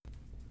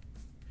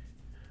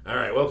All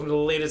right, welcome to the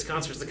latest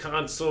Concerts of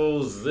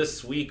Consoles.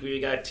 This week we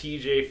got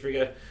TJ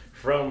Friga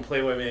from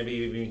Playboy Man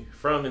Baby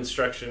from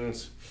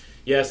Instructions.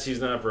 Yes, he's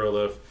not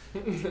Brolof.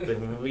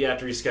 We have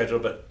to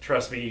reschedule, but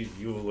trust me,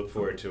 you will look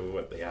forward to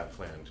what they have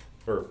planned.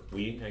 Or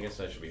we, I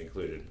guess I should be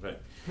included,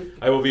 but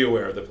I will be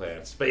aware of the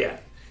plans. But yeah,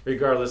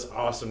 regardless,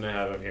 awesome to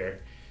have him here,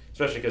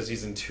 especially because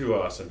he's in two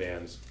awesome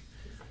bands.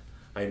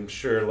 I'm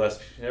sure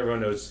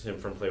everyone knows him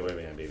from Playboy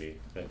Man Baby.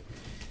 But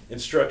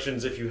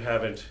Instructions, if you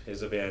haven't,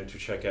 is a band to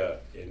check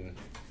out in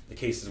the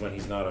cases when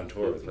he's not on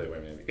tour with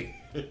Playboy Man Baby.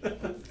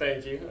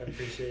 Thank you, I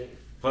appreciate it.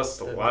 Plus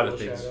a lot of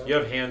things. You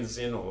have hands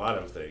in a lot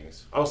of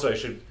things. Also, I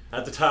should,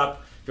 at the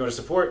top, if you want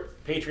to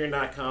support,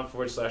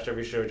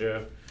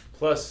 patreon.com/everyshowjoe.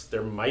 Plus,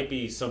 there might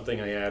be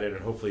something I added,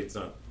 and hopefully it's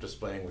not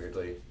displaying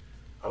weirdly.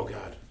 Oh,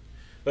 God.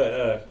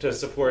 But to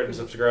support and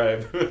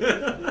subscribe.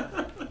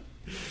 But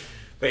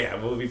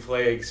yeah, we'll be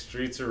playing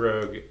Streets of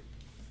Rogue.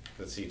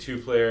 Let's see,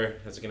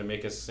 2-player. Is it going to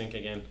make us sync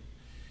again?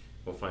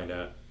 We'll find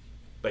out.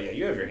 But yeah,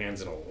 you have your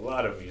hands in a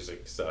lot of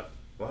music stuff.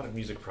 A lot of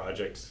music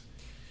projects.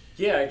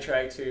 Yeah, I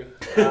try to.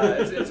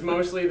 It's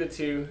mostly the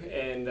two,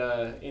 and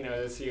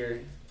this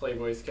year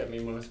Playboy's kept me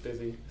most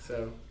busy.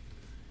 So,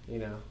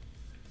 we've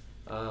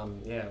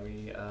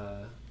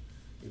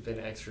been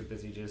extra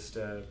busy just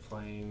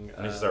playing.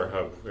 This is our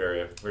hub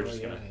area. We're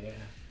just gonna.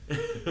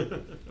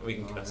 We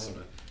can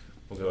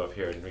We'll go up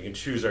here and we can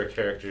choose our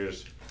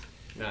characters.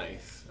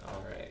 Nice.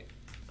 All right.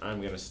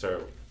 I'm gonna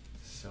start.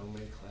 So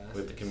many classes.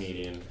 With the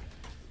comedian.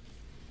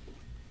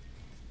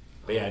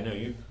 But yeah, I know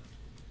you.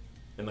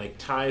 And like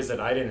ties that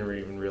I didn't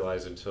even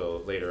realize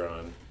until later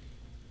on.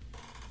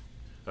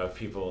 Of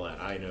people that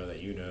I know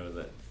that you know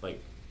that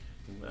like,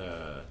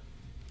 I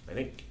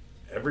think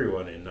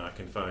everyone in Not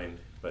Confined,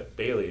 but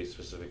Bailey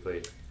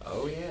specifically.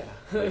 Oh yeah.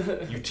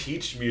 Like, you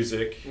teach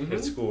music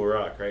at School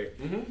Rock, right?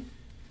 Mm-hmm.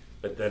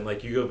 But then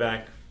like you go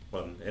back.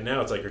 Well, and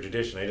now it's like her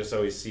tradition. I just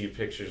always see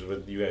pictures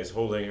with you guys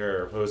holding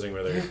her or posing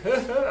with her.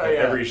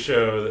 Every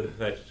show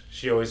that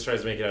she always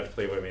tries to make it out to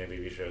Playboy Man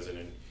Baby shows, and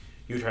then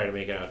you try to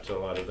make it out to a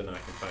lot of the Not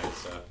Confined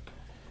stuff.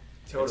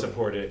 Totally. And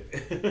support it.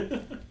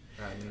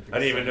 I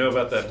didn't even know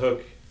about that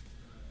hook.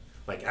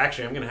 Like,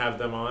 actually, I'm going to have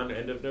them on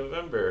end of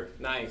November.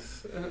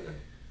 Nice.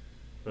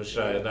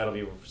 That'll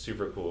be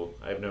super cool.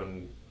 I've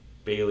known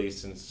Bailey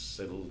since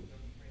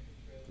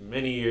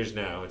many years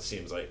now, it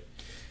seems like.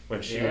 When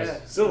she was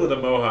still with a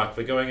mohawk,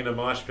 but going into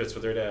mosh pits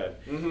with her dad.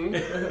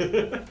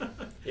 Mm-hmm.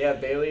 Yeah,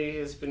 Bailey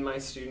has been my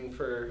student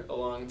for a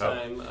long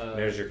time.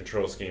 There's your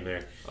control scheme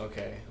there.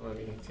 Okay, let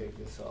me take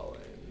this all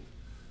in.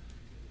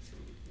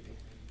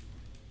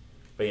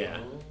 But yeah.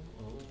 Okay.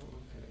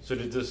 So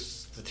did the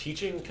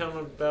teaching come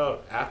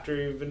about after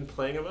you've been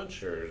playing a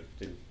bunch, or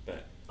did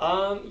that?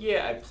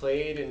 Yeah, I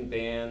played in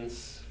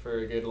bands for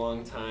a good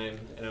long time,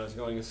 and I was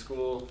going to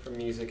school for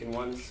music, and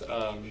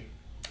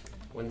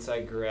once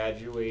I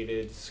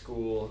graduated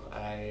school,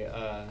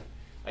 I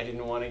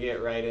didn't want to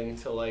get right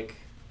into like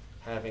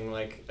having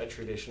like a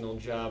traditional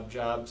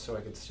job, so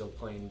I could still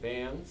play in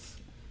bands,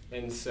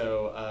 and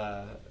so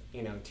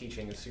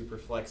teaching is super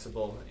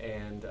flexible,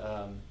 and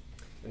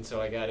so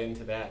I got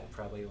into that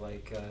probably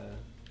like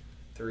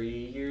 3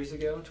 years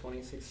ago,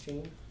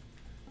 2016.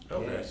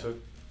 Okay, yeah. So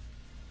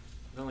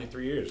only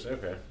 3 years.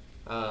 Okay.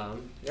 Or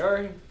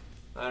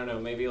I don't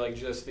know, maybe like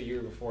just the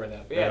year before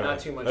that, but yeah,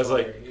 not too much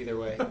longer either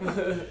way.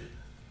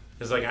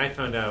 It's like I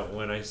found out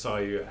when I saw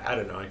you at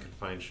a Not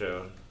Confined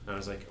show, and I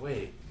was like,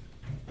 wait,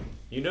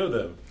 you know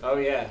them. Oh,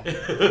 yeah.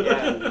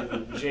 Yeah,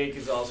 and Jake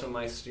is also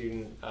my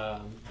student.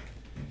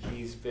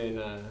 He's been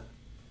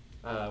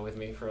with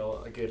me for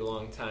a good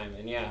long time.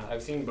 And yeah,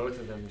 I've seen both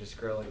of them just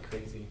grow like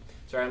crazy.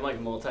 Sorry, I'm like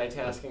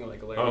multitasking,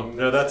 like learning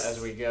as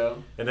we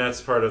go. And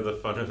that's part of the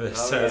fun of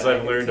this, as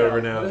I've learned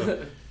over now.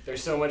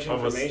 There's so much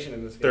information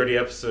in this game. 30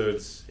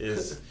 episodes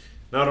is...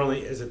 Not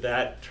only is it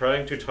that,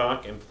 trying to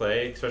talk and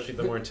play, especially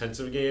the more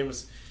intensive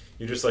games,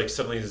 you just like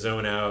suddenly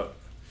zone out.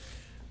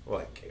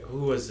 Like,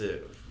 who was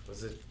it?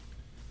 Was it?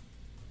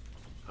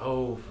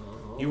 Oh,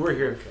 you were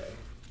here. Okay.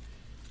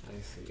 I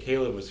see.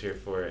 Caleb was here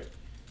for it.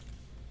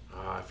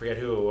 I forget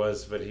who it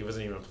was, but he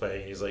wasn't even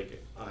playing. He's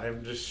like,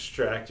 I'm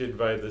distracted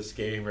by this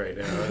game right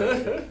now.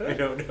 I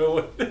don't know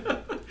what.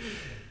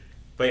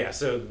 But yeah,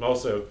 so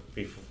also,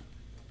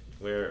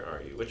 where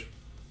are you?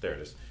 There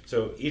it is.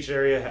 So each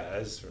area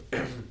has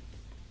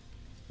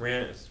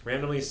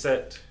randomly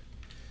set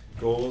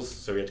goals.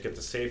 So we have to get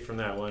the safe from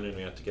that one, and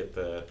we have to get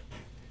the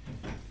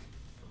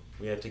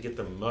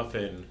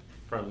muffin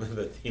from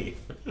the thief.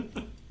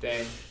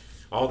 Dang.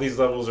 All these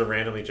levels are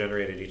randomly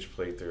generated each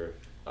playthrough.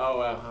 Oh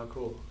wow, how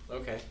cool.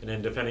 Okay. And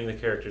then depending on the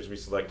characters we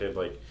selected,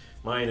 like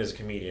mine is a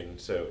comedian,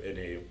 so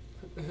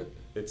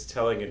it's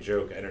telling a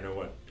joke. I don't know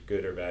what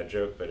good or bad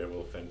joke, but it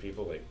will offend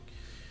people. Like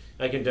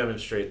I can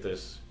demonstrate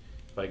this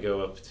if I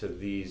go up to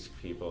these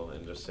people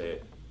and just say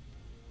it.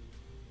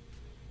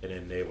 And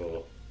then they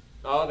will...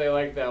 Oh, they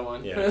like that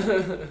one. Yeah.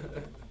 And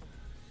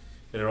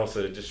it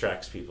also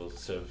distracts people,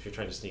 so if you're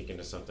trying to sneak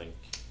into something...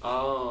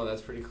 Oh, that's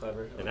pretty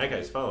clever. And that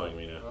guy's following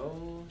me now.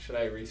 Oh, should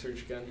I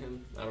research gun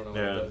him? I don't know what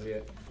it does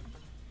yet.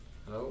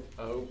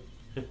 Oh.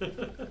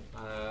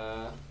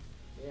 Yeah,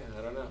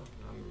 I don't know.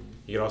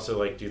 You could also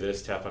like do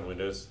this, tap on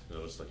Windows, and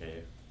it'll just look at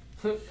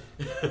you.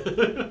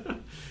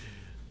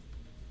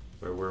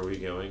 Where were we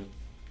going?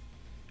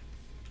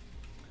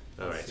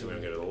 Alright, so we're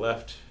gonna go to the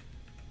left,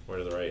 or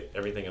to the right.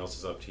 Everything else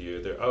is up to you.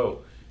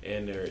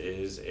 And there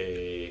is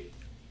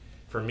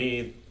for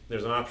me,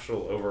 there's an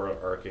optional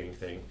overarching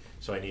thing,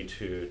 so I need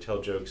to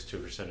tell jokes to a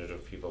percentage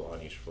of people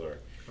on each floor.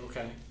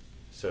 Okay.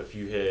 So if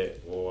you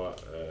hit,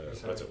 what's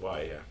it,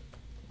 Y, yeah.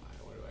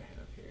 What do I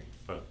have here?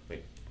 Oh,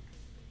 wait.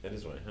 That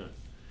is Y, huh?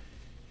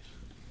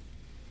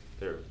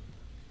 There.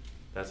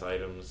 That's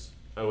items.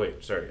 Oh,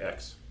 wait, sorry,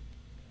 X.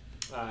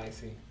 I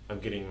see. I'm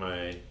getting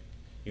my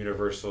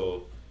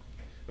universal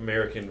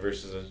American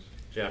versus a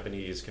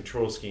Japanese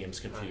control schemes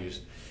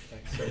confused.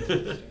 Expect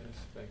them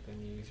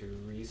to use your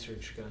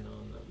research gun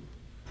on them.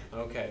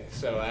 Okay,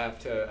 so I have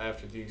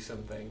to do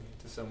something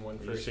to someone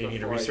first. So you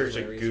need to research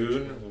a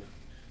goon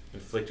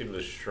inflicted with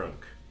a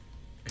shrunk.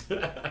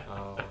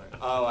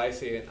 Oh, I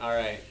see it. All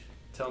right.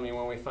 Tell me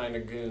when we find a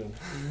goon.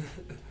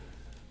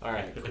 All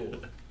right, cool.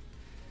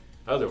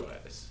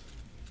 Otherwise,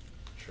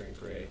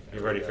 Shrink Ray.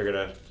 You've already figured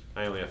out.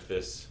 I only have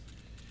this.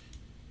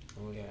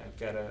 Oh yeah, I've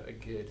got a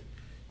good.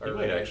 You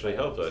might actually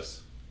help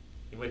us.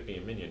 You might be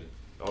a minion,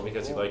 all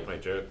because you like my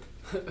joke.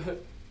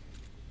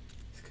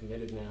 He's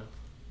committed now.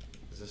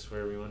 Is this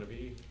where we want to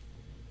be?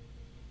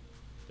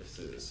 This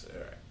is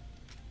alright.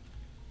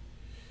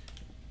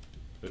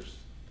 Oops,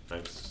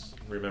 I'm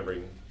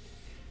remembering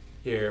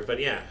here, but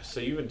yeah. So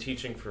you've been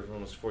teaching for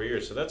almost 4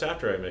 years. So that's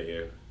after I met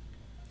you.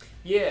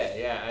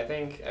 Yeah. I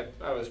think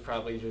I was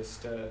probably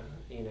just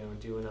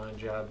doing odd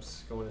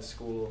jobs, going to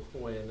school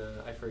when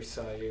I first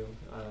saw you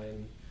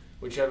in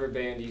whichever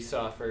band you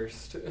saw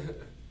first.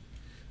 It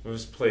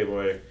was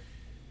Playboy.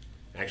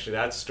 Actually,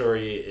 that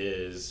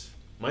story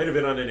might have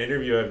been on an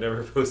interview I've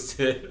never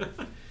posted.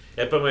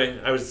 Yeah, but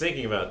I was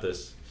thinking about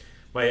this.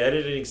 My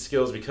editing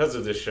skills, because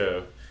of this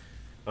show,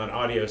 on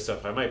audio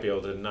stuff, I might be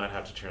able to not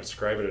have to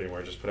transcribe it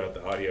anymore. Just put out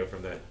the audio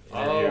from that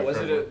interview. Oh, was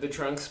it the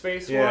trunk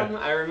space one?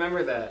 I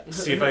remember that.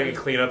 See if I can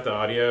clean up the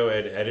audio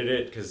and edit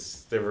it,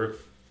 because there were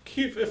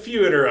a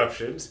few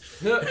interruptions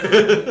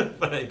when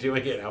I'm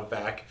doing it out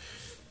back.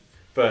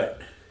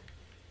 But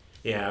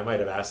yeah, I might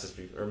have asked this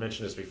or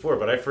mentioned this before,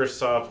 but I first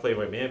saw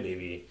Playboy Man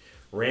Baby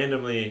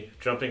randomly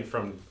jumping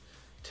from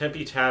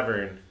Tempe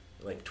Tavern,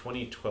 like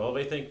 2012,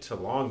 I think, to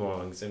Long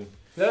Longs, and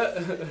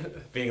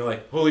being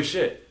like, holy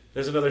shit,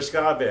 there's another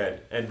ska band.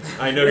 And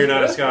I know you're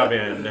not a ska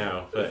band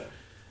now, but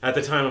at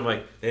the time I'm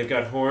like, they've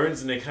got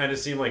horns and they kind of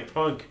seem like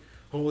punk.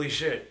 Holy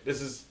shit,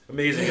 this is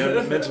amazing. On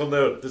a mental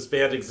note, this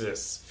band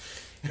exists.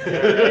 Yeah,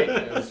 right.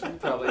 It was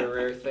probably a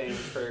rare thing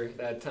for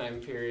that time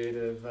period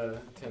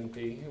of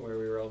Tempe where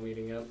we were all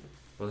meeting up.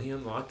 Will he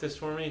unlock this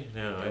for me?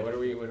 No. Yeah, what are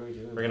we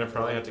doing? We're gonna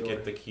probably have to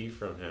get the key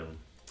from him.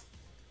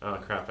 Oh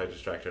crap! I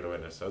distracted a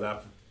witness. So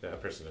that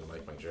person didn't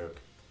like my joke.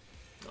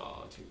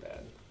 Oh, too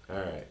bad. All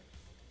right.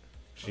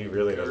 She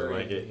really doesn't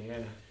like it.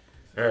 Yeah.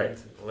 All right.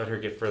 Let her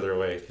get further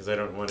away because I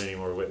don't want any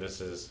more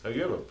witnesses. Oh,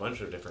 you have a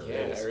bunch of different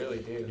ways. Yeah, I really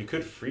do. You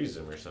could freeze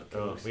him or something.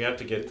 Oh, we have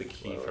to get the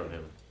key from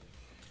him.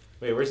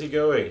 Wait, where's he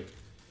going?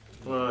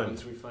 Come on.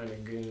 Once we find a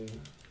goon.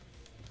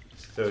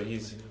 So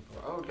he's.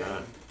 Oh,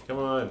 God. Come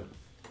on.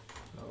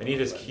 I need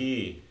his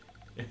key.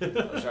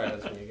 Oh, sorry,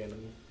 that's me again.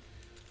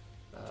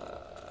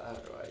 How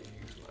do I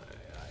use my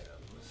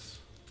items?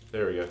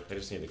 There we go. I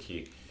just need the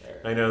key.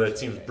 There. I know that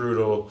seems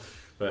brutal,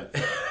 but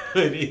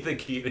I need the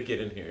key to get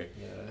in here.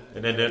 Yeah.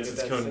 And then that's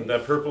its cone.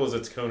 That purple is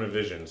its cone of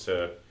vision.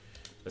 So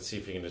let's see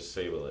if we can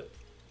disable it.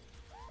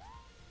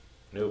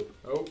 Nope.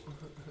 Oh.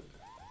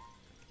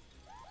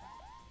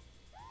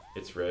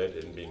 It's red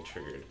and being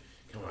triggered.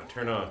 Come on,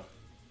 turn off.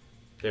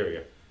 There we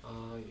go.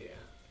 Oh yeah.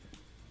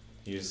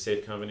 Use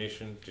save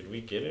combination. Did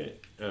we get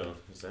it? Oh,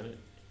 is that it?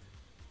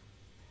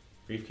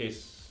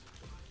 Briefcase.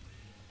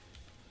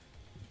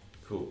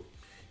 Cool.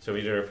 So we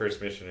did our first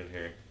mission in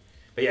here.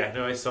 But yeah,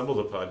 no, I stumbled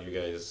upon you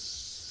guys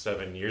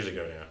 7 years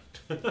ago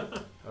now.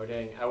 Oh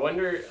dang. I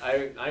wonder,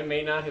 I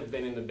may not have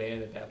been in the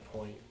band at that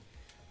point.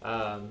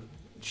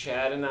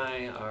 Chad and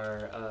I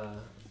are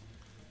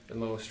the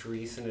most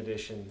recent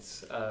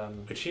additions.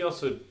 But she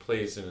also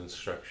plays in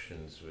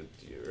Instructions with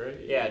you, right?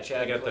 Yeah,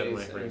 Chad I got plays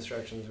that in my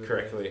Instructions with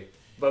correctly. me.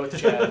 Both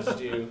Chads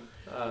do.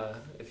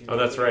 If you Oh,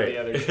 that's right. The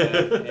other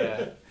Chad,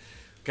 yeah.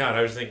 God,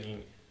 I was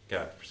thinking.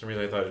 God, for some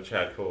reason I thought of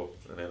Chad Cole,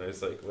 and then I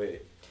was like,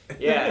 wait.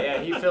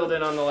 Yeah, he filled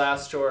in on the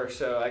last tour,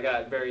 so I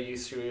got very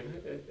used to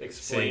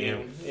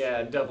explaining.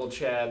 Yeah, double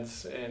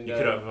Chads and. You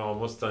could have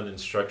almost done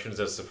Instructions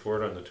as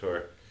support on the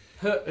tour.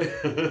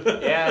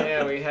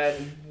 yeah, we had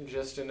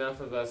just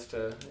enough of us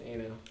to,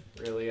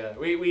 really.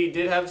 We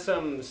did have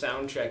some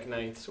sound check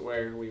nights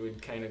where we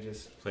would kind of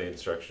just play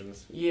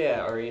Instructions.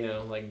 Yeah, or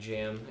like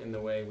jam in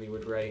the way we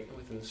would write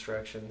with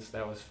Instructions.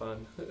 That was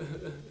fun.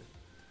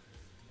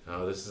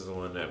 Oh, this is the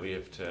one that we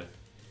have to.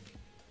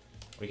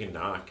 We can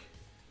knock.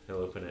 He'll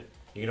open it.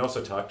 You can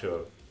also talk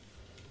to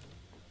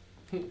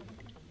him.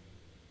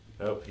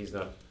 Oh, he's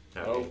not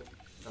happy.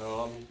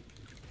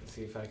 Let's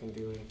see if I can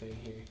do anything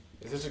here.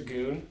 Is this a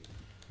goon?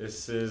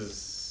 This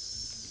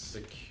is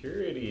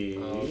security.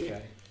 Oh,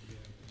 okay.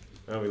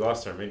 Oh, we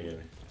lost our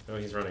minion. Oh,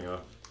 he's running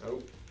off.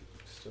 Oh,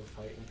 still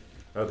fighting.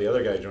 Oh, the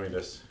other guy joined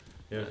us.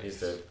 Yeah, Nice. he's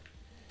dead.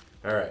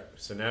 Alright,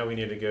 so now we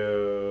need to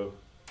go...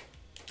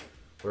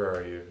 Where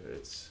are you?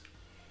 It's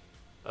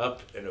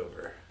up and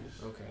over.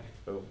 Okay.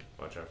 Oh,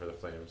 watch out for the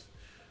flames.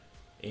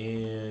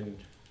 And...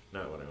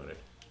 Not what I wanted.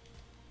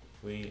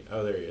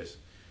 Oh, there he is.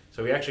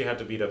 So we actually had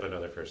to beat up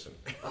another person.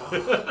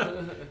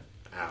 Oh.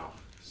 Ow.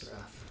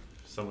 Rough.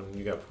 Someone,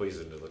 you got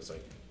poisoned, it looks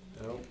like.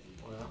 Oh,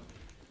 well.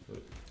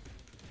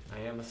 I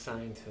am a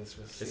scientist.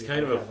 We'll see It's if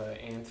kind I of have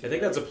I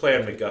think that's a play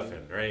on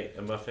MacGuffin, right?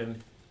 A muffin?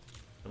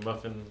 A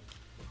muffin?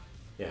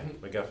 Yeah,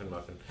 MacGuffin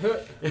muffin.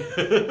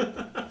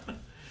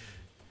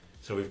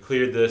 So we've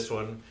cleared this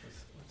one.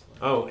 What's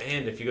left? Oh,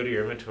 and if you go to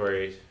your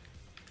inventory,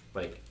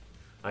 like,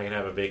 I can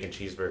have a bacon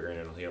cheeseburger and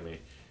it'll heal me.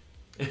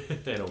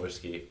 And a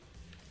whiskey.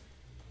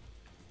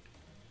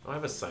 Oh, I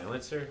have a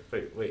silencer?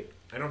 Wait,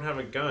 I don't have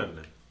a gun.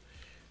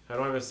 How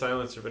do I have a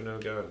silencer but no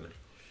gun?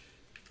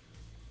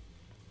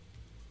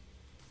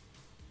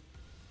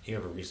 You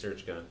have a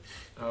research gun.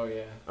 Oh,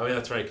 yeah. Oh, yeah,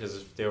 that's right,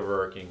 because the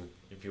overarching,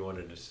 if you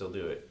wanted to still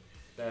do it.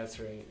 That's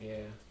right, yeah.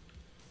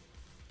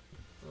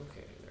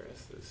 Okay, the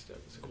rest of this stuff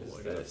is What cool. is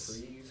I got a this?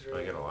 freeze, Oh, I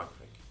right? got a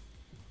lockpick.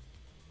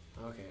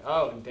 Okay.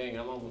 Oh, dang,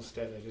 I'm almost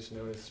dead. I just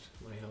noticed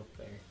my health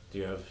there. Do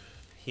you have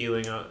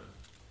healing on?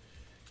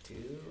 Do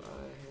I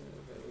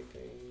have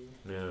anything?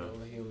 No.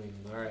 No healing.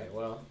 Alright,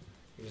 well,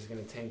 you're just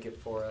going to tank it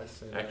for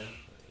us, and Actually.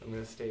 I'm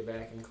going to stay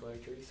back and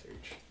collect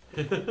research.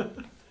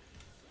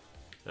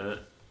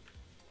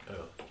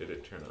 Oh, did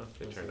it turn off?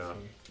 It What's turned this off.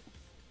 here?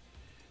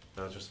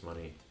 No, it's just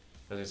money.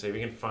 As I say, we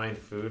can find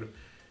food.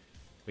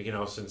 We can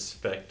also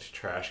inspect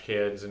trash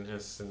cans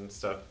and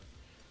stuff.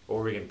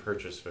 Or we can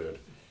purchase food.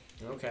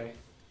 Okay.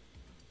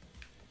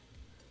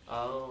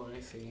 Oh, I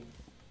see.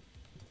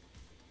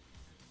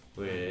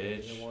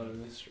 Which I want a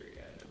mystery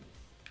item.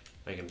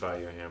 I can buy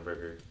you a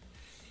hamburger.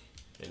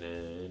 And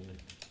then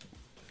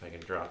if I can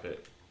drop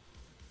it.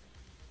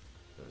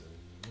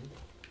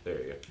 There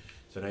you go.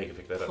 So now you can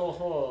pick that up.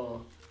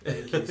 Oh,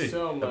 thank you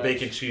so much. A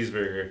bacon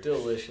cheeseburger.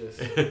 Delicious.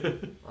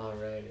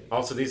 Alrighty.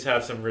 Also, these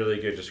have some really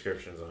good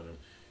descriptions on them.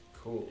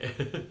 Cool.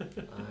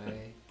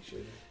 I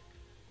should.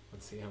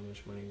 Let's see how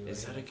much money do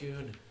Is I that a have.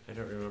 goon? I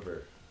don't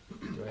remember.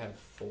 Do I have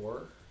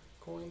 4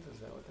 coins? Is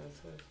that what that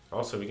says?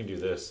 Also, we can do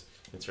this.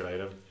 Insert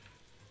item.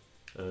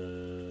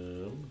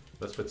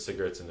 Let's put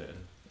cigarettes in the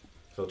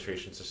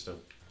filtration system.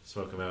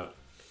 Smoke them out.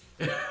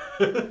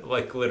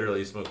 Like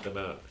literally smoke them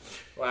out.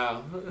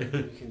 Wow. You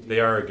can do They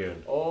are a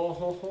goon. Oh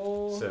ho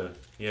ho. So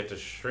you have to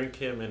shrink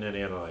him and then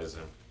analyze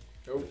him.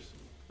 Oops.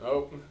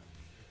 Oh.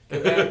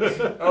 Get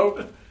back.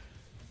 Oh.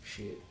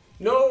 Shit.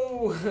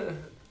 No.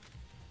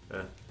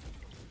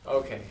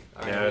 Okay.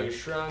 All right. Yeah. You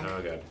shrunk.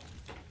 Oh god.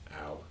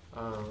 Ow.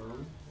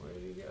 Where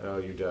did he go? Oh,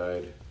 you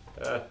died.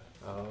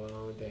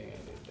 Oh dang!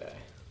 I did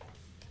die.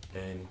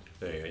 And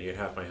there you go. You get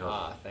half my health.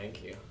 Ah,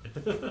 thank you.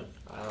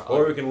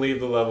 Or we can leave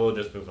the level and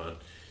just move on.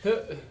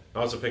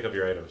 Also pick up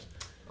your items.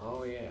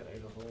 Oh yeah,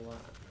 there's a whole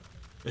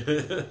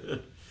lot.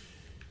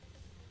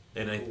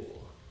 And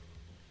Cool.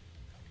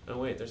 oh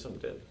wait, there's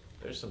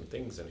some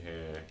things in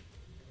here.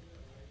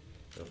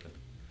 Open.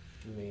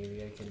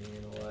 Maybe I can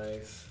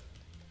analyze.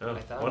 Oh, I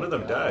thought one he of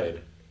them died.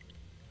 died.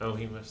 Oh,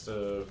 he must have.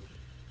 Oh,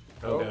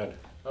 Oh. god.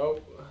 Oh,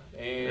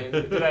 and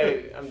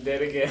I'm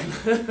dead again.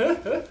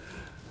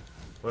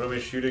 What am I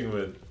shooting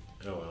with?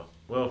 Oh well.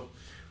 Well,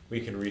 we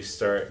can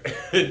restart.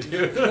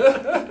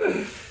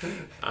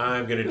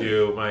 I'm gonna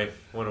do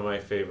one of my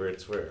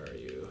favorites. Where are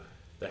you?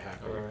 The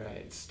hacker. All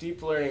right,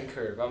 steep learning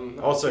curve. I'm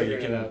Also, you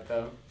figuring can- it out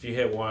though. If you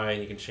hit Y,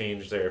 you can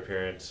change their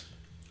appearance.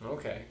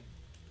 Okay.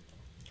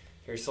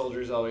 Here,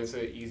 soldier's always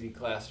an easy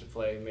class to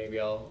play. Maybe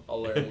I'll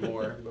learn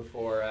more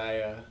before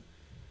I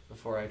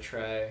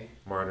try.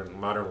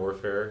 Modern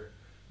Warfare.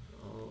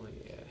 Oh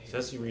yeah. It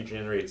says he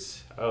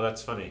regenerates. Oh,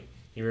 that's funny.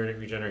 He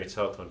regenerates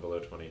health when below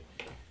 20.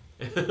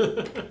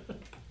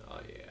 Oh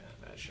yeah,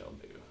 that shall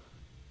do.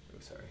 Oh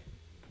sorry.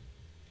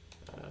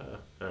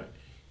 Alright.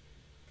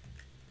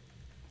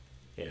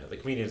 Yeah, the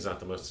comedian's not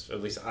the most,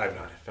 at least I've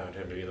not found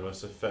him to be the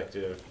most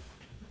effective.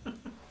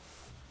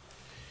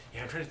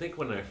 Yeah, I'm trying to think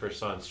when I first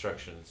saw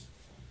instructions.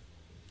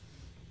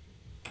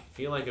 I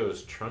feel like it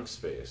was Trunk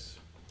Space.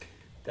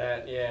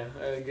 That yeah,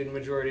 a good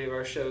majority of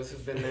our shows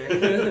have been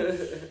there.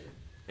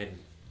 And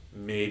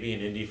maybe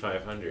an Indy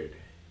 500.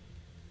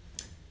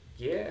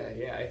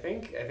 Yeah, I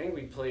think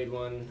we played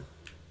one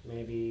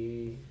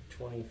maybe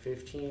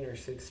 2015 or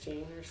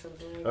 16 or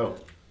something like Oh.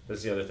 that.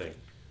 That's the other thing.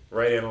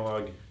 Right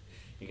analog,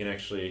 you can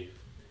actually...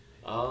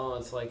 Oh,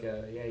 it's like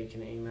you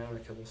can aim out a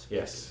couple spaces.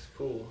 Yes.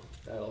 Cool.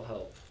 That'll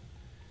help.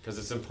 Because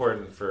it's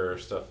important for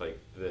stuff like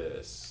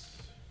this.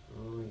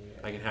 Oh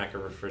yeah. I can hack a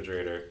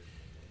refrigerator.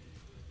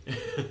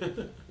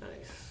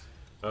 Nice.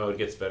 Oh, it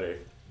gets better.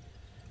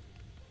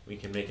 We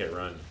can make it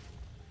run.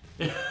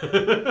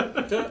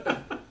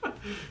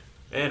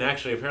 And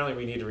actually, apparently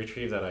we need to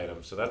retrieve that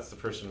item, so that's the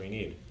person we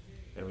need.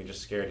 And we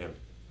just scared him.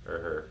 Or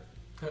her.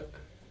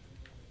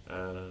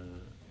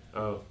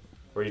 Oh,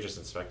 or you just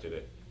inspected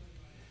it.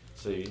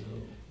 So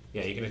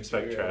Yeah, you can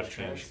expect trash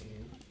cans.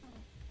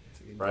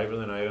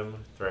 Rival an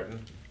item, threaten.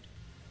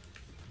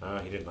 Oh,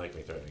 he didn't like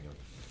me threatening him.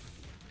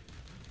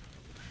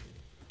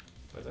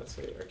 What did that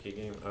say? Arcade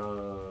game?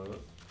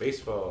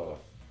 Baseball.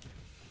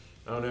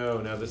 Oh no,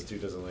 now this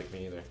dude doesn't like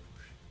me either.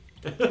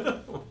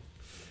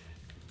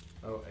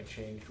 Oh, I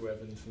changed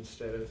weapons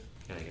instead of...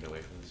 Can I get away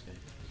from this guy?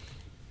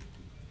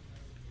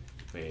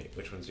 Wait,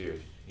 which one's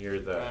yours? You're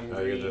the... I'm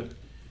you're green.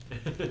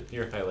 the...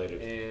 you're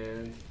highlighted.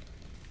 And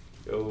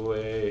Go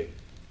away.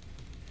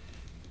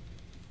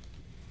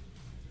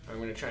 I'm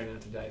going to try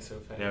not to die so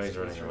fast. Now he's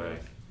running away.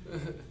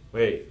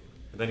 Wait,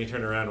 and then he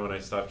turned around when I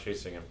stopped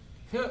chasing him.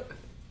 He's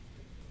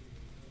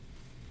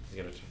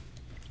gonna...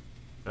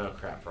 Oh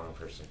crap, wrong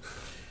person.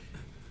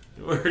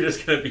 We're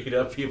just gonna beat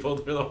up people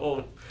through the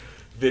whole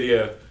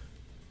video.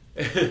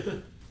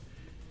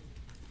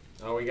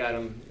 Oh, we got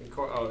him.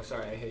 Oh,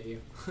 sorry, I hit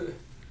you.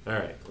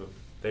 Alright, well,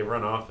 they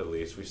run off at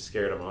least. We've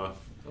scared them off.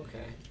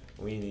 Okay.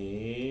 We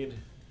need...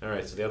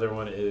 Alright, so the other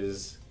one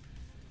is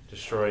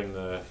destroying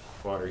the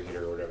water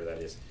heater or whatever that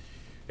is.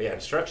 But yeah,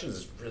 instructions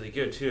is really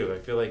good too. I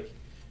feel like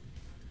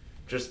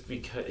just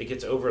because it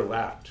gets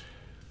overlapped.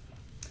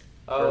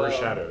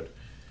 Overshadowed.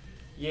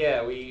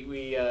 Yeah,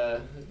 we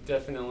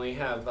definitely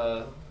have,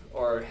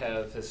 or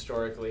have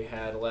historically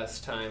had less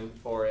time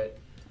for it.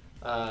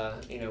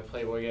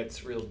 Playboy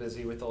gets real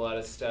busy with a lot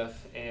of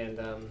stuff, and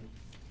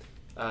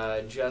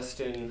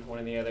Justin, one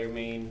of the other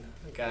main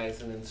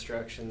guys in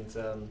instructions,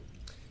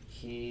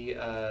 he's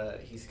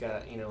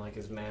got like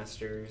his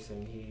masters,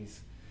 and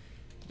he's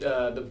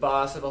the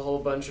boss of a whole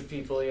bunch of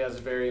people. He has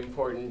a very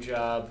important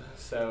job,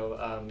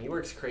 so he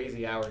works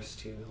crazy hours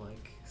too,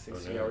 like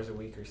 60 hours a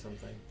week or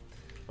something.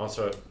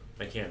 Also,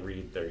 I can't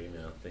read their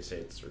email. They say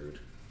it's rude.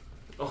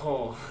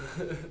 Oh.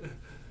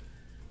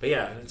 But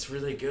yeah, it's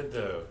really good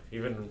though.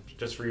 Even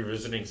just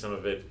revisiting some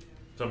of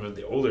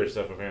the older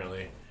stuff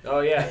apparently. Oh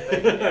yeah,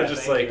 thank you.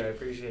 I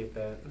appreciate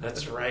that.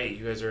 That's right.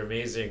 You guys are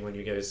amazing when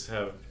you guys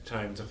have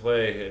time to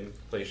play and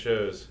play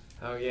shows.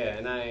 Oh yeah,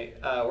 and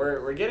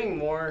we're getting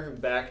more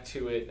back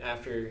to it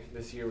after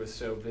this year was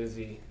so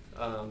busy.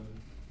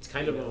 It's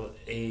kind of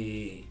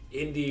a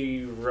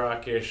indie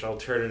rockish,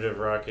 alternative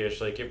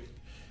rockish, like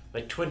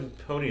Twin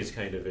Ponies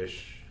kind of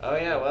ish. Oh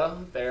yeah,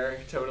 well, they're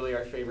totally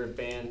our favorite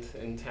band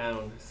in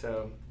town.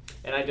 So,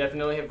 and I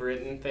definitely have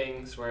written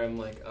things where I'm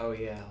like, oh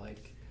yeah,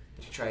 like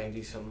to try and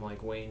do something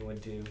like Wayne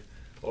would do,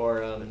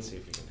 or let's see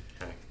if you can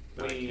hack.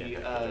 No, I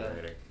can't hack the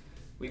generator.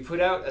 We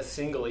put out a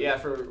single,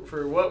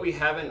 for what we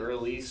haven't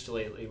released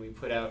lately, we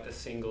put out a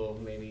single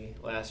maybe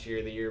last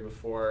year, the year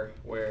before,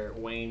 where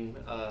Wayne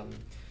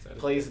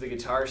plays the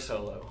guitar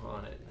solo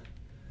on it.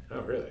 Oh,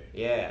 really?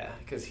 Yeah,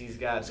 because he's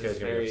got this guy's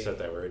going to upset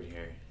that word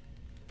here.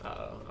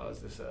 Uh-oh,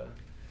 is this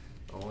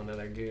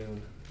another goon?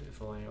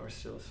 If only I were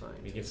still a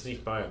scientist. You can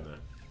sneak by him, though.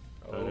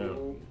 Oh,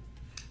 no.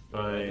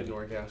 Fine. That didn't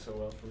work out so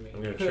well for me.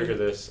 I'm going to trigger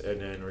this,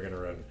 and then we're going to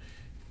run.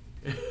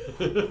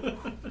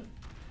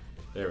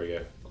 There we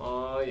go.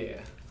 Oh,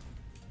 yeah.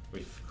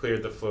 We've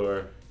cleared the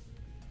floor.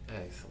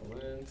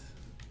 Excellent.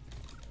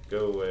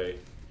 Go away.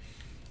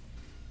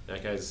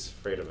 That guy's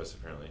afraid of us,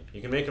 apparently.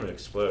 You can make him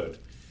explode.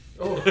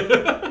 Oh,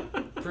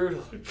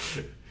 brutal.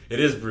 It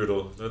is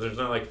brutal. No, there's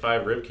not like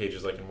 5 rib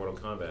cages like in Mortal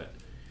Kombat.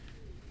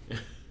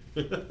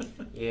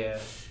 Yeah,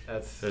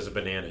 that's... There's a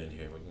banana in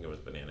here. We can go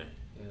with banana.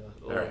 Yeah,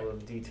 a little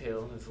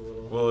detail is a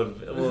little...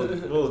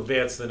 We'll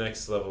advance the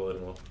next level,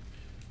 and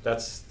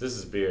this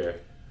is beer.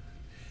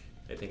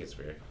 I think it's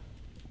beer.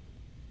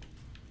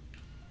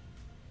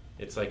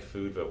 It's like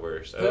food, but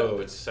worse. Oh,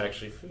 it's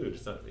actually food.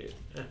 It's not beer.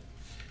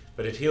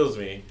 But it heals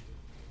me.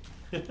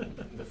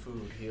 The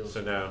food heals.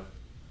 So now...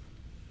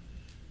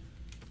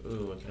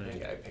 Ooh, what can I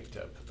think I picked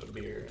up a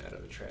beer out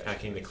of the trash.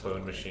 Hacking the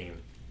clone machine.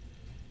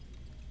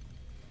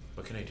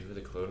 What can I do with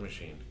a clone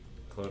machine?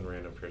 Clone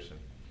random person.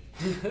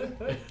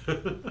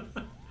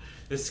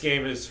 This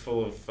game is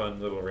full of fun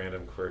little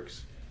random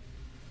quirks.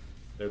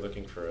 They're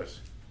looking for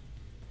us.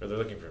 Or they're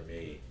looking for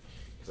me.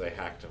 Because I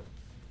hacked them.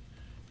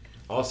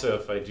 Also,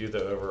 if I do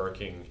the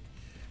overarching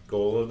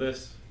goal of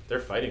this, they're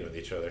fighting with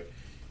each other.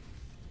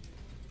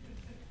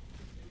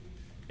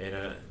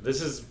 And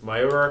this is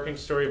my overarching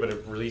story, but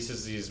it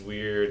releases these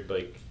weird,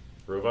 like,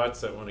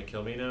 robots that want to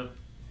kill me now.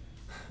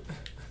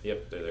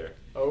 Yep, they're there.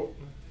 Oh.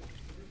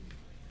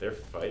 They're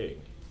fighting.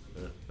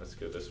 Let's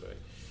go this way.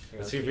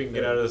 Let's see if we can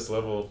get out of this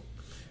level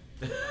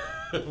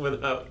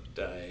without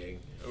dying.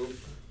 Oh.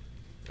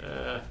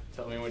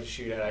 Tell me when to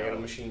shoot at. I got a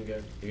machine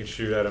gun. You can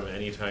shoot at them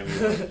anytime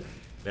you want.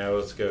 Now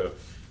let's go.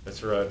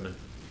 Let's run.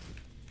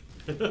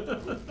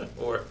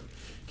 Or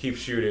keep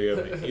shooting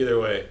at me. Either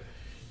way.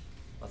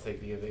 I'll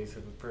take the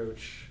evasive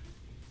approach.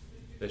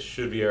 This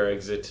should be our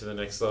exit to the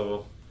next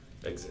level.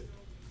 Exit.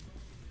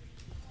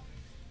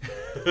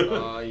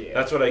 Oh, yeah.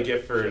 That's what I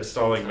get for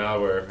installing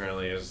malware,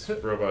 apparently, is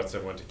robots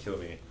that want to kill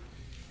me.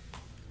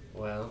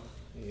 Well,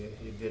 you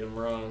did them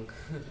wrong.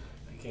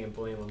 I can't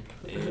blame them.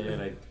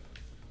 And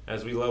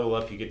as we level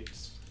up, you get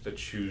to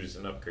choose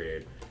an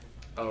upgrade.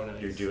 Oh, nice.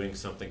 You're doing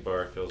something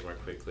bar fills more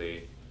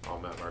quickly. All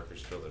map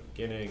markers fill at the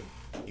beginning.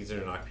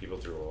 Easier to knock people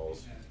through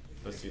walls.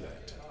 Let's do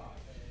that.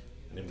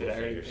 Nimble Did I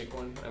already fingers. pick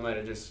one? I might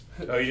have just.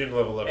 Oh, you didn't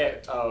level up.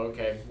 Oh,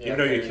 okay. Yeah, Even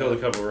though you fair killed a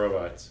enough. couple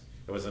robots,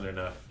 it wasn't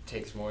enough.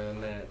 Takes more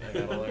than that. I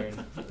gotta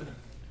learn.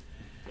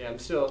 Yeah, I'm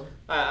still.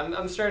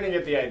 I'm starting to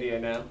get the idea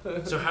now.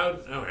 So how?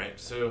 All right.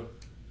 So,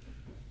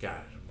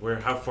 God,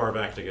 how far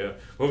back to go?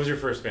 What was your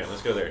first band?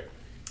 Let's go there.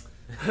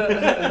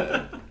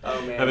 Oh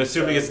man. I'm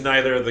assuming so- it's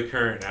neither of the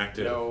current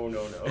active. No.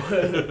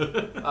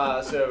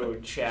 So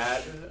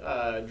Chad,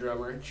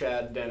 drummer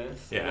Chad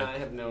Dennis, and Yeah. I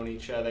have known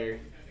each other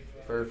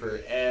for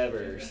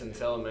forever,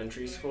 since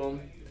elementary school,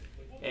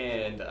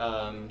 and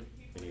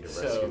We need to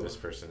So- rescue this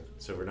person,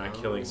 so we're not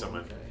killing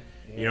someone. Okay.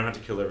 Yeah. You don't have to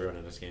kill everyone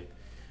in this game.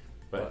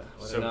 But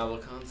What so a novel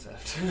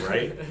concept,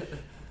 Right?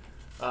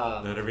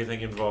 Um, not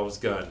everything involves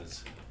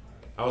guns.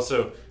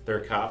 Also, they're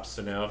cops,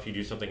 so now if you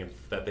do something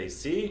that they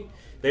see,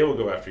 they will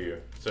go after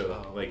you.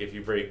 So, Oh. like if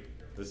you break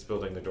this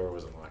building, the door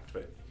wasn't locked,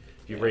 but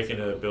if you yeah, break it's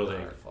into a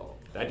building, our fault.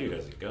 that dude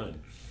has a gun.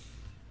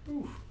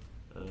 Ooh.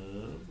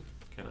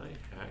 Can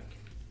I hack?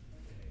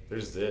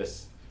 There's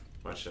this.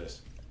 Watch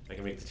this. I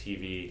can make the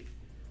TV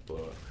blow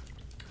up.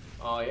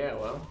 Oh yeah,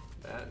 well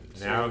that's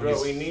Now what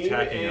he's we need,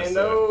 attacking us, and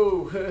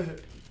though. oh.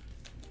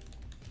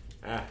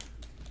 Ah.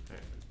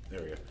 Alright,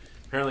 there we go.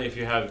 Apparently, if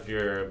you have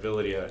your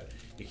ability out,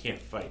 you can't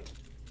fight.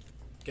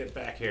 Get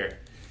back here.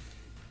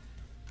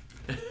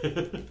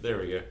 There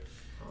we go.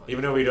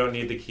 Even though we don't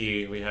need the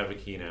key, we have a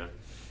key now.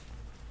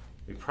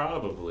 We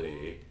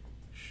probably...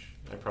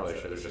 I probably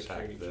should have just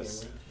hacked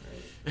this.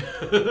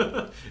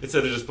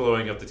 Instead of just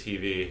blowing up the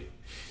TV.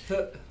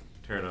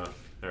 Turn off.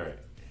 Alright.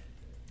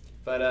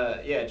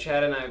 But yeah,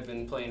 Chad and I have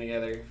been playing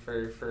together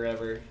for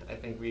forever. I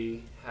think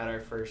we had our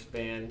first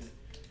band.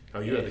 Oh,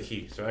 you have the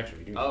key, so actually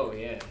we do. Oh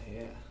yeah.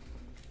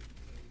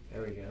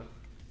 There we go.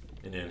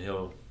 And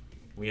then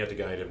we have to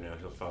guide him now,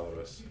 he'll follow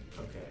us.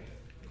 Okay,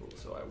 cool.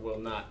 So I will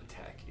not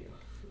attack you.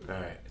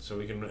 Alright, so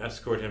we can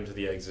escort him to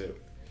the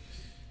exit.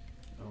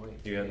 Oh wait.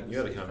 You have the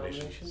safe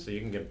combination, so you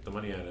can get the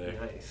money out of there.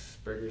 Nice.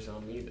 Burgers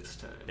on me this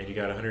time. And you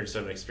got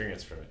 107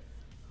 experience from it.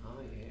 Oh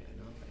yeah,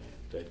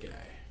 not bad. Dead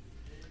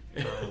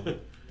guy.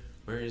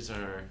 Where is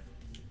our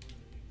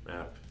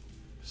map?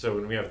 So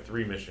when we have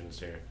 3 missions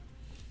here.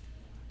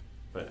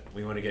 But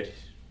we want to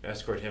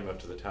escort him up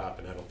to the top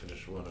and that'll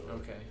finish one of them.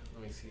 Okay,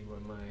 let me see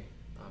what my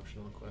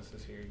optional quest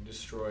is here.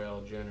 Destroy all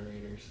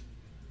generators.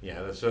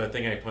 Yeah, so that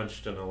thing I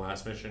punched in the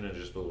last mission and it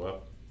just blew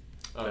up.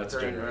 Oh, That's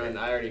current generator. run.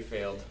 I already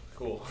failed.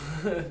 Cool.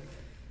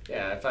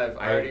 Yeah, if I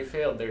already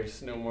failed,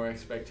 there's no more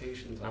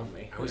expectations on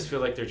me. I always feel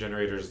like their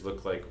generators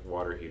look like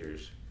water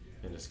heaters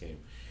in this game.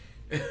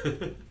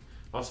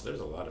 Also,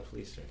 there's a lot of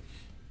police here.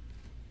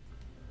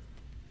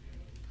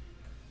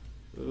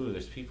 Ooh,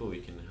 there's people we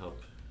can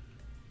help.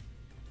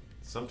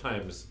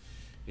 Sometimes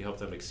you help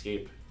them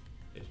escape.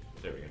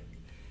 There we go.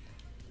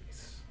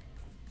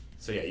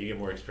 So yeah, you get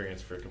more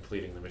experience for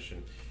completing the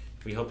mission.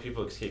 If we help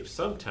people escape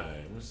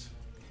sometimes,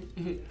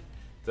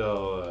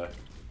 they'll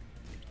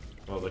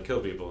kill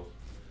people,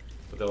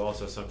 but they'll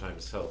also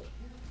sometimes help.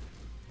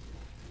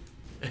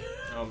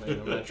 Oh man,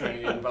 I'm not trying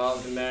to get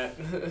involved in that.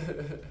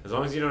 As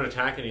long as you don't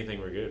attack anything,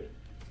 we're good.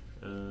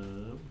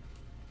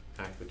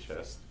 Hack the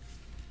chest.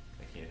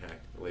 I can't hack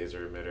the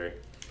laser emitter.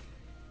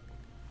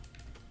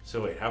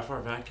 So wait, how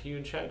far back can you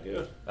and Chad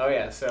go? Oh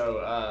yeah,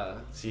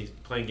 so See,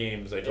 playing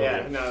games, I told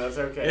yeah, you. no, that's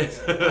okay.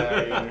 I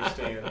already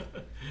understand.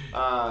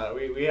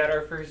 We had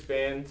our first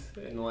band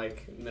in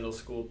like middle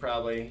school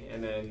probably,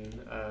 and then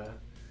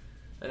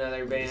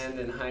another band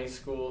in high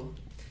school.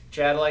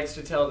 Chad likes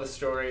to tell the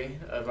story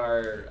of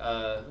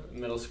our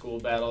middle school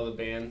Battle of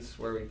the Bands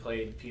where we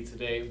played Pizza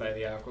Day by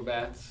the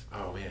Aquabats.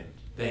 Oh man,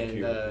 thank And,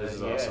 you. This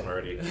is yeah. awesome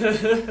already.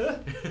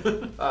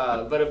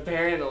 But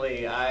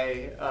apparently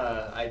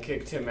I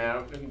kicked him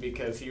out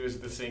because he was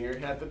the singer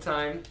at the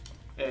time,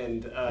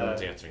 and No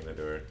one's answering the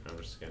door. I'm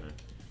just gonna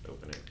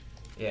open it.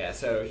 yeah,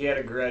 so he had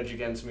a grudge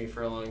against me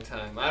for a long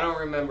time. I don't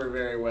remember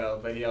very well,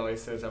 but he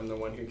always says I'm the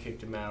one who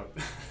kicked him out.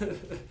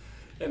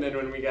 And then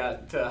when we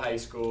got to high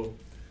school,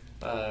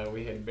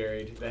 we had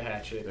buried the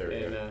hatchet There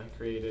we and go.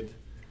 created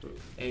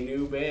a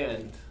new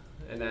band,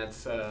 and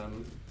that's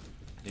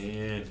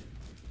And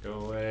go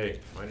away.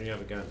 Why do you have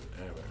a gun?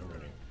 I'm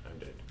running. I'm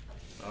dead.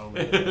 oh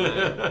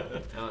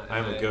man,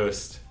 I'm a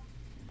ghost.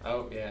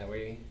 Oh yeah,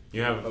 we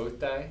You have. both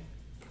die.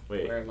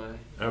 Wait. Where am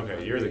I?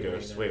 Okay, you're the Where am I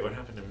ghost. now? Wait, what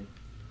happened to me?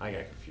 I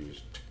got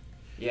confused.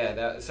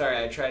 Yeah,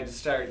 sorry, I tried to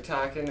start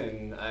talking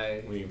and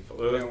We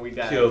we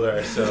died. killed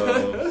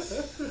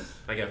ourselves.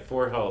 I got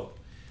 4 health.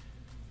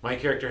 My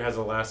character has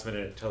a last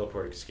minute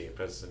teleport escape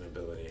as an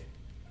ability.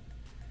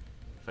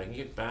 If I can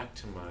get back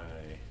to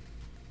my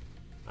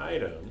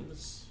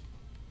items.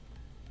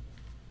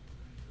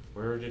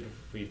 Where did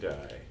we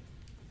die?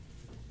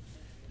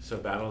 So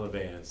Battle of the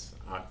Bands.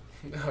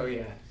 Oh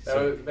yeah,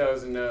 So- that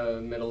was in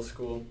middle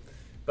school,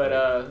 but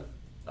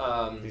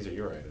These are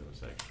your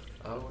items, actually.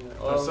 oh no,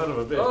 Oh, son of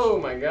a bitch. Oh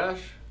my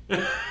gosh,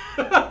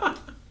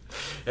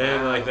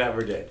 And Wow. like that,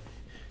 we're dead.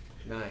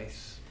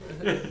 nice.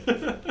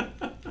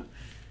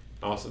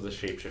 Also, the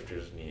shapeshifter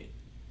is neat.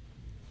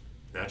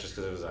 Not just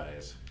because of his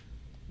eyes.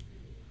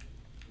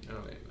 Oh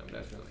man, I'm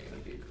definitely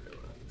gonna be a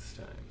gorilla this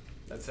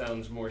time. That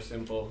sounds more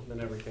simple than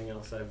everything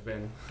else I've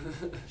been.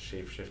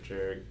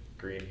 Shapeshifter,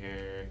 green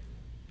hair,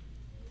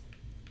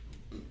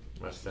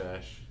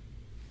 mustache.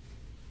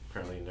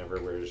 Apparently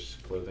never wears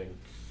clothing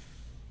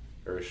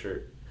or a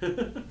shirt.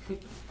 So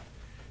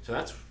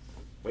that's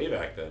way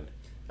back then.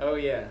 Oh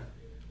yeah.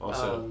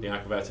 Also, the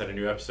Aquabats had a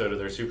new episode of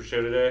their Super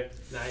Show today.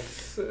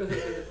 Nice.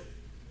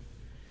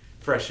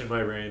 Fresh in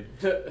my brain.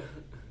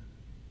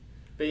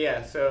 But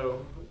yeah,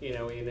 so, we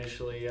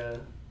initially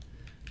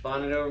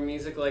bonded over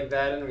music like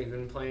that, and we've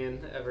been playing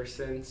ever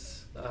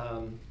since.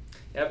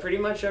 Yeah, pretty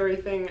much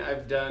everything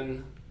I've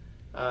done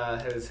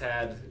has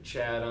had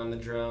Chad on the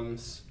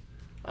drums,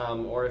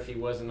 or if he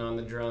wasn't on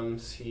the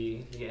drums,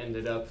 he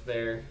ended up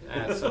there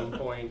at some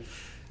point.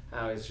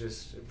 I always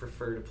just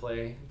prefer to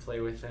play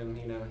with him.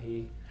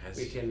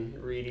 We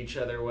can read each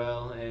other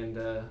well and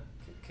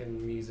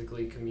can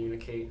musically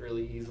communicate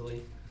really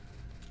easily.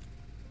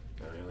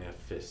 I only have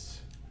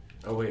fists.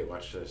 Oh wait,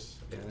 watch this.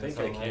 Yeah, I think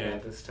I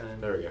can. This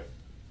time. There we go.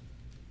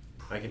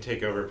 I can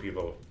take over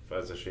people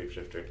as a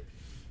shapeshifter.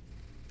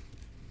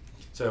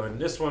 So in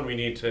this one, we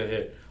need to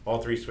hit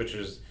all 3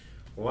 switches.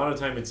 A lot of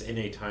time it's in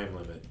a time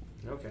limit.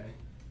 Okay.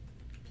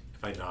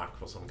 If I knock,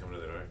 will someone come to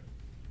the door?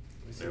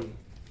 Let me see. Nope.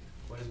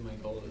 What is my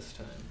goal this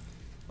time?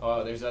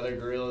 Oh, there's other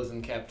gorillas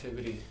in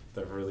captivity.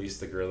 They've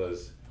released the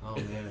gorillas. Oh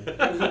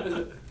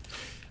man.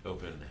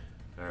 Open.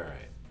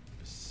 Alright.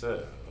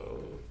 So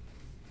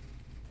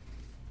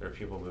there are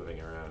people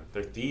moving around.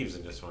 They're thieves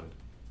in this one.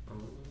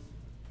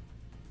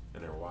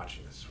 And they're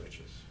watching the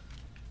switches.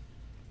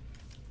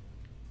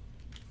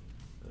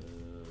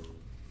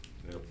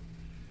 Nope.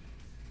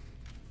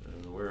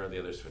 Where are the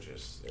other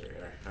switches? There they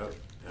are. Oh,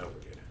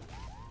 we're good.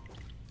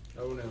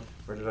 Oh no.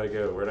 Where did I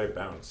go? Where did I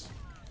bounce?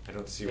 I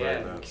don't see where I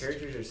Yeah, bounced. the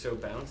characters are so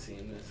bouncy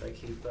in this. I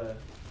keep,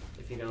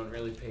 if you don't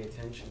really pay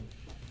attention.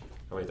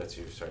 Oh wait, that's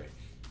you. Sorry.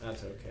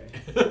 That's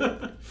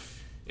okay.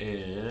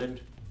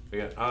 And we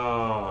got.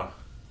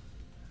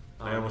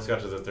 I almost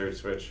got to the 3rd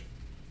switch.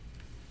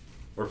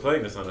 We're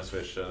playing this on a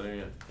Switch, so there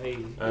you Hey.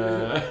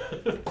 go.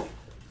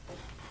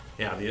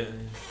 Yeah,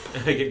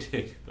 I can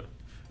take.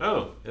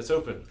 Oh, it's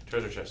open.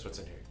 Treasure chest. What's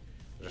in here?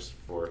 Just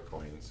 4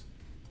 coins.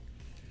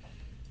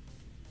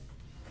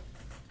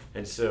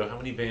 And so, how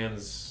many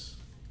bands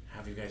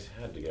have you guys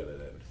had together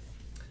then?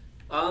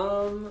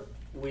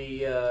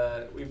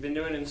 We've been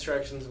doing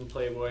Instructions and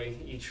Playboy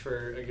each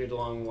for a good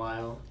long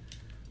while.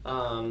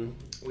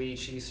 We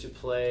each used to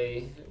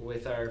play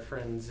with our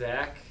friend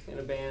Zach in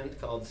a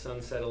band called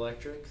Sunset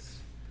Electrics.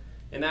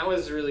 And that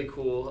was really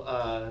cool.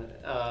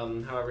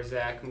 However,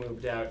 Zach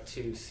moved out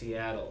to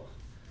Seattle.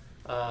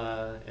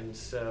 And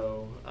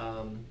so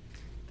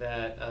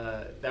that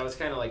was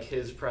kind of like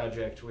his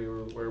project. We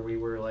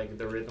were like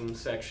the rhythm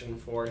section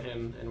for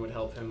him and would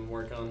help him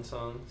work on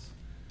songs.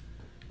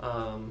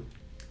 But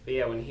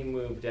yeah, when he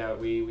moved out,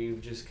 we've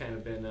just kind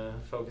of been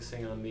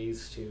focusing on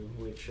these two,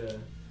 which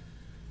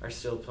are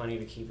still plenty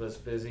to keep us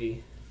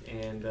busy.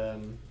 And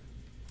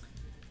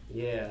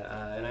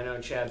and I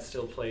know Chad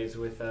still plays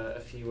with a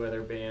few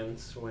other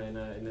bands when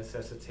it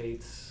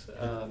necessitates.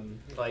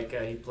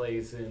 He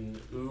plays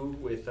in Ooh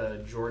with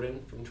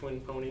Jordan from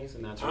Twin Ponies,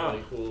 and that's a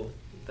really cool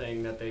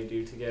thing that they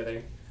do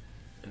together.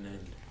 And then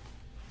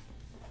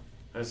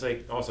I was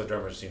like, also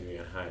drummers seem to be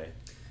on high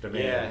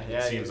demand. Yeah,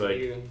 it seems like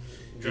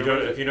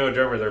if you know a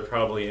drummer, they're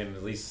probably in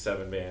at least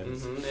 7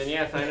 bands. Mm-hmm.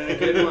 And finding a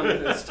good one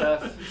is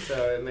tough.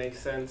 So it makes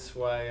sense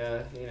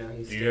why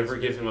he's. Do you ever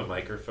give him a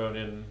microphone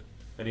in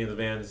any of the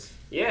bands?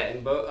 Yeah,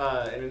 in both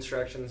in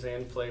Instructions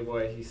and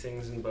Playboy, he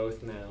sings in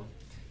both now.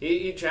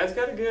 Chad's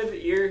got a good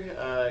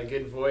ear,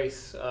 good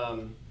voice.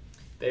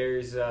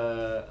 There's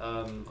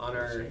on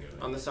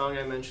the song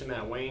I mentioned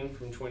that Wayne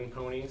from Twin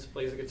Ponies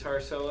plays a guitar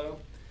solo.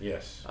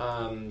 Yes.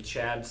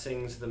 Chad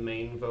sings the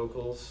main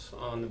vocals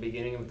on the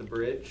beginning of the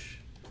bridge.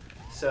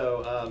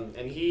 So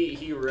and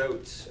he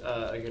wrote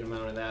a good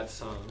amount of that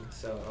song.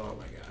 So oh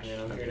my gosh,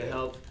 I'm here to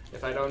help.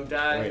 If I don't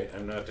die. Wait,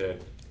 I'm not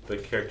dead. The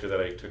character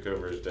that I took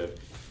over is dead.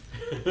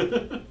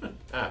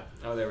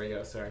 Oh, there we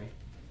go. Sorry.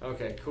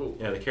 Okay, cool.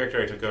 Yeah, the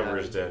character I took over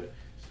is dead.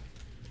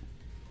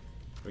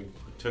 We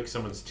took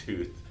someone's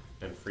tooth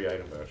and free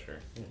item voucher.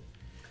 Yeah.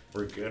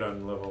 We're good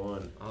on level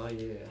 1. Oh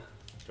yeah.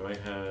 Do I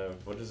have?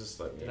 What does this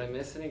let me? Did I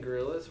miss any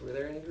gorillas? Were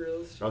there any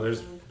gorillas? Oh,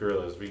 there's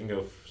gorillas. We can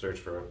go search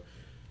for them.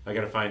 I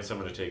gotta find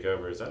someone to take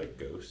over. Is that a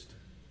ghost?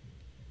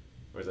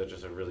 Or is that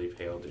just a really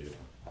pale dude?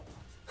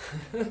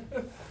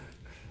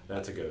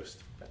 That's a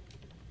ghost.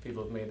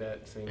 People have made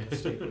that same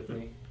mistake with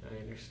me. I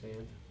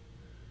understand.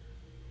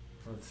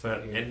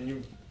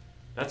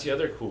 That's the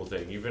other cool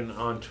thing. You've been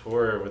on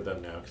tour with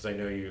them now, because I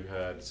know you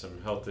had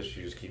some health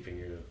issues keeping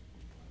you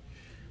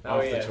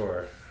off the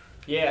tour.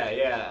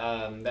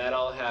 Yeah. That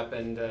all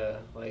happened We're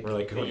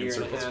like a going year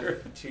in and a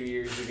circles half, 2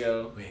 years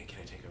ago. Wait, can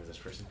I take over this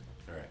person?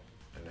 All right.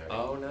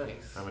 Oh,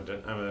 nice. I'm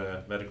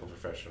a medical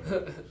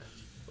professional.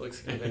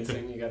 Looks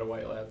convincing. You got a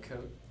white lab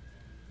coat.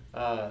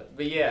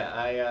 But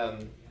yeah,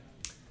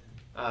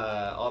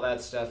 all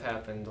that stuff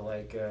happened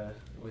like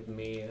with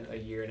me a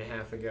year and a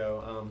half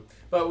ago.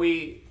 But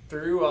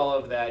through all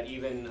of that,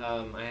 even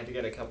I had to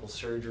get a couple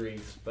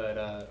surgeries, but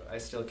I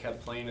still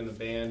kept playing in the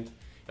band.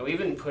 And we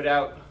even put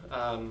out,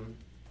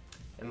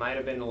 it might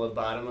have been a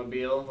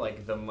lobotomobile,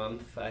 like the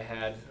month I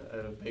had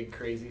a big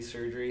crazy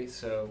surgery.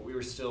 So we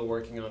were still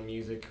working on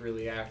music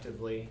really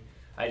actively.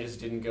 I just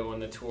didn't go on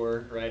the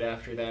tour right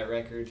after that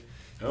record.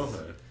 Oh,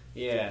 man.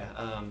 Yeah,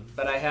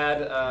 but I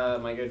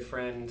had my good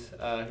friend,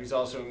 who's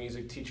also a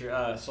music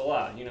teacher,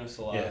 Salah. You know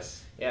Salah?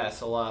 Yes. Yeah,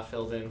 Salah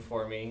filled in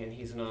for me, and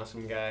he's an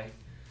awesome guy.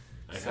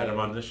 I've had him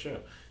on this show.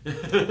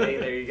 Hey,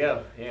 there you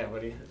go. Yeah,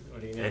 what do you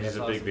know? And he's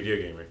a big video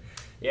gamer.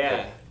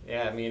 Yeah,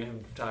 me and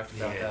him talked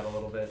about that a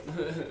little bit.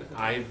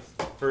 I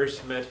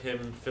first met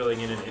him filling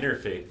in an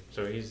Interfaith,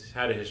 so he's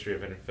had a history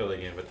of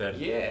filling in, but then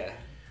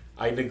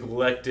I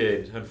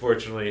neglected,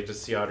 unfortunately, to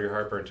see Audrey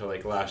Harper until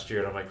like last year,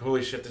 and I'm like,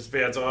 holy shit, this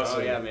band's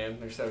awesome. Oh yeah, man,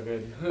 they're so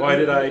good. Why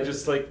did I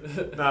just like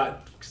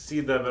not see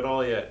them at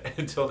all yet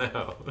until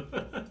now?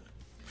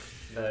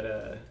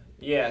 But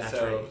yeah, that's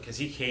so right, because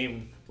he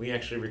came. We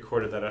actually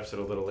recorded that episode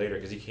a little later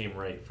because he came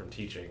right from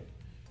teaching.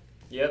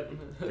 Yep.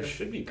 There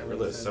should be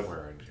gorillas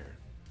somewhere around here.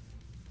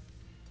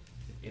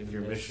 If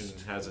your mission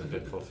hasn't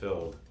been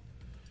fulfilled,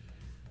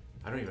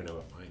 I don't even know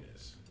what mine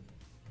is.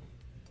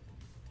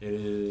 It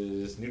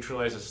is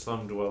neutralize a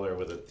slum dweller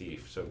with a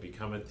thief. So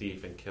become a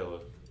thief and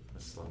kill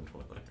a slum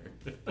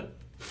dweller.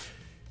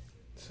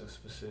 So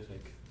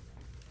specific.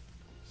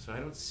 So I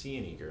don't see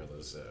any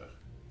gorillas though.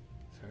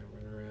 Sorry,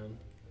 running around,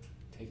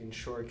 taking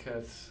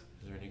shortcuts.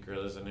 Is there any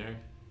gorillas in there?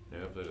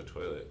 Nope, there's a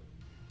toilet.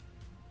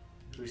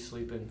 Who's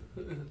sleeping?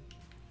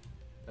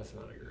 That's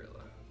not a gorilla.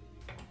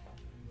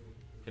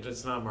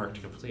 It's not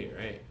marked complete,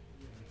 right?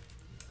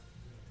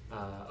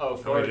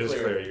 Forward it is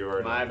clear. You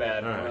already. My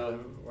bad. Right.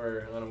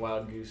 We're on a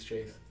wild goose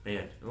chase.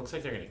 Man, it looks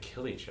like they're gonna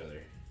kill each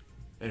other.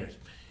 Anyways,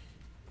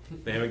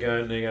 they have a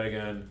gun. They got a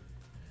gun.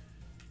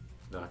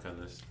 Knock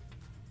on this.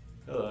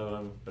 Hello,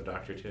 I'm a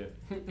doctor too.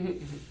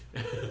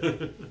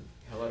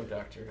 Hello,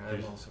 doctor.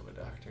 I'm also a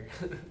doctor.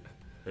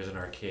 There's an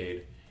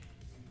arcade.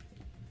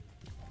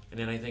 And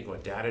then I think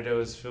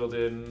Datado is filled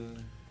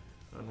in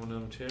on one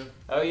of them too.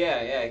 Oh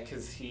yeah,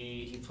 because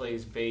he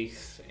plays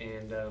bass,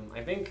 and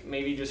I think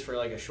maybe just for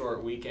like a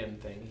short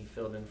weekend thing, he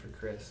filled in for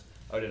Chris.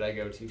 Oh, did I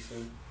go too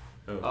soon?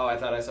 Oh, I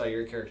thought I saw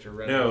your character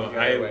running.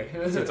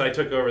 No, since I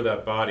took over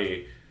that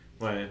body,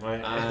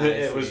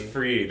 it was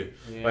freed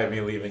by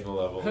me leaving the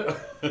level.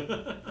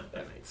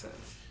 That makes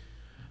sense.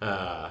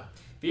 But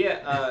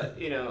yeah,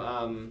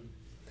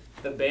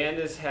 the band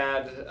has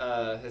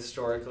had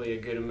historically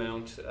a good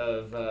amount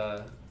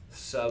of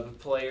sub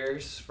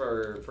players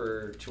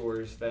for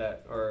tours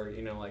that are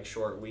like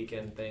short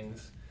weekend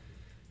things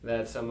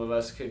that some of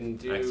us couldn't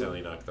do. I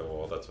accidentally knocked the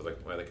wall. That's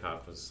why the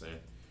cop was saying.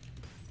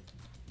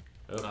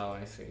 Oh,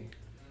 I see.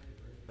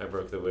 I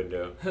broke the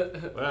window.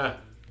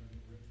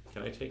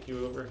 Can I take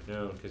you over?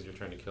 No, because you're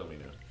trying to kill me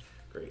now.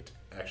 Great.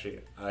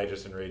 Actually, I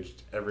just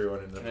enraged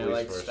everyone in the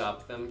police force.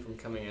 Stop them from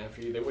coming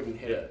after you? They wouldn't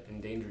hit an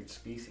endangered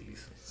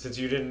species. Since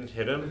you didn't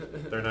hit them,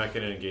 they're not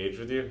going to engage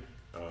with you?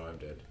 Oh, I'm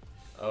dead.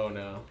 Oh,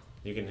 no.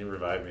 You can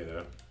revive me,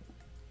 though.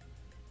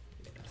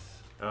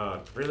 Yes.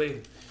 Oh,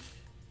 really?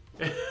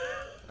 All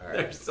right.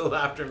 They're still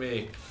after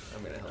me.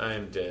 I'm going to help.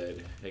 I'm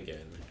dead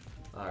again.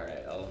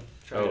 Alright, I'll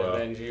try to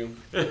avenge you.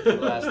 The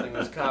last thing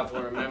this cop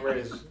will remember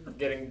is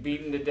getting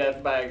beaten to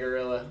death by a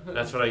gorilla.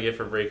 That's what I get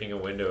for breaking a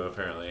window,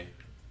 apparently.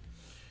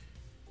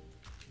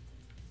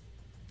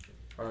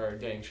 Or,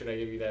 dang, should I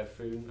give you that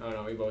food? Oh,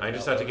 no, we both I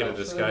just have to get a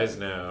disguise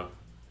now.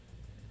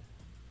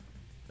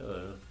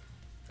 Hello.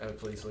 The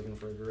police looking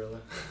for a gorilla.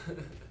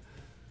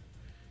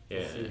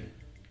 Yeah.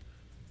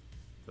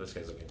 This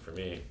guy's looking for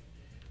me.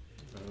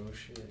 Oh,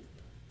 shit.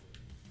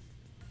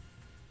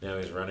 Now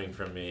he's running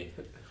from me.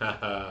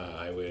 Haha,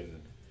 I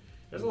win.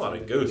 There's a lot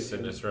of ghosts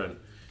in this run.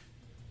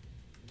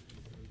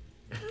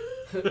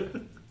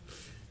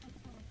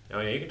 Oh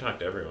yeah, you can talk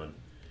to everyone.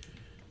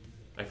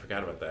 I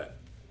forgot about that.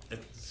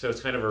 So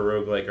it's kind of a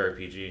roguelike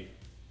RPG.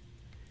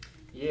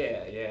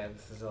 Yeah,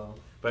 this is all.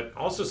 But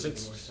also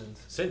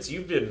since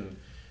you've been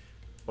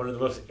one of the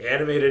most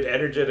animated,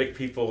 energetic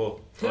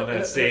people on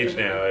that stage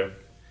now,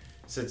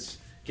 since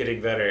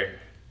getting better.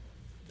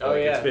 Oh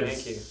yeah, it's been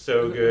thank you.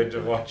 So good to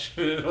watch.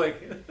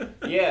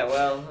 Yeah,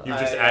 well, you've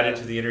just added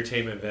to the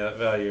entertainment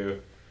value.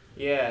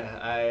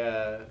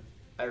 Yeah,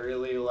 I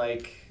really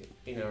like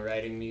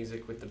writing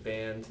music with the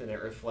band, and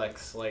it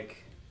reflects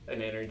like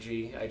an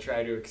energy I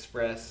try to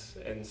express,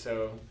 and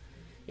so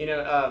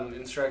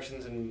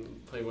Instructions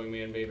and Playboy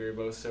Man Baby are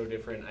both so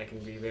different. I can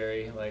be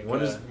very like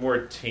one is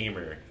more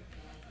tamer.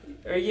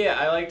 Or yeah,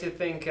 I like to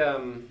think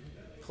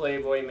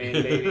Playboy Man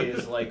Baby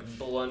is like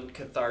blunt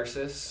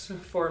catharsis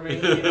for me.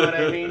 You know what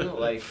I mean?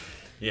 Like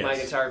my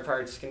guitar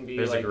parts can be.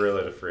 There's a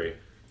gorilla to free.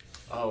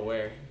 Oh,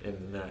 where?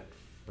 In that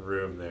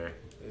room there.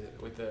 Is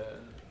it with the?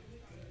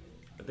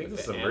 I think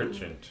that's the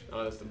merchant.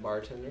 Oh, that's the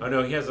bartender. Oh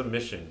no, he has a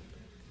mission.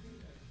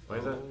 Why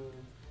is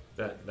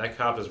that? That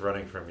cop is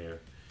running from you.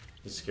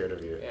 He's scared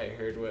of you. Yeah, I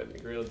heard what the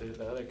gorilla did to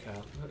the other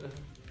cop.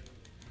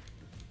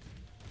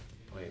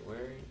 Wait,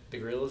 where? The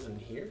gorilla's in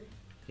here?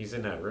 He's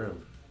in that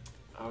room.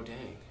 Oh,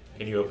 dang.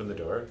 Can you open the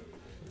door?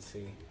 Let's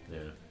see. Yeah.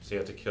 So you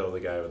have to kill the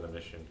guy with the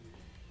mission.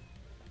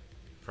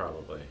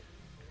 Probably.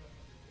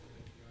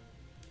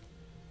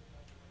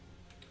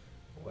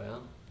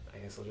 Well, I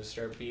guess I'll just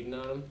start beating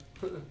on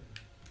him.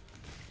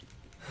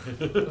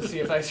 Let's see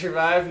if I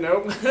survive.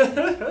 Nope.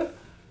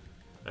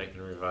 I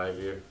can revive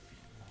you.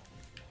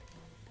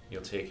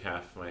 You'll take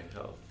half my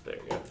health. There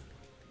you go.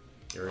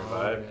 You're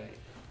revived. Alright.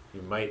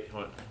 You might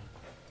want...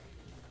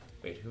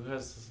 Wait, who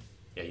has...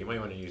 Yeah, you might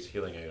want to use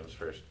healing items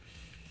first.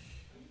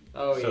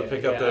 Oh, So yeah.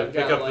 pick up I've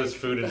got, this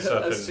food and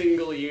stuff. A And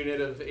single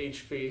unit of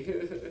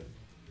HP.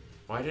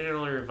 why did it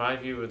only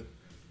revive you with...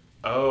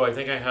 Oh, I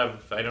think I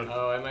have... I don't...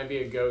 Oh, I might be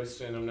a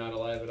ghost and I'm not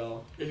alive at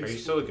all. Are you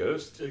still a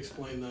ghost?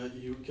 Explain that.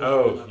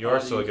 Oh, you are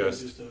still a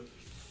ghost.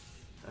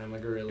 I'm a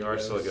gorilla You are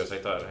still a ghost. I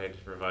thought I had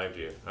revived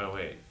you. Oh,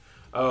 wait.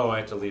 Oh, I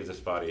have to leave this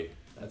body.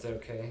 That's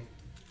okay.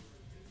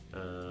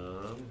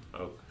 Oh,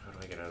 how do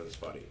I get out of this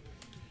body?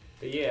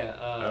 But yeah,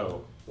 I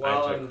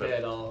while have to I'm equip-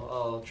 dead,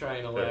 I'll try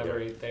and There you go.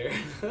 elaborate there.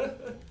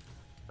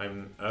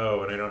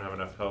 Oh, and I don't have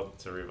enough health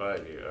to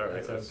revive you. All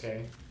right, That's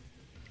okay.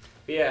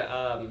 But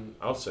yeah,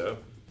 Also,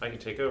 I can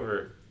take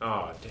over.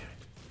 Oh, damn it.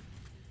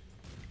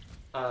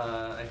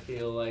 I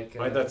feel like...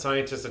 Why'd that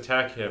scientist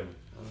attack him?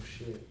 Oh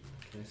shit,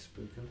 can I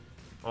spook him?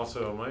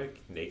 Also, am I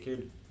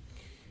naked?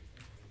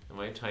 Am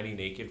I a tiny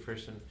naked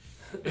person?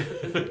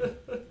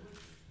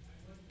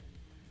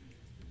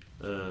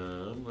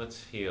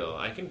 Let's heal.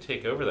 I can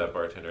take over that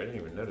bartender. I didn't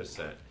even notice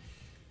that.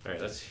 All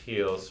right, let's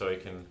heal so I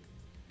can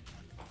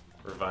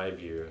revive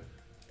you.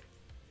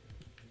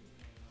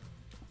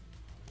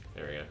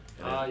 There we go. And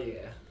Oh then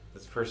yeah.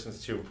 this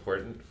person's too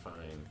important. Fine.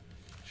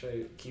 Should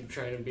I keep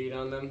trying to beat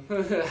on them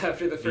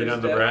after the first Beat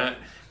on the death? brat.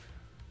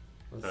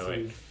 Let's Oh, see.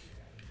 wait.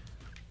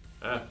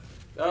 Ah,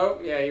 Oh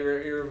yeah, he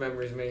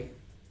remembers me.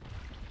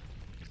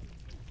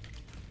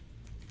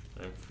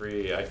 I'm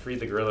free. I freed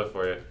the gorilla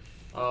for you.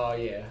 Oh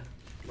yeah,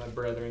 my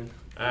brethren.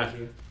 Ah. Thank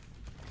you.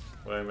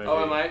 Why am I?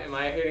 Oh, being- am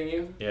I hitting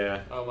you?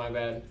 Yeah. Oh my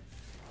bad.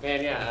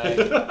 Man, yeah.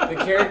 The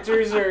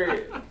characters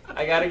are.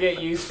 I gotta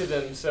get used to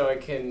them so I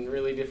can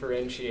really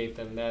differentiate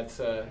them. That's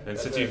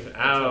that's since a you've- tough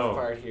ow.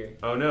 part here.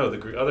 Oh no,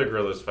 the other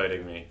gorilla's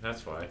fighting me.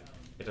 That's why.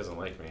 It doesn't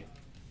like me.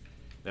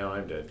 Now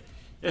I'm dead.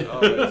 Oh,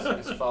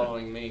 it's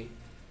following me.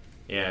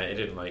 Yeah, it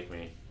didn't like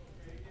me.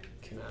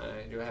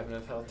 Do I have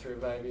enough health to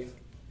revive you?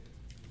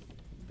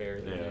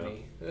 Barely Yeah.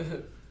 any.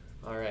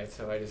 Alright,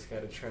 so I just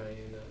gotta try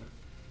and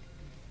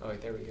oh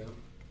wait, there we go.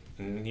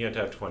 And you have to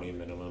have 20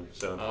 minimum,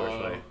 so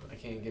unfortunately. I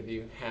can't give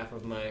you half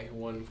of my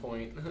 1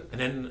 point.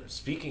 And then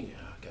speaking,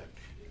 oh god,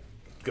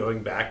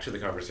 going back to the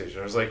conversation,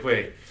 I was like,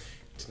 wait,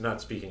 it's not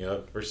speaking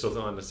of, we're still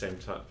on the same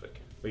topic.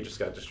 We just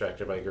got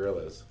distracted by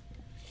gorillas.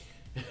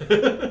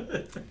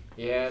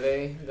 Yeah,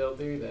 they'll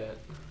do that.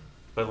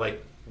 But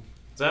like,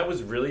 that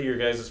was really your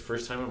guys'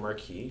 first time at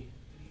Marquee?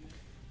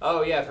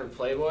 Oh yeah, for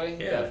Playboy,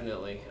 Yeah.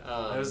 definitely.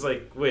 I was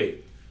like,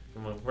 wait,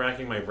 I'm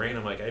racking my brain.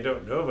 I'm like, I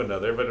don't know of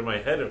another, but in my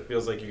head it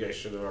feels like you guys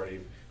should have already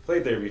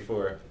played there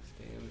before.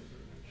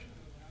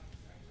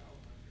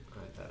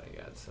 I thought I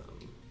got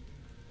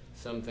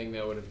something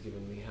that would have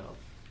given me help.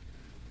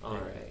 All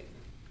right.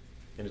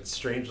 And it's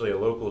strangely a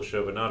local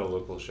show, but not a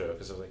local show,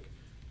 because I was like,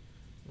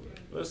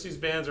 most of these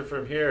bands are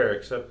from here,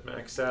 except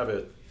Max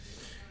Sabbath.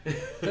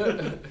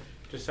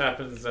 Just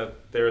happens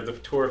that they're the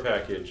tour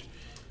package.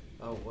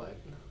 Oh what?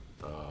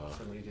 Aw.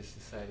 Somebody just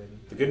decided.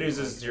 The good news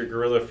is your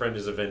gorilla friend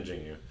is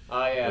avenging you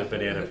Oh yeah. with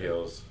banana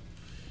peels.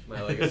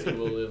 My legacy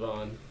will live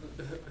on.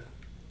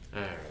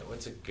 Alright,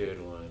 what's a good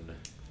one?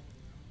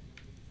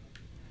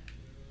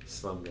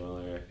 Slum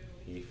Dweller,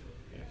 Heath,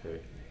 okay.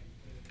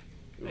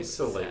 I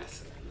still like...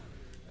 Assassin.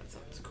 That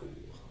sounds cool.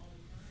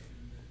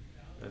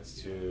 Let's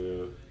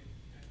do...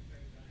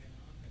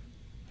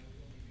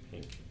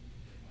 Pink.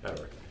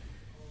 That'll work.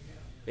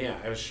 Yeah,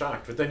 I was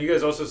shocked. But then you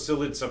guys also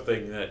still did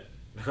something that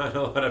not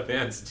a lot of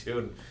bands do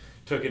and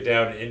took it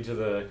down into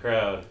the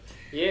crowd.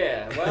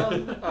 Yeah,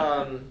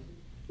 well,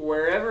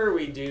 wherever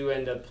we do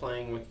end up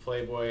playing with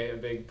Playboy, a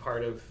big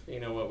part of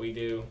what we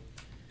do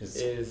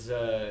is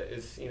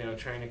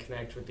trying to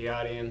connect with the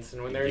audience.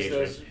 And when there's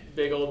those Engagement.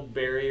 big old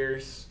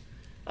barriers,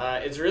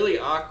 it's really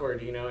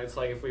awkward. It's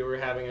like if we were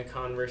having a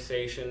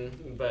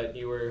conversation, but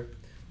you were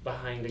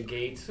behind a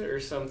gate or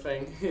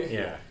something.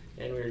 Yeah.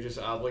 And we were just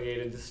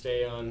obligated to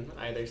stay on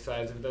either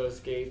sides of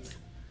those gates.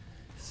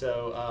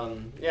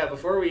 So,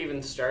 before we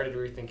even started,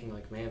 we were thinking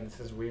like, man, this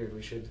is weird.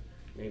 We should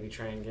maybe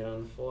try and get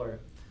on the floor.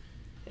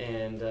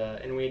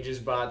 And we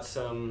just bought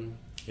some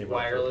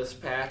wireless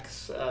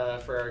packs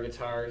for our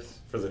guitars.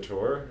 For the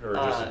tour, or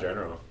just in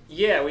general?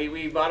 Yeah,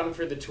 we bought them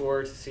for the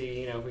tour to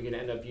see, if we could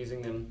end up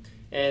using them.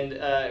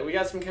 And we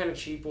got some kind of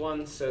cheap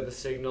ones, so the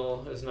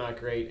signal is not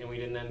great, and we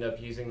didn't end up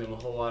using them a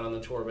whole lot on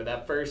the tour. But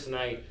that first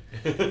night,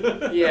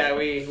 yeah,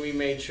 we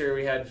made sure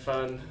we had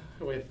fun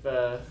with,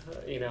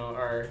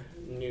 our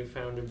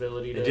newfound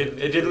ability to...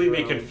 It did leave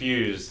me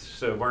confused.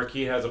 So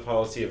Marquee has a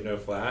policy of no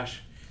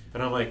flash,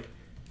 and I'm like,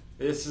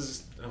 this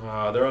is...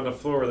 they're on the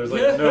floor where there's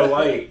like no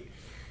light.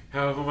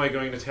 how am I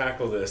going to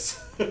tackle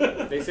this?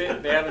 They say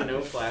they have a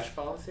no flash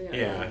policy. I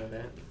Yeah. didn't know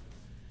that.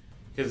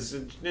 Because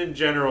in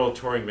general,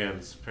 touring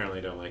bands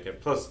apparently don't like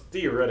it. Plus,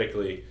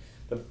 theoretically,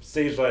 the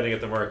stage lighting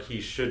at the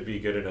Marquee should be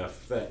good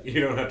enough that you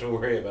don't have to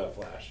worry about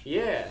flash.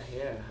 Yeah,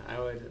 I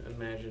would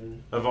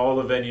imagine. Of all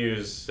the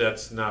venues,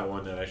 that's not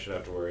one that I should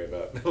have to worry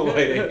about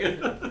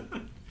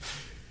lighting.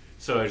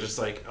 So I was just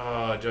like,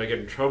 oh, do I get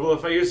in trouble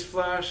if I use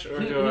flash, or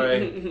do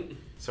I?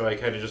 So I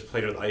kind of just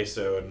played with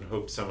ISO and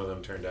hoped some of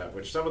them turned out,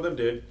 which some of them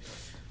did,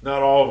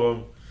 not all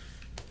of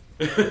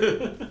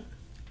them.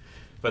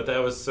 But that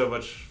was so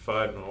much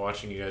fun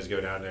watching you guys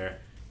go down there,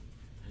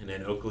 and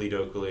then Oakley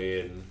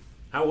Dokley, and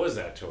how was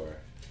that tour?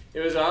 It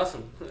was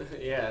awesome.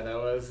 Yeah, that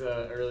was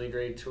a really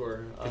great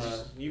tour.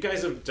 'Cause you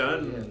guys have yeah,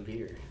 done,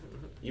 beer.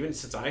 even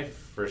since I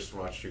first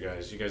watched you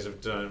guys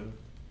have done,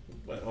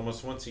 what,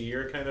 almost once a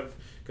year kind of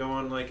go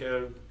on like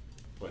a,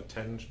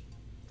 10,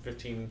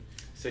 15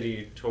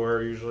 city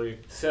tour usually?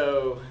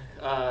 So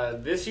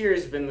this year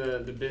has been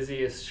the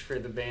busiest for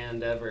the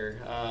band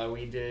ever.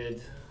 We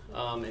did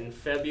in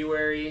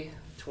February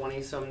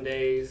 20-some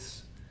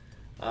days,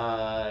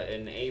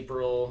 in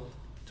April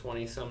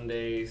 20-some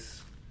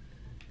days,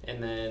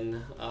 and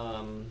then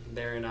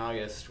there in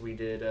August we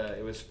did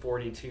it was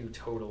 42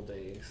 total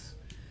days.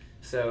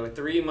 So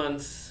 3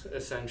 months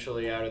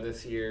essentially out of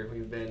this year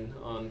we've been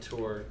on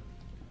tour.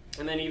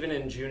 And then even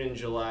in June and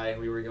July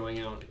we were going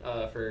out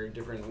for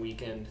different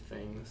weekend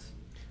things.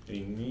 I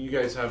mean, you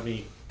guys have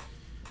me.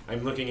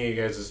 I'm looking at you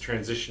guys as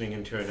transitioning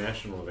into a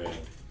national band.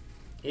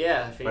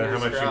 Yeah, But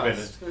fingers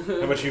crossed.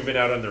 how much you've been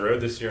out on the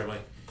road this year? I'm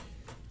like,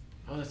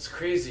 oh, that's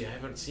crazy. I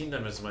haven't seen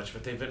them as much,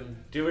 but they've been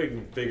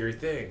doing bigger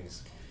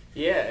things.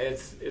 Yeah,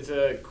 it's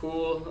a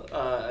cool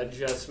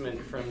adjustment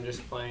from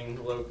just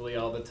playing locally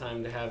all the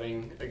time to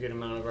having a good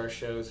amount of our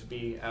shows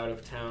be out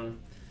of town.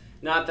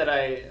 Not that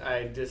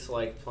I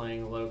dislike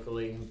playing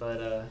locally,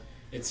 but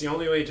It's the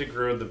only way to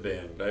grow the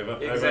band. I've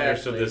exactly.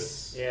 understood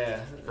this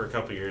Yeah. for a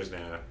couple of years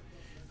now.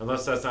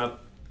 Unless that's not,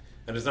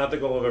 and it's not the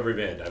goal of every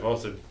band. I've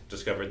also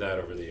discovered that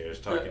over the years,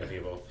 talking to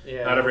people.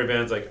 Yeah. Not every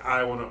band's like,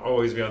 I want to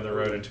always be on the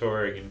road and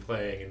touring and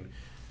playing and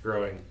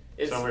growing.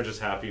 Some are just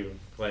happy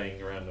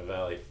playing around the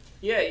valley.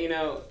 Yeah,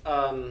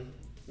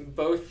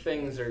 both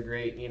things are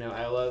great.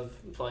 I love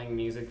playing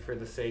music for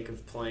the sake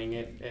of playing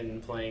it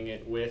and playing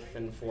it with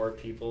and for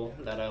people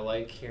that I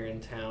like here in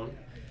town.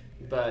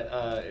 But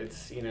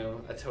it's,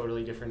 a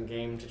totally different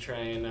game to try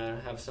and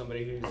have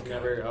somebody who's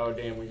never, oh,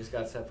 damn, we just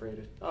got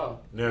separated. Oh.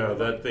 No,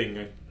 that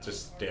thing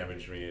just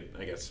damaged me.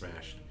 I got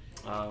smashed.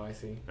 Oh, I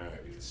see. All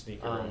right, we can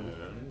sneak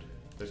around.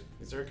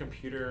 Is there a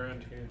computer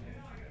around here?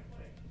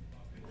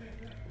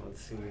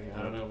 Let's see.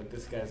 I don't know, but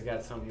this guy's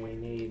got something we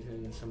need,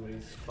 and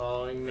somebody's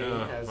following me.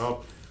 Has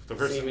the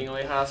person,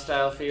 seemingly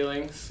hostile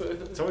feelings.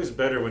 it's always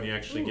better when you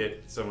actually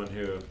get someone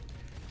who.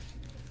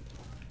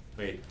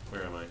 Wait,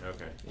 where am I?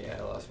 Okay. Yeah,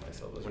 I lost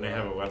myself as When well. they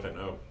have a weapon.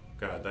 Oh,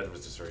 God, that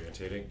was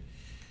disorientating.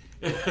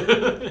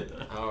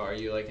 Oh, are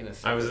you like in a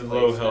I was in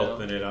separate low place health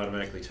now? and it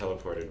automatically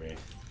teleported me.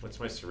 What's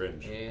my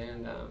syringe?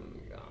 And I'm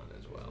gone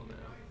as well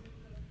now.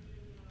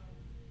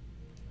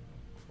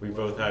 We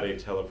both had a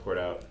teleport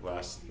out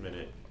last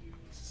minute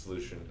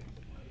solution.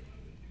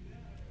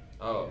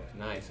 Oh,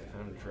 nice. I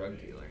found a drug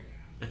dealer.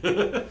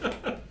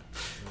 Let's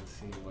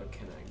see, what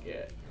can I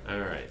get?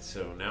 Alright,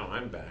 so now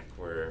I'm back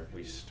where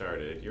we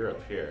started. You're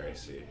up here, I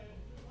see.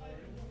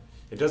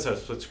 It does have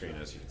split screen,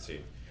 as you can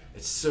see.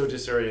 It's so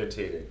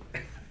disorientating.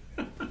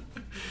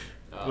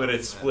 When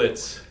it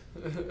splits.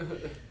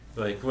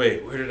 Like,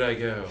 wait, where did I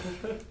go?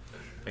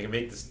 I can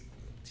make this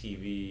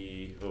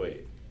TV... Oh,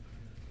 wait.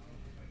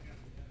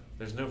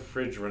 There's no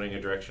fridge running a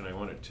direction I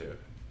want it to.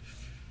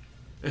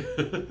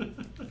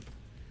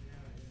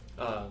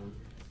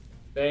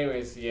 But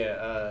anyways,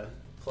 yeah,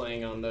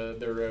 playing on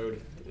the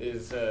road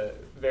is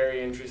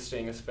very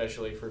interesting,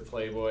 especially for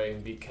Playboy,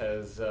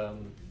 because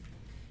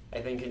I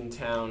think in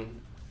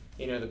town,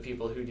 the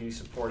people who do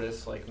support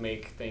us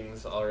make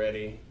things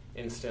already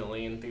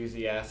instantly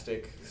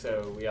enthusiastic.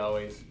 So we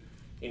always,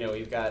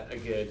 we've got a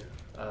good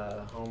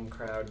home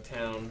crowd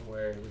town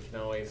where we can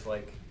always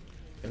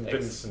And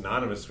been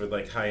synonymous with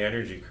high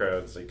energy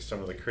crowds, some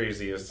of the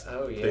craziest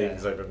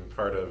things I've been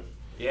part of.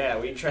 Yeah,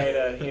 we try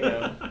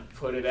to,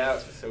 put it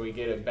out so we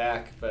get it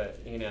back, but,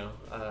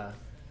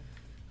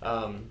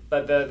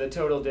 but the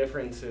total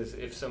difference is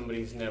if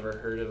somebody's never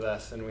heard of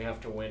us and we have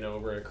to win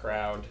over a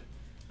crowd,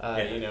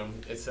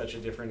 it's such a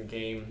different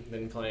game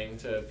than playing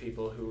to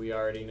people who we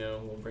already know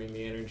will bring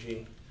the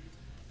energy.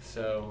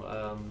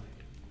 So,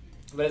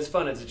 but it's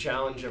fun. It's a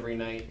challenge every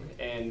night,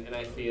 and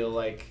I feel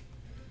like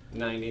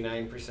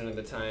 99% of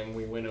the time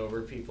we win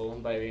over people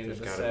by the end of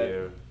the set. There's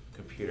gotta be a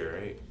computer,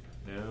 right?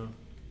 No?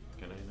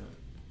 Can I not?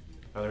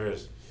 Oh, there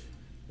is.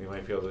 We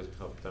might be able to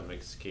help them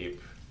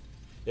escape.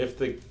 If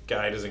the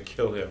guy doesn't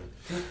kill him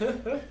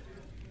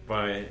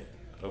by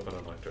open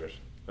unlock doors.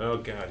 Oh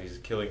God, he's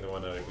killing the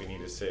one that we need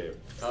to save.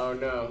 Oh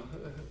no.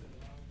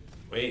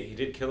 Wait, he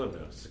did kill him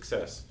though.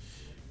 Success.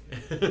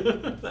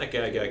 That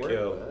guy got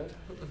killed.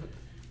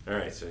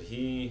 Alright, so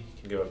he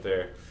can go up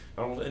there.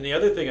 And the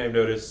other thing I've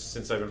noticed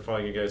since I've been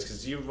following you guys,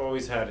 because you've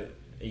always had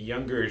a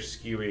younger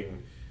skewing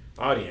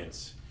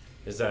audience,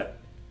 is that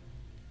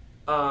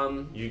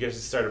you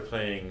guys started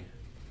playing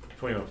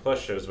 21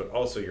 plus shows, but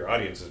also your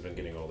audience has been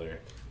getting older.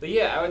 But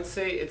yeah, I would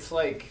say it's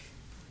like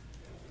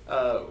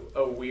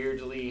a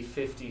weirdly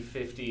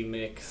 50-50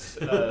 mix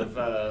of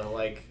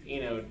like,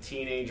 you know,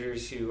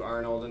 teenagers who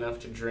aren't old enough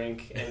to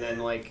drink, and then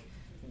like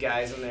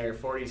guys in their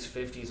 40s,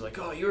 50s, like,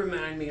 oh, you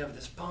remind me of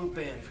this punk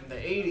band from the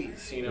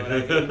 80s, you know what I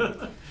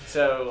mean?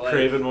 So, like,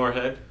 Craven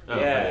Moorhead? Oh,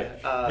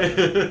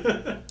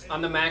 yeah.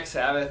 On the Max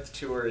Sabbath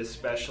tour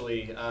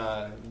especially,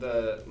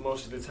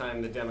 most of the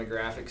time the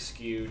demographic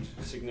skewed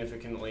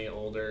significantly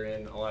older,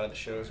 and a lot of the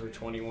shows were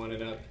 21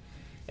 and up.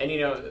 And,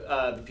 you know,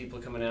 the people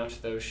coming out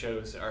to those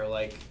shows are,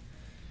 like,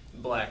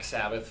 Black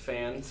Sabbath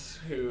fans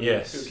who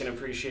can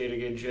appreciate a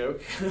good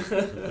joke.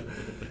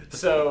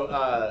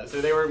 So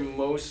they were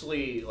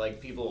mostly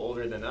like people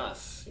older than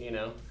us, you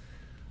know.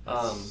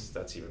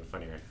 That's even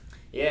funnier.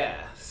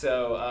 Yeah.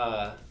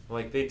 So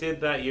like they did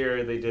that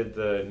year, they did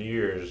the New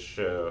Year's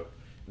show,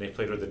 and they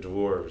played with the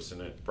Dwarves,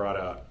 and it brought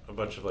out a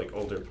bunch of like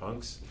older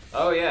punks.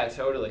 Oh yeah,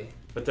 totally.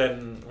 But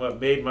then what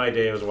made my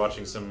day was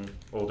watching some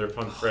older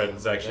punk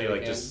friends actually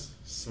like just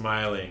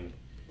smiling.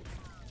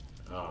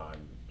 Oh,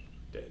 I'm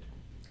dead.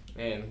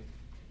 Man,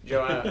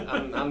 Joe,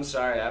 I'm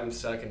sorry, I'm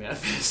sucking at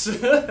this.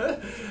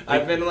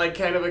 I've been like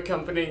kind of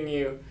accompanying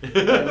you,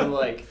 and I'm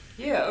like,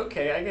 yeah,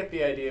 okay, I get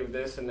the idea of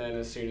this, and then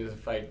as soon as the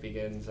fight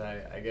begins,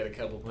 I get a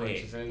couple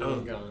punches in and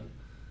I'm gone.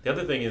 The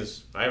other thing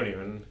is,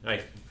 we're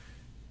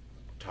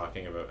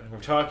talking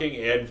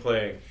and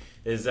playing,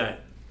 is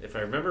that, if I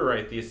remember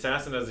right, the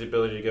assassin has the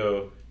ability to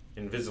go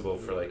invisible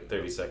for like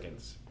 30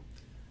 seconds.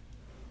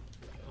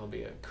 I'll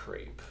be a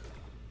crepe.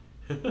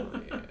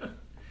 Oh, yeah.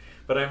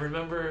 But I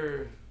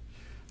remember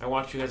I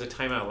watched you guys at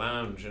Timeout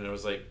Lounge, and it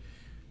was like,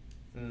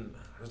 it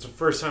was the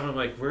first time I'm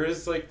like,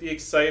 where's like the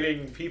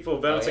exciting people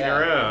bouncing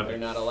around? They're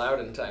not allowed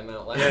in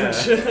Timeout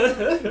Lounge.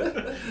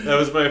 Yeah. That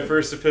was my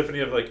first epiphany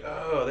of like,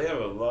 oh, they have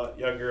a lot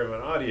younger of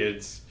an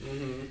audience.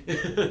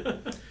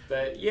 Mm-hmm.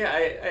 But yeah,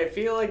 I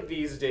feel like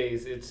these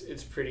days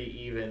it's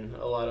pretty even.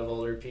 A lot of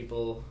older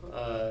people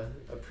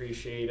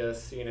appreciate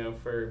us, you know,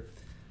 for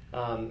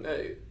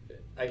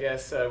I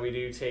guess we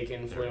do take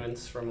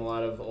influence from a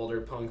lot of older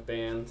punk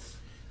bands.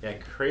 Yeah,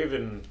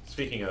 Craven,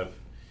 speaking of,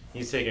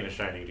 he's taken a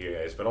shining to you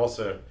guys, but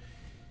also,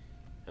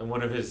 and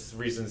one of his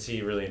reasons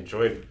he really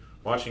enjoyed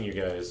watching you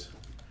guys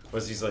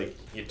was he's like,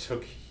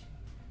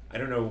 I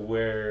don't know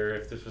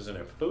if this was in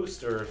a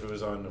post or if it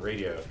was on the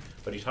radio,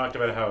 but he talked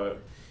about how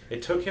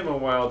it took him a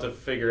while to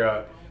figure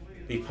out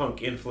the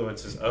punk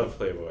influences of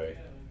Playboy.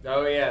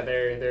 Oh yeah,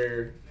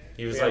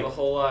 we have a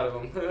whole lot of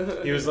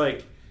them. He was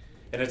like,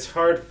 and it's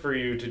hard for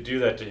you to do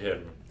that to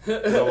him.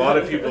 A lot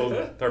of people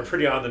are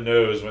pretty on the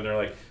nose when they're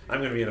like, I'm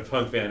going to be in a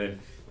punk band, and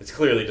it's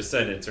clearly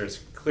Descendants, or it's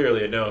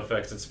clearly a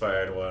NoFX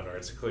inspired one, or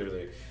it's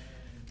clearly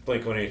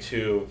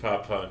Blink-182,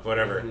 pop punk,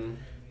 whatever. Mm-hmm.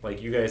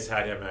 Like, you guys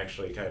had him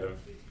actually kind of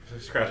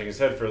scratching his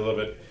head for a little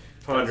bit,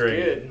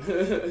 pondering. That's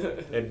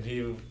good. And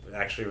he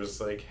actually was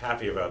like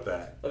happy about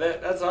that. Well,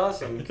 that's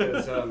awesome,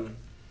 because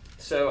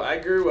so I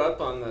grew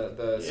up on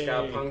the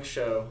ska punk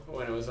show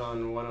when it was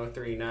on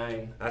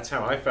 103.9. That's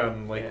how I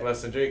found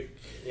Less Than Jake.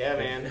 Yeah,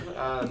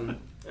 man.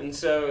 And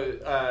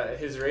so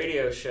his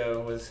radio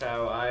show was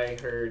how I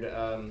heard.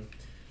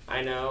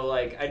 I know,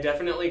 like, I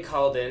definitely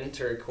called in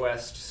to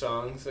request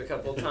songs a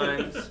couple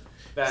times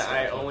that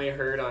I only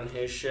heard on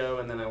his show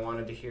and then I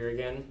wanted to hear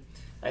again.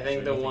 I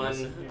think the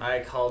one I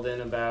called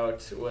in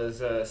about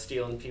was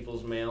Stealing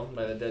People's Mail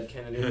by the Dead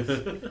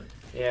Kennedys.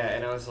 Yeah,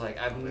 and I was like,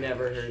 I've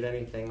never heard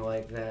anything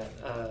like that.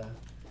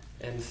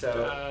 And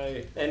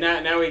so, and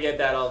now we get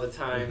that all the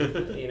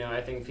time. You know,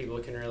 I think people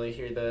can really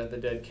hear the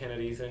Dead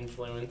Kennedys'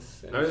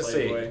 influence in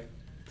Playboy.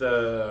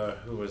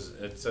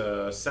 It's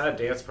a Sad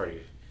Dance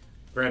Party.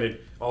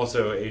 Granted,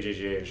 also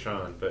AJGA and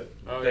Sean, but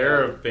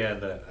they're a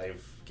band that I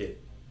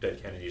get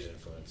Dead Kennedys'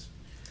 influence.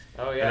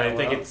 Oh yeah, and I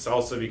think it's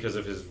also because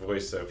of his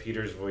voice. Though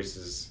Peter's voice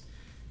is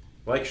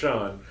like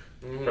Sean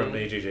from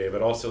AJJ,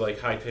 but also like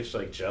high pitched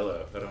like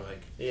Jello. That I'm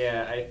like.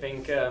 Yeah, I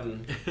think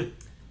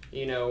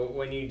you know,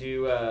 when you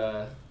do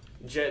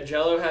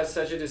Jello has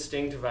such a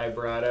distinct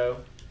vibrato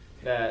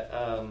that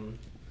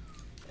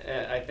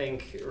I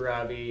think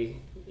Robbie,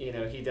 you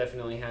know, he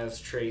definitely has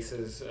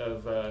traces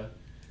of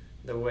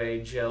the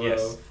way Jello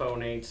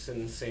phonates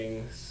and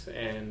sings,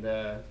 and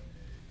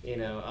you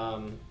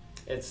know.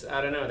 It's,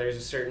 I don't know, there's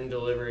a certain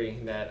delivery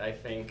that I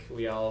think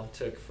we all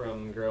took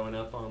from growing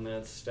up on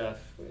that stuff,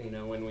 you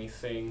know, when we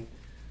sing.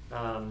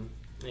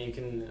 You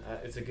can,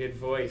 it's a good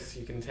voice,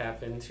 you can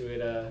tap into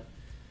it.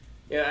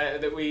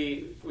 That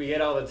we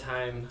get all the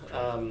time.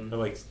 I'm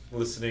like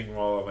listening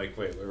while I'm like,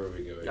 wait, where were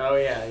we going? Oh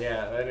yeah,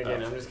 and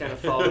again, I'm just kind of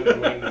following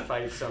and waiting to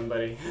fight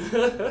somebody.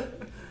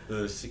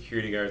 The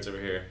security guard's over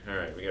here.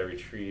 Alright, we gotta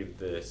retrieve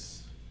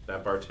this.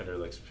 That bartender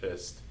looks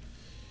pissed.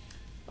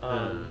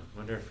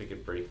 Wonder if we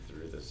could break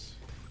through this.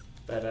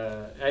 But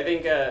I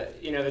think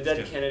you know, the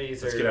Dead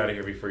Kennedys Let's get out of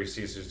here before he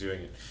sees who's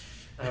doing it.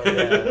 Oh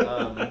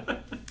yeah.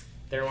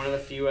 They're one of the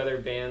few other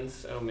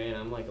bands. Oh man,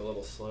 I'm like a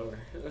little slower.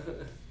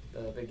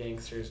 The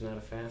gangster's not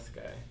a fast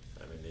guy.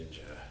 I'm a ninja.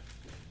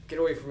 Get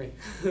away from me.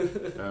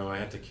 Oh, I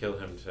had to kill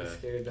him to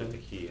Scared get them. the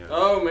key. Huh?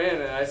 Oh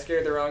man, I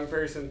scared the wrong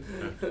person.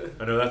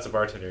 Oh no, that's a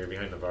bartender. You're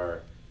behind the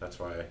bar. That's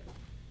why.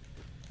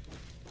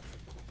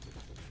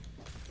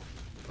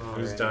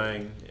 Who's Alright.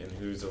 dying and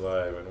who's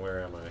alive and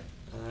where am I?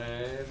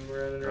 I'm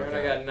running around.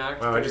 Okay. I got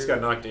knocked. Wow, I just through.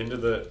 got knocked into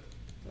the...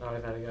 Oh, I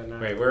thought I got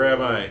knocked. Wait, where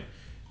am I?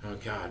 Oh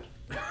god.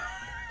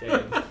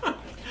 Dang.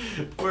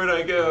 Where'd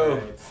I go?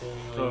 Alright,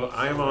 seemingly So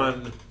I'm somewhere.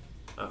 on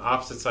the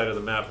opposite side of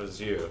the map as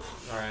you.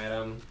 Alright,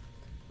 I'm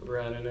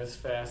running as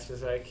fast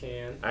as I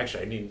can.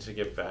 Actually, I need to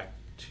get back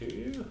to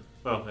you.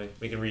 Well,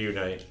 we can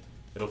reunite.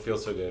 It'll feel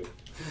so good.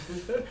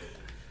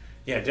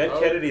 Yeah, Dead Oh.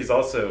 Kennedys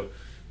also,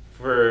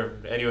 for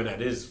anyone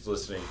that is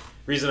listening,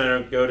 reason I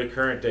don't go to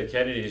current Dead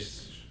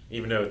Kennedys,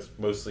 even though it's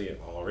mostly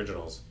all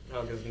originals.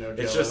 Oh, because no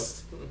It's Jello.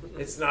 just,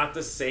 it's not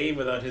the same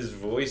without his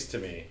voice to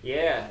me.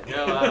 Yeah,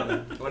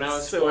 no, when I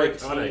was So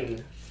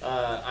 14,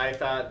 I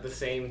thought the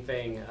same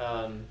thing.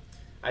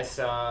 I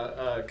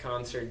saw a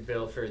concert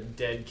bill for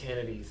Dead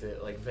Kennedys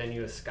at like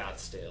Venue of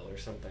Scottsdale or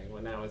something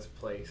when that was a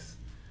place.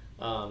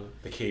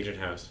 The Cajun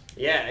House.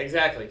 Yeah,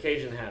 exactly,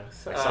 Cajun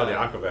House. I saw the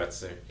Aquabats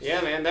there. Yeah,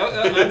 man,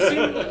 I've seen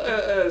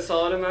a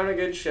solid amount of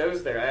good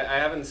shows there. I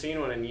haven't seen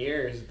one in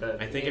years,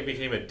 but I think it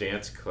became a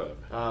dance club.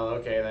 Oh,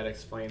 okay, that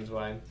explains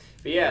why.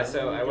 But yeah,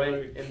 so I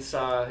went and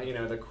saw,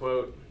 the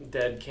quote,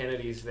 Dead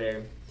Kennedys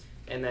there,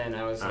 and then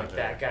I was like, Okay.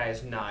 that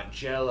guy's not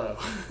Jello.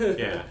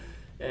 Yeah.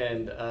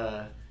 And,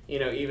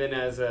 even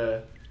as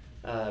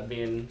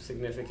being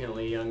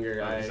significantly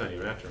younger, Oh, he's not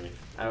even after me.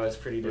 I was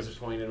pretty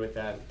disappointed with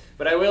that.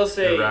 But I will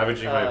say... You're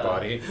ravaging my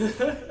body.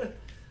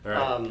 All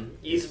right.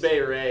 East Bay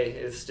Ray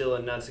is still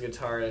a nuts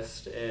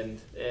guitarist,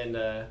 and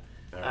All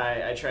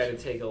right. I try to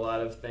take a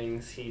lot of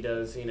things he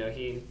does.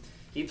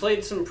 He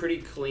played some pretty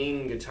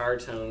clean guitar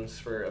tones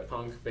for a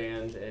punk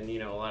band, and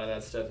a lot of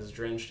that stuff is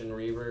drenched in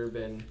reverb,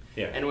 and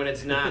Yeah. and when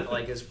it's not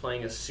like is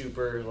playing a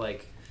super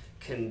like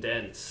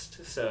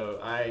condensed. So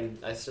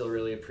I still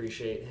really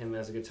appreciate him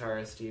as a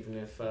guitarist, even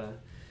if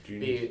Do you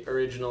need, the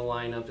original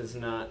lineup is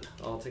not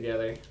all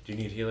together. do you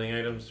need healing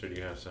items, or do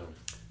you have some?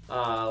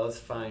 Let's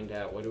find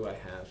out. What do I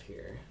have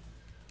here?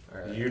 All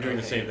right, You're doing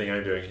the okay. same thing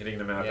I'm doing, hitting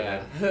the map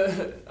Yeah.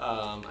 again.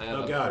 I have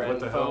Oh a God, friend what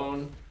the hell?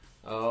 phone.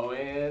 Oh,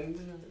 and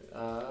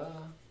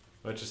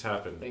What just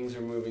happened? things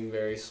are moving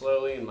very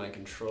slowly, and my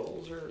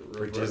controls are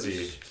We're reversed.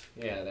 dizzy.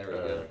 Yeah, there we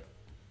go.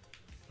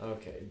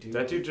 Okay, Did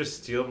that dude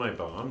just steal my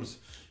bombs?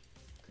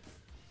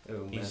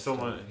 Oh, He messed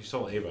stole up. he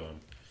stole a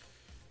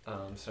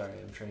bomb. Sorry,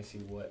 I'm trying to see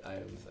what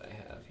items I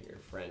have here.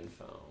 Friend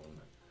phone.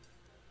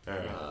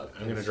 Alright, I'm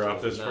gonna pistol,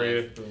 drop this for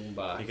you. knife,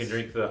 boombox. You can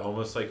drink the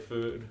almost like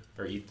food,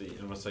 or eat the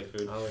almost like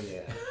food. Oh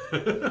yeah,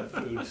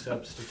 food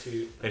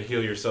substitute. And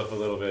heal yourself a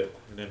little bit,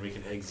 and then we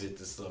can exit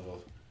this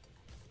level.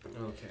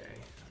 Okay.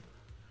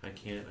 I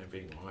can't, I'm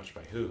being watched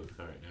by who?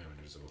 Alright, now I'm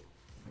invisible.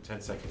 10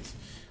 seconds,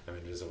 I'm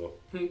invisible.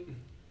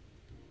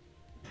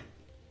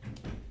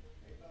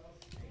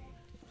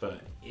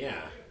 But,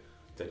 yeah,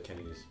 Dead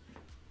Kennedys.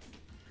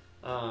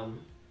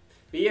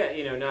 But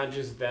yeah, not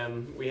just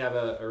them. We have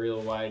a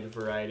real wide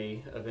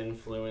variety of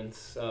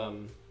influence.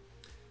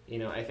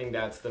 I think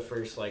that's the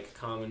first like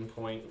common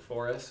point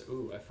for us.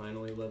 Ooh, I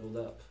finally leveled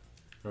up.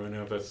 Oh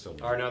no, that's still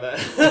Or no, that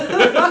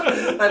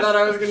I thought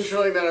I was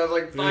controlling that. I was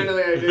like,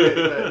 finally I did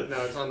it. But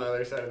no, it's on the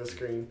other side of the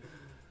screen.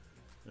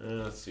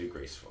 Let's do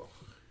graceful.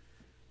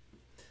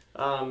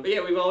 But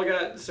yeah, we've all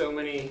got so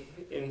many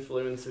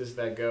influences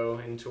that go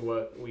into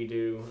what we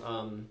do.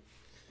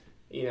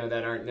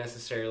 That aren't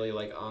necessarily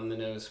like on the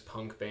nose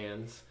punk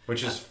bands.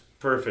 Which is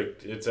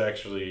perfect. It's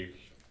actually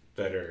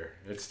better.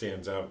 It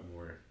stands out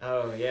more.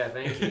 Oh yeah,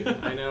 thank you.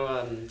 I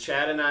know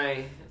Chad and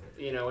I,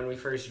 when we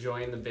first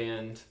joined the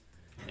band,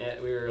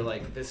 we were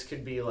like, this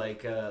could be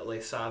like Les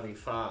Savi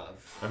Fav.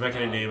 I'm not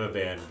going to name a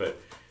band, but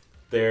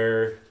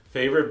their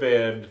favorite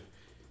band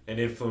and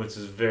influence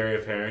is very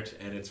apparent,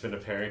 and it's been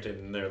apparent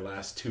in their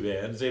last 2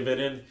 bands they've been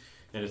in,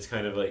 and it's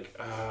kind of like,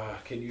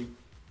 can you...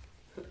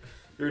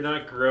 You're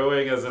not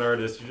growing as an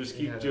artist. You just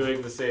keep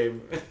doing the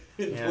same.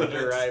 Yeah,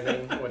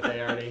 deriving what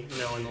they already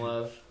know and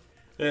love.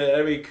 Yeah,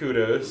 I mean,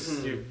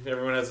 kudos.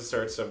 Everyone has to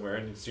start somewhere,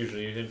 and it's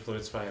usually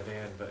influenced by a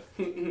band, but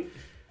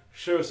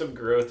show some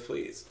growth,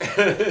 please.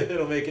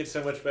 It'll make it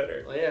so much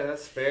better. Well, yeah,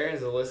 that's fair.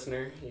 As a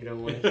listener, you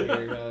don't want to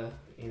hear,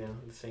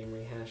 the same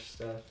rehashed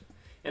stuff.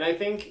 And I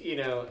think,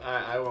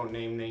 I won't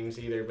name names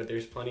either, but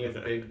there's plenty of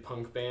big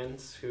punk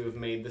bands who have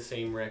made the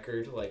same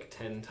record like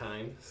 10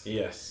 times.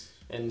 Yes.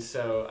 And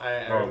so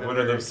I remember... one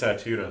of them's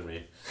tattooed on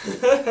me.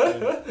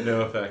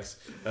 No effects.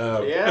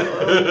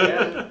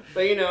 Yeah.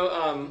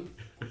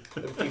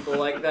 But people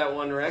like that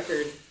one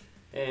record,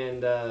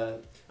 and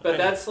but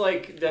that's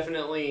like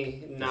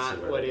definitely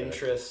not what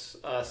interests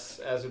us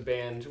as a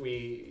band.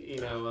 We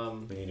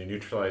We need to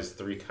neutralize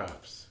 3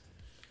 cops.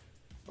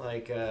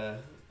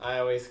 I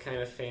always kind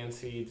of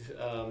fancied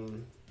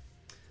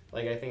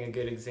I think a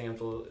good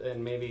example,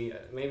 and maybe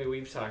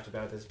we've talked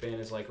about this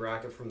band, is like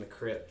Rocket from the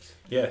Crypt.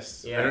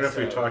 Yes. Yeah, I don't know if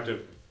so- we talked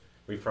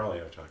We probably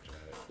have talked about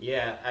it.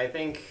 Yeah, I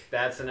think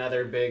that's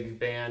another big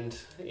band,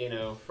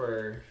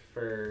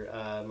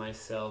 for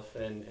myself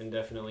and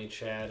definitely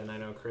Chad, and I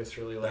know Chris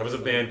really likes That was a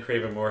them. band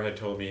Craven Moore had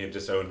told me he'd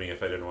disown me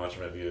if I didn't watch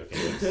them at Viva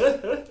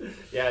Phoenix.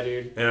 Yeah,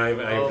 dude. And Oh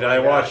my I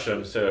watched gosh.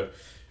 them, so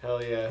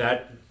Hell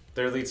yeah.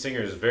 their lead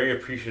singer is very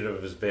appreciative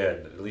of his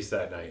band, at least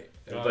that night.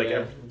 And Oh,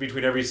 yeah.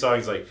 Between every song,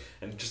 he's like,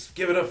 and just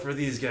give it up for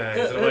these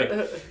guys. And I'm like,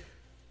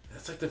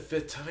 that's like the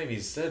 5th time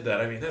he's said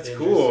that. I mean, that's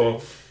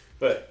cool.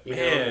 But,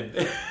 man.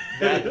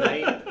 That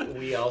night,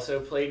 we also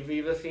played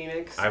Viva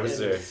Phoenix. I was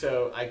there.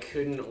 So I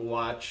couldn't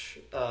watch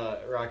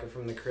Rocket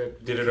from the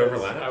Crypt. Did it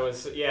because overlap?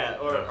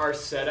 Our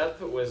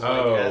setup was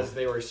Oh. like as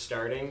they were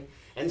starting.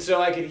 And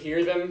so I could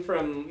hear them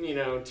from,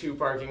 2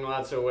 parking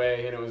lots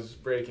away, and it was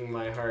breaking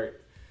my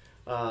heart.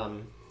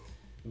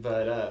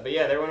 But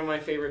yeah, they're one of my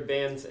favorite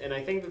bands, and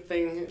I think the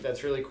thing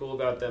that's really cool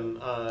about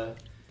them,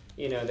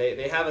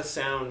 they have a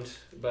sound,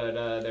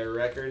 but their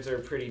records are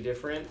pretty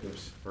different.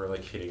 Oops, we're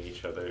like hitting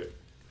each other.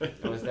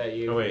 Oh, is that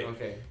you? Oh, wait.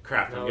 Okay.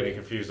 Crap, I'm No, getting wait.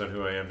 confused on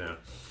who I am now.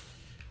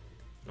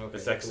 Okay,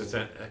 It's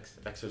cool.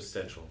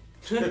 existential.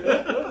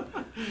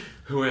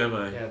 Who am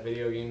I? Yeah,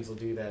 video games will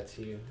do that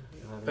to you.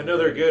 But no,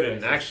 they're good,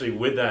 and actually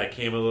with that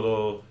came a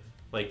little,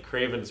 like,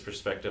 Craven's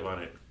perspective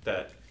on it,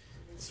 that,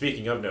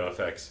 speaking of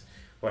NoFX,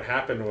 what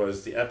happened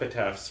was the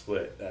Epitaph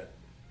split, that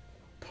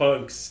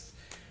punks,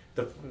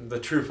 the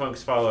true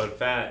punks followed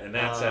Fat and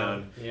that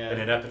sound, yeah. and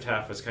then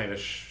Epitaph was kind of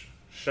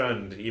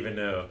shunned, even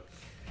though,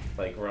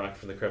 like, Rock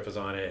from the Crypt was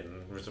on it,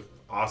 and it was an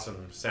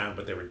awesome sound,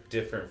 but they were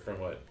different from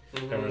what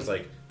everyone was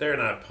like, they're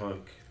not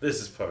punk,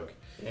 this is punk.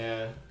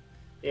 Yeah,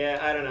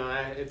 I don't know.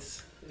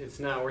 It's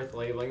not worth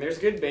labeling. There's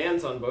good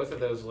bands on both of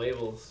those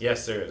labels.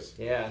 Yes, there is.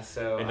 Yeah,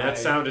 so And that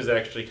sound is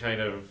actually kind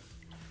of,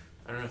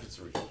 I don't know if it's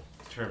the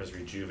term is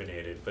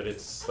rejuvenated, but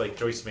it's like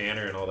Joyce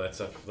Manor and all that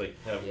stuff, like,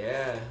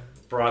 have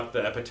brought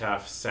the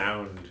Epitaph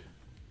sound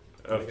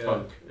of like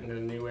punk. in a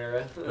new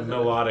era. A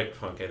melodic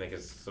punk, I think,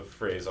 is the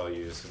phrase I'll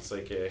use. It's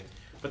like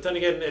but then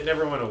again, it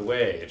never went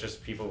away. It's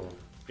just people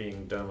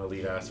being dumb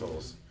elite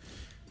assholes.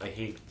 I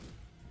hate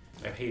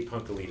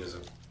punk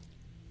elitism.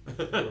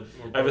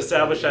 I've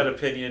established that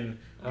opinion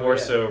more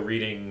so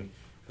reading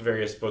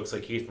various books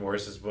like Keith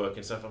Morris's book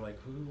and stuff. I'm like,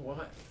 who,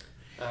 what?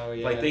 Oh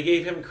yeah. Like, they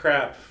gave him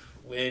crap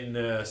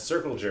in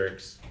Circle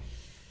Jerks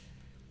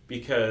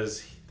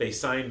because they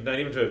signed, not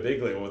even to a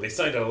big label, they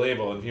signed to a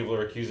label and people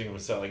were accusing him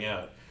of selling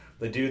out.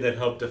 The dude that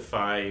helped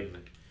define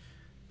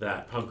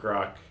that punk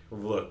rock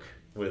look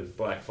with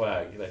Black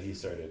Flag that he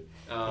started.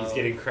 He's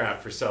getting crap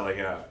for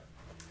selling out.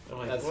 I'm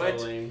like, That's what?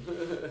 so lame.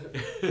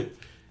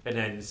 And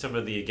then some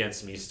of the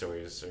Against Me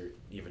stories are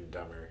even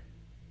dumber.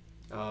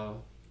 Oh,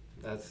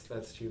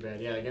 that's too bad.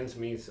 Yeah, Against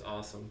Me's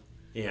awesome.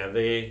 Yeah,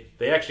 they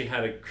actually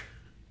had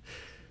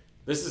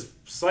this is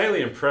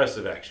slightly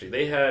impressive, actually.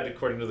 They had,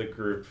 according to the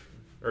group,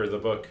 or the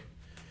book,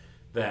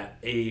 that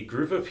a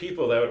group of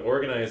people that would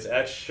organize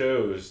at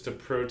shows to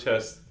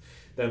protest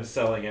them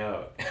selling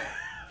out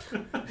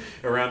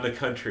around the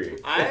country.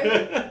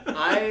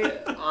 I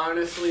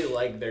honestly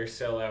like their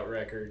sellout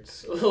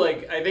records.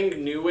 Like, I think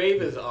New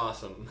Wave is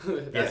awesome.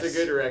 That's Yes.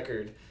 a good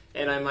record.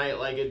 And I might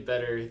like it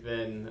better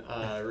than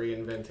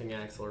reinventing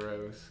Axl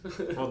Rose.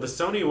 Well, the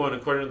Sony one,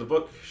 according to the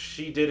book,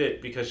 she did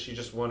it because she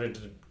just wanted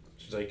to.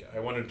 She's like, I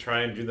want to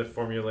try and do the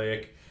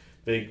formulaic,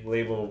 big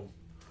label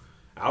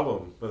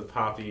album with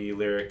poppy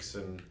lyrics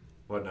and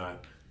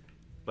whatnot.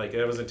 Like,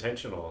 that was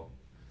intentional,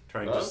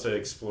 trying just to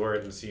explore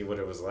it and see what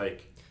it was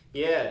like.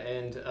 Yeah,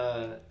 and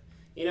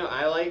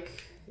I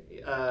like.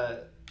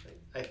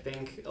 I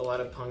think a lot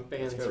of punk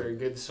bands are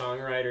good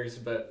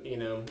songwriters, but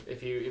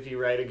if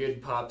you write a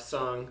good pop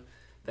song,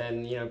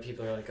 then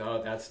people are like,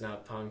 oh, that's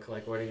not punk.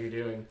 Like, what are you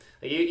doing?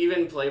 Like,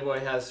 even Playboy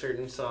has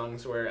certain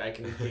songs where I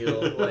can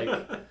feel like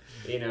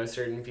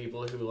certain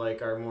people who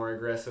like our more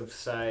aggressive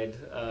side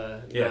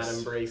not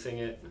embracing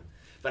it.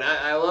 But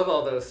I love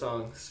all those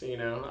songs.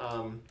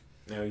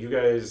 Now, you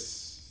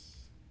guys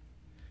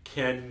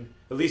can,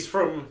 at least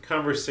from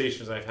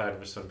conversations I've had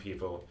with some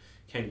people,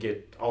 can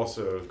get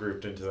also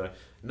grouped into the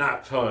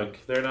not punk.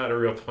 They're not a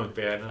real punk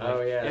band. I'm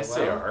like, yes,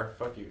 they are.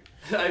 Fuck you.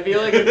 I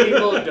feel like if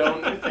people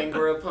don't think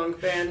we're a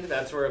punk band,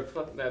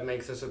 that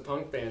makes us a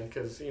punk band,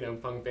 because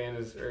punk band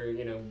is, or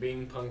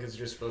being punk is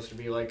just supposed to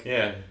be like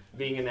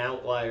being an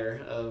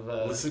outlier of.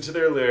 Listen to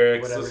their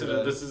lyrics.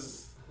 Whatever This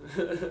is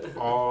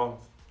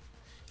all.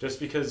 Just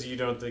because you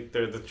don't think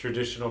they're the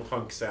traditional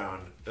punk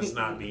sound does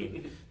not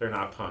mean they're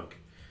not punk.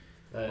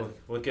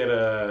 Look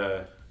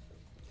at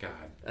God.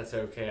 That's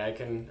okay. I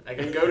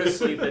can go to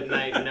sleep at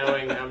night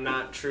knowing I'm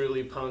not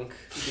truly punk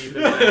deep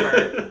in my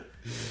heart.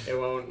 It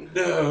won't.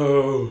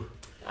 No.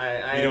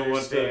 I you don't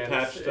want the understand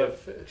patched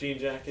up jean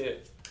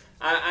jacket?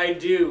 I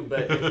do,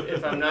 but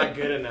if I'm not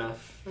good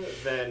enough,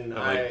 then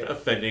I'm like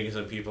offending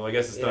some people. I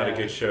guess it's not a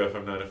good show if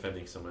I'm not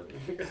offending someone.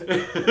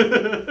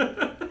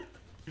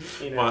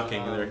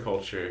 Mocking their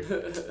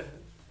culture.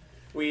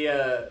 We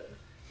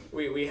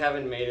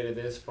haven't made it at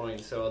this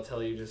point, so I'll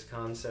tell you just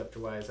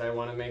concept-wise. I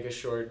want to make a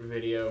short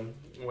video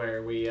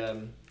where we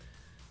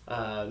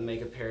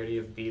make a parody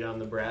of Beat on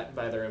the Brat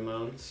by the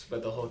Ramones,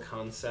 but the whole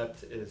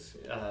concept is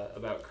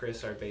about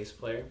Chris, our bass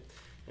player.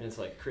 And it's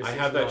like Chris. I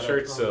have that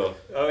shirt still.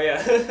 Oh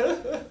yeah.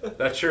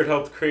 That shirt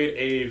helped create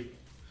a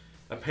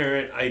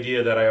apparent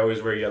idea that I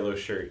always wear yellow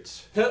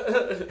shirts.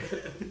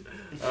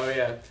 Oh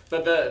yeah,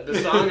 but the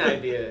song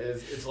idea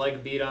is it's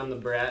like Beat on the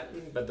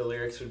Brat, but the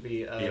lyrics would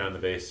be Beat on the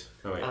bass.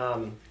 Oh wait.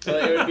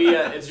 But it would be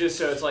it's just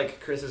so it's like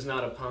Chris is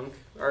not a punk,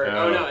 or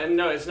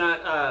no, it's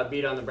not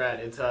Beat on the Brat.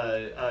 It's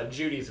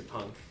Judy's a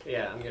punk.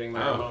 Yeah, I'm getting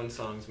my own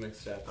songs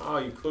mixed up. Oh,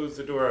 you closed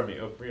the door on me.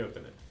 Oh,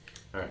 reopen it.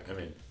 All right, I'm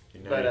in.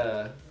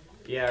 But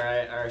yeah,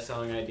 right. Our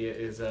song idea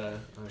is oh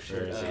shit.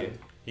 Where is he?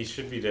 He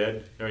should be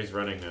dead. No, he's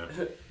running now.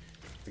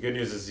 The good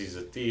news is he's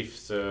a thief,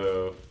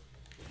 so.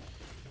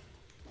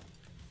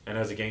 And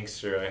as a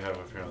gangster, I have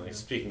apparently.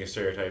 Speaking of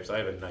stereotypes, I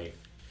have a knife.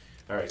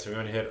 All right, so we're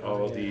going to hit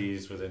all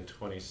these within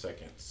 20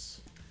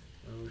 seconds.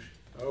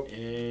 Oh.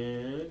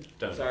 And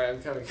done. Sorry,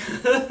 I'm coming.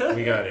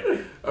 We got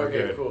it.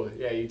 Okay, cool.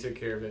 Yeah, you took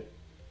care of it.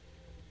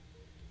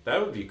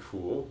 That would be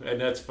cool. And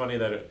that's funny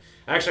that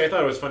actually, I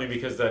thought it was funny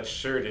because that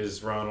shirt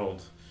is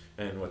Ronald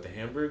and the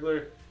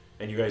Hamburglar?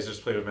 And you guys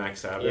just played with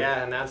Max Sabbath?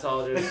 Yeah, and that's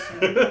all just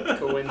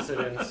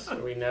coincidence.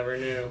 We never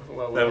knew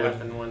what would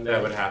happen one day.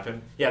 That would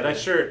happen. Yeah, that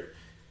shirt.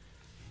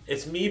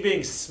 It's me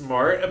being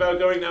smart about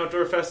going to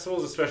outdoor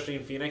festivals, especially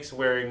in Phoenix,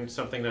 wearing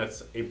something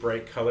that's a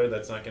bright color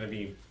that's not going to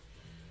be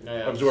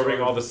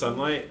absorbing all the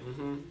sunlight.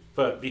 Mm-hmm.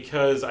 But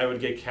because I would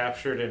get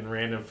captured in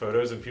random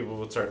photos and people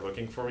would start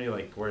looking for me,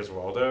 like, where's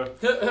Waldo?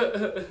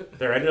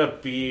 There ended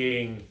up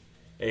being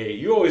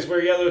you always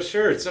wear yellow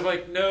shirts. I'm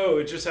like, no,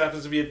 it just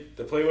happens to be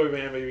the Playboy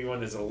Man Baby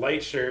one is a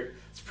light shirt.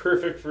 It's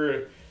perfect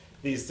for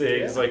these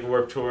things like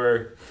Warped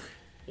Tour.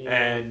 Yeah.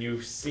 And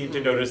you seem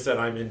to notice that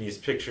I'm in these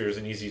pictures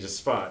and easy to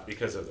spot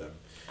because of them.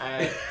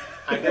 I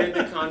heard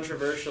the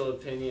controversial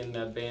opinion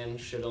that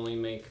bands should only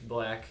make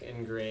black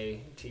and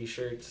gray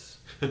T-shirts,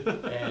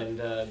 and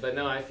but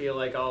no, I feel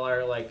like all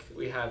our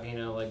we have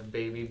like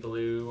baby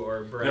blue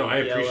or bright yellow. No, I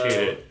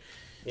appreciate it.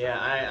 Yeah,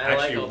 I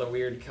actually, like all the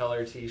weird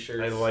color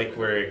T-shirts. I like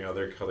wearing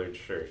other colored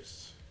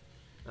shirts.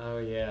 Oh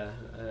yeah,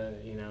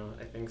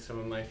 I think some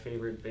of my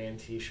favorite band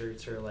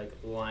T-shirts are like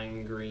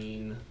lime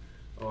green,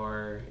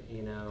 or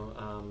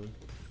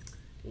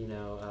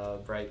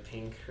bright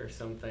pink or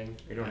something.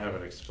 We don't have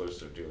an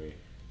explosive, do we?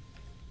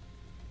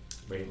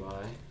 Wait.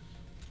 Why?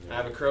 No. I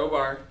have a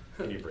crowbar.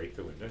 Can you break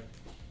the window?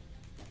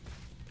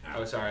 Ow.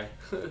 Oh, sorry.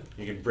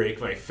 You can break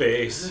my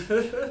face.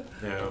 No,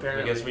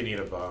 Apparently. I guess we need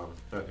a bomb.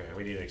 Okay,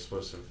 we need an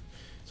explosive.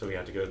 So we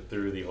have to go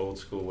through the old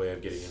school way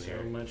of getting in here.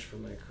 So much for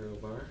my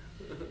crowbar.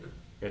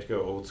 We have to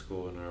go old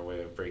school in our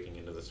way of breaking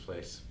into this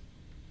place.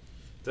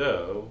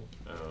 Though,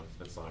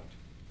 that's locked.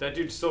 That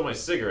dude stole my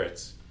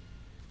cigarettes.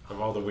 Of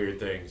all the weird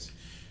things.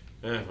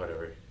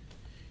 Whatever.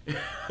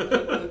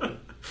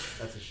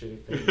 That's a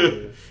shitty thing to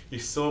do. You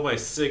stole my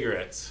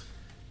cigarettes.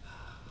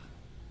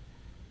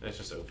 Let's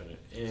just open it.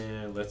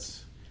 And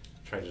let's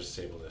try to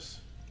disable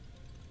this.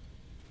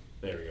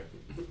 There we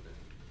go.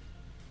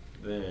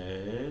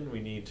 Then we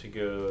need to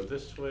go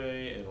this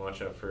way and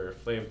watch out for a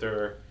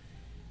flamethrower.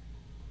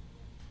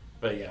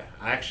 But yeah,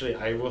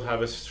 I will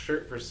have a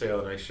shirt for sale,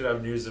 and I should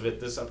have news of it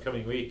this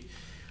upcoming week.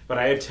 But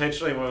I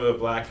intentionally went with a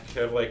black,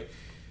 kind of like,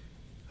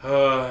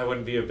 I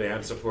wouldn't be a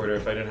band supporter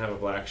if I didn't have a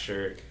black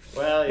shirt.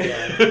 Well,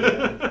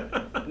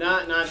 yeah.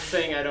 Not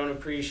saying I don't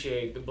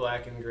appreciate the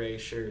black and gray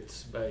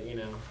shirts, but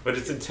But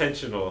it's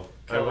intentional.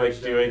 I'm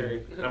Colors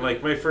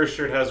like, my first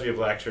shirt has to be a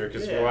black shirt,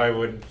 because why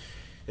wouldn't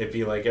it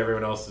be like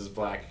everyone else's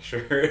black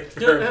shirt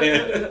for a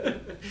band?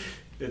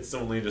 It's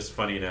only just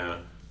funny now.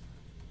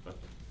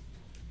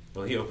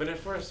 Will he open it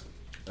for us?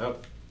 Oh,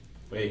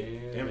 wait,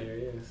 yeah, damn it. There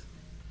he is.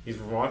 He's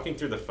walking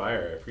through the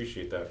fire. I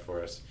appreciate that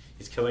for us.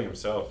 He's killing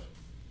himself.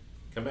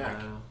 Come back.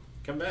 Wow.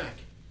 Come back.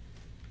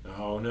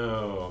 Oh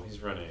no, he's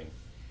running.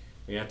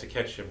 We have to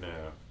catch him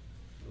now.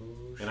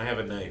 Ooh, and I have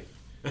a knife.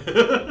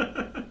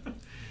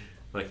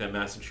 Like that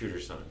Mass Intruder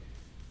song.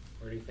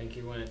 Where do you think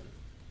he went?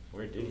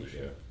 Where did he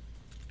go?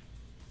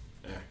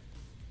 There.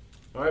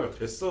 Oh, I have a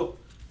pistol?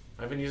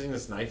 I've been using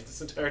this knife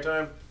this entire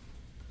time?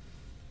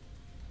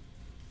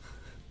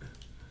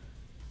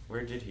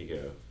 Where did he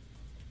go?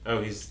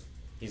 Oh, he's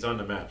on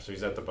the map, so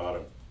he's at the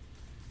bottom.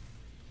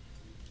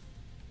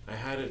 I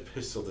had a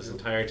pistol this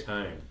entire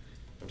time.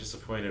 I'm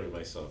disappointed with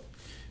myself.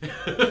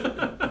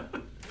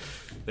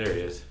 There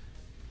he is.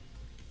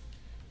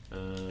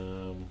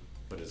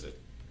 What is it?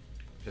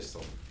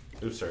 Pistol.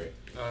 Oops, sorry.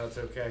 Oh, that's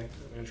okay.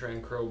 I'm gonna try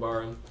and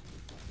crowbar him.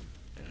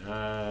 And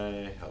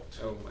I helped.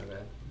 Oh, my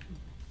bad.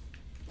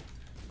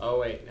 Oh,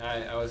 wait.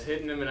 I was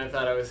hitting him and I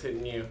thought I was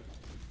hitting you.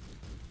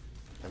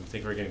 I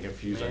think we're getting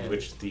confused on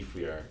which thief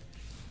we are.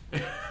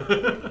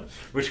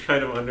 Which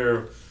kind of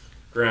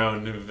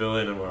underground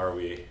villain are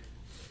we?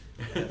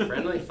 Yeah,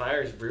 friendly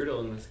fire is brutal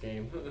in this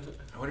game.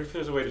 I wonder if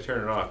there's a way to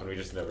turn it off and we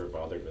just never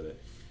bothered with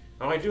it.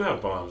 Oh, I do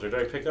have bombs. Or did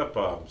I pick up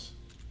bombs?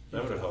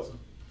 That would have helped.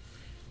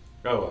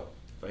 Oh, well.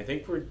 I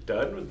think we're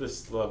done with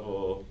this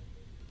level.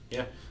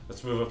 Yeah,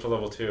 let's move up to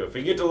level 2. If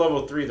we get to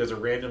level 3, there's a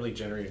randomly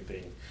generated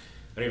thing.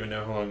 I don't even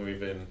know how long we've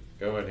been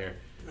going here.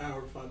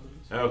 Hour, 5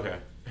 minutes. Okay.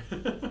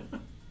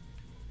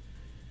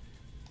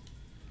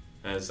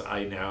 As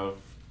I now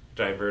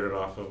diverted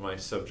off of my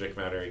subject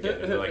matter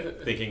again, and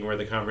like thinking where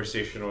the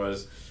conversation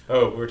was.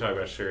 Oh, we were talking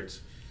about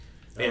shirts.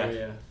 Yeah. Oh,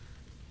 yeah.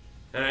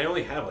 And I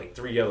only have like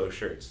 3 yellow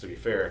shirts, to be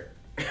fair.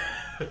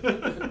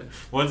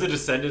 One's a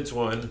Descendants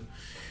one.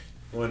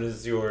 One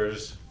is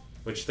yours,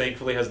 which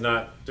thankfully has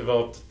not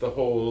developed the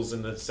holes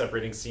and the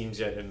separating seams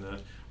yet in the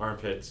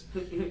armpits.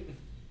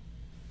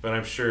 But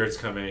I'm sure it's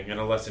coming. And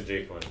a Less Than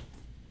Jake one.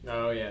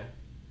 Oh, yeah.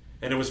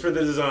 And it was for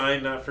the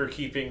design, not for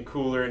keeping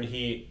cooler and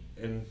heat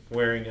and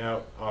wearing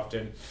out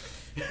often.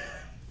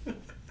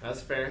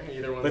 That's fair.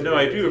 Either one. But no,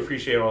 I do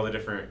appreciate all the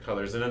different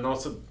colors. And then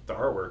also the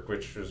artwork,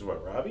 which is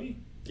what, Robbie?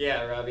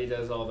 Yeah, Robbie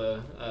does all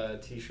the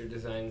t-shirt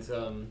designs.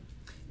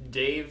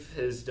 Dave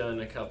has done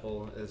a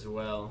couple as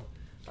well.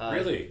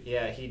 Really?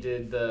 Yeah, he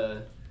did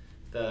the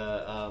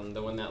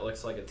one that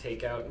looks like a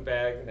takeout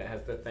bag that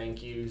has the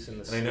thank yous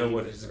and the. And I know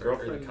what his sleeves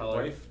girlfriend, the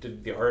color. wife,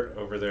 did the art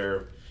over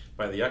there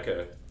by the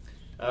Yucca.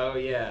 Oh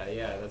yeah,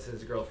 that's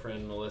his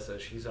girlfriend Melissa.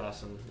 She's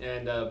awesome,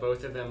 and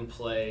both of them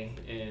play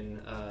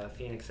in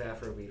Phoenix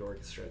Afrobeat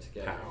Orchestra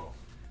together. How?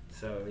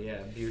 So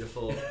yeah,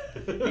 beautiful,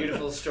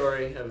 beautiful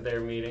story of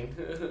their meeting.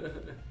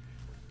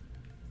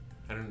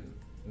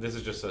 This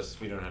is just us.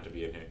 We don't have to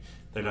be in here.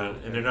 They're not,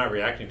 and they're not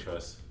reacting to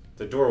us.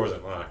 The door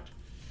wasn't locked.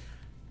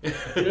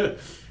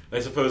 I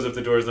suppose if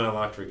the door's not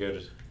locked, we're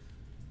good.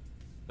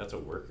 That's a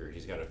worker.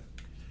 He's got a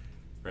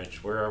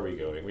wrench. Where are we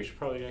going? We should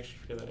probably actually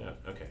figure that out.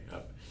 Okay,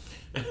 up.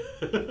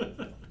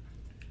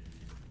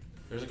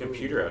 There's a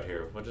computer out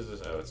here. What is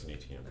this? Oh, it's an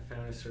ATM. I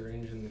found a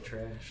syringe in the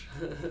trash.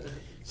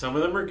 Some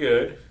of them are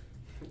good.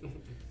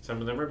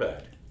 Some of them are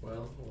bad.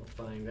 Well, we'll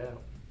find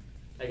out.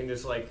 I can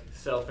just like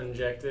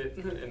self-inject it,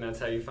 and that's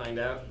how you find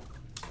out.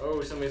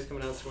 Oh, somebody's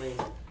coming out swinging.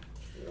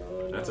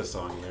 Oh, no. That's a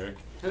song lyric.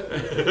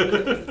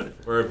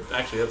 Or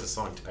actually, that's a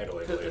song title,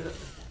 I believe.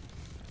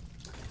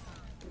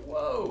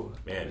 Whoa!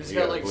 Man, just we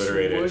got got like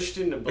obliterated. smooshed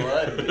into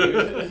blood,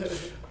 dude.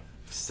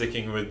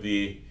 Sticking with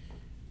the.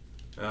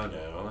 Oh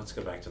no! Let's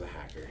go back to the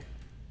hacker.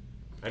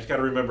 I just got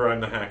to remember I'm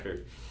the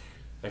hacker.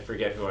 I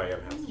forget who I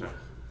am half the time.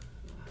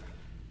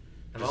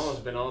 I've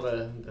almost been all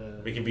the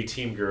We can be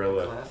Team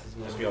Gorilla. classes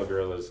now. Let's be all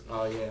gorillas.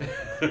 Oh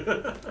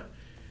yeah.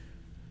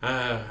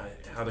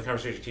 How the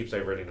conversation keeps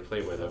diverting to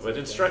play with it. But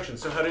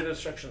instructions. So how did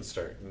instructions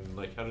start? And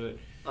like, how did it?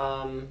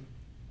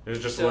 It was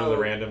just one of the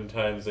random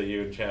times that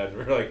you and Chad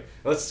were like,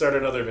 let's start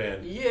another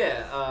band.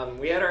 Yeah,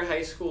 we had our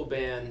high school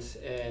band,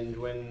 and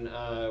when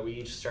we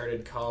each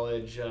started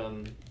college,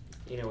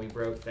 we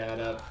broke that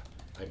up.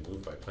 I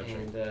moved by punching.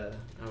 And,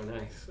 oh,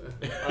 nice.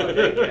 Oh,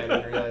 okay, yeah, I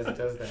didn't realize it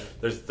does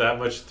that. There's that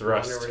much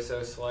thrust. No wonder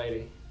we're so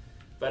slidey.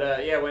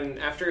 But, yeah,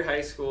 after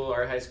high school,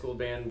 our high school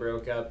band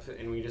broke up,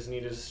 and we just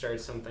needed to start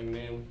something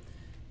new.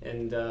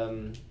 And,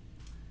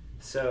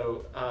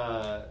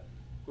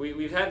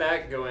 we've had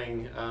that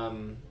going,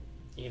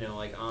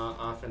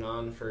 off and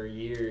on for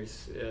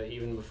years,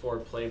 even before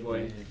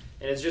Playboy. Mm-hmm.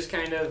 And it's just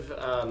kind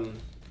of,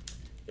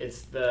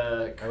 it's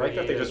the I like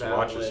that they just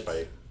watch us outlets.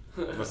 fight.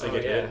 Unless they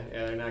get hit.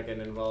 Yeah, they're not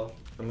getting involved.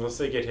 Unless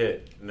they get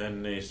hit, and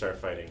then they start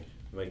fighting.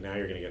 Like, now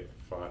you're going to get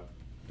fought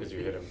because you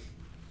hit him.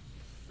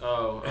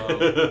 Oh,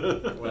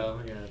 well,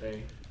 yeah,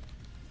 they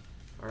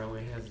are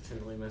only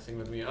hesitantly messing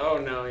with me. Oh,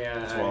 no,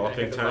 yeah, It's I walloping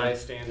hit the time?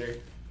 bystander.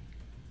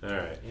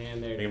 Alright.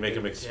 And they're You can make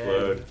them dead.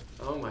 explode.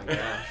 Oh, my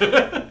gosh.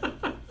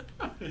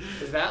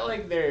 Is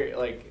that,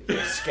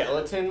 their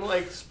skeleton,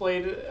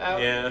 splayed out?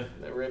 Yeah.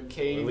 The rib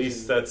cage? At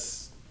least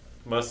that's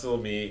muscle,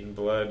 meat, and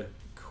blood.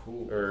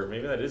 Cool. Or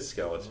maybe that is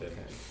skeleton. Okay.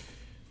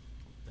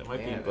 That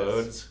might Yeah, be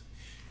bones.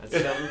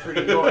 That's something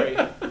pretty gory.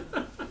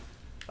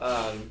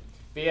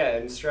 But yeah,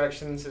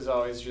 Instructions has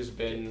always just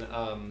been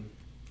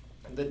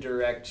the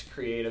direct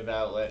creative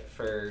outlet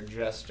for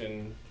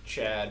Justin,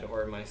 Chad,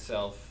 or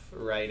myself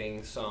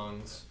writing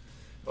songs.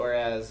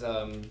 Whereas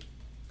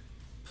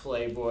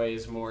Playboy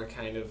is more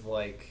kind of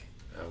like...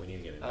 Oh, we need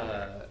to get in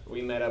there.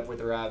 we met up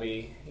with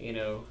Robbie,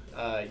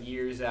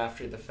 years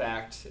after the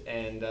fact,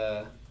 and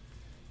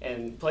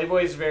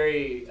Playboy is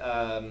very,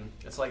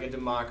 it's like a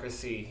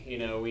democracy,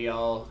 we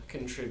all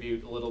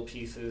contribute little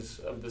pieces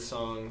of the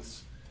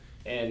songs,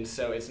 and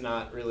so it's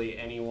not really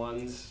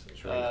anyone's.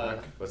 Should we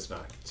knock? Let's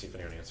knock. See if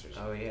anyone answers.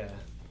 Oh, yeah.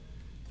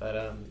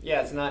 But,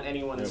 yeah, it's not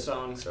anyone's Nope.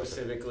 song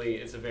specifically.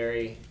 It's a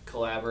very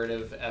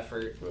collaborative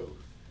effort, Whoa.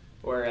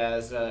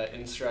 whereas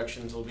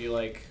Instructions will be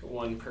like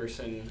one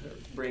person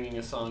bringing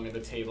a song to the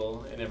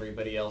table, and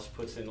everybody else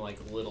puts in,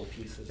 little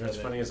pieces You know what's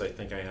of funny it. is I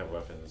think I have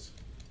weapons.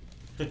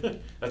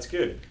 That's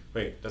good.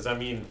 Wait, does that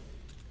mean...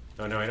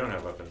 Oh, no, I don't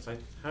have weapons.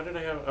 How did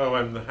I have... Oh,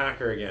 I'm the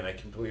hacker again. I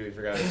completely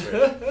forgot I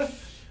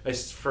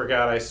switched.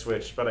 Forgot I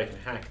switched, but I can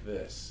hack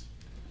this.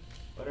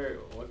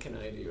 What can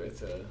I do?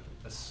 It's a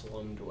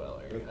slum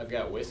dweller. I've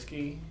got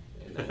whiskey,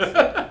 and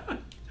that's it.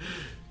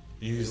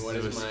 Use And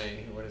this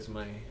what is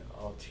my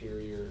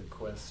ulterior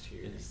quest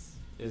here?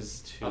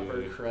 is to...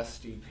 Upper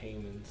crusty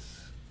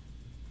payments.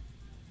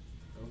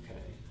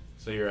 Okay.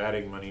 So you're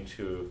adding money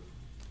to...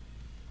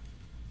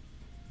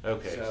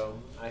 Okay. So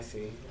I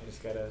see. I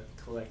just gotta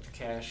collect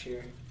cash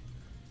here.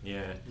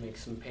 Yeah. make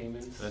some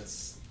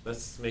payments.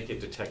 Let's make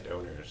it detect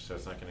owners, so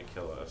it's not going to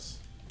kill us.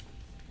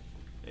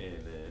 And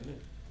then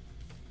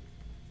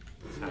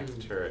attack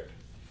the turret.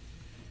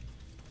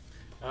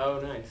 Oh,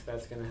 nice.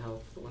 That's going to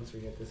help once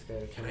we get this guy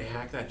to Can come I out.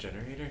 hack that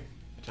generator?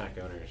 Attack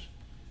owners.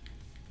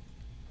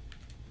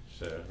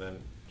 So then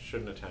it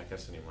shouldn't attack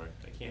us anymore.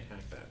 I can't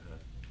hack that, huh?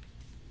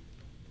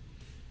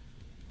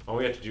 All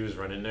we have to do is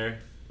run in there,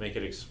 make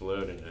it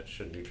explode, and it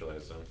should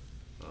neutralize them.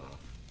 Oh.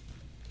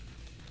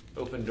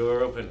 Open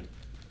door, open.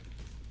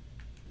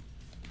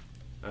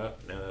 Oh,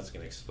 now that's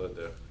gonna explode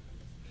though.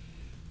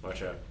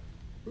 Watch out.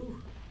 Ooh.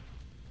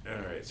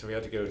 Alright, so we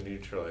have to go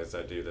neutralize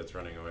that dude that's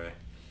running away.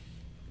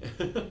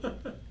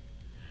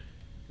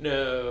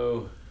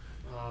 No.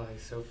 Oh,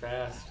 he's so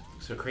fast.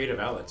 So creative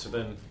outlet. So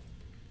then,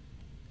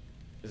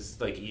 is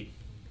like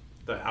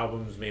the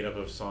album's made up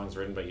of songs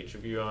written by each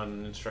of you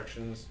on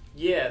instructions?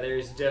 Yeah,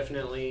 there's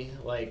definitely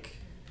like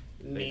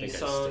me think I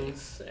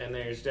songs, and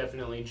there's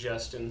definitely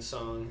Justin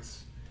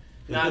songs.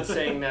 Not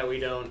saying that we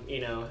don't,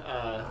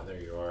 There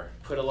you are.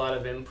 put a lot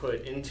of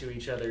input into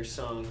each other's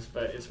songs,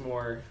 but it's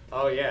more,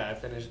 oh yeah, I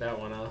finished that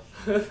one off.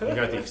 You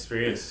got the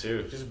experience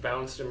too. Just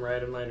bounced him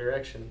right in my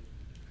direction.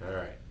 All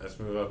right, let's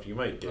move up. You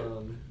might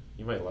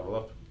you might level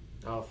up.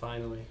 Oh,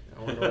 finally. I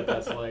wonder what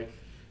that's like.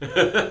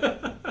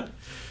 If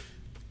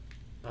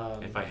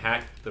I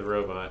hack the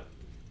robot,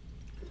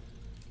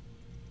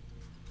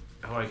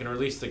 I can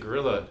release the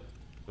gorilla,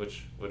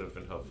 which would have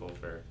been helpful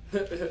for.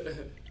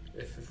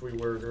 if we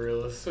were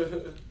gorillas.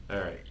 All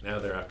right, now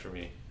they're after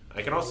me.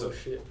 I can also, Oh,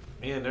 shit.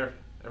 man,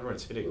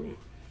 everyone's hitting me.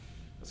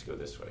 Let's go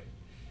this way.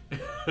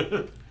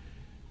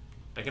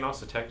 I can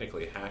also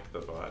technically hack the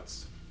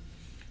bots.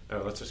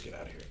 Oh, let's just get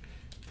out of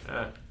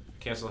here.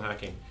 Cancel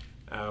hacking.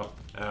 Ow,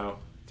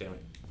 damn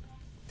it.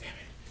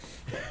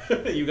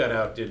 You got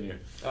out, didn't you?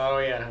 Oh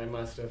yeah, I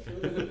must have.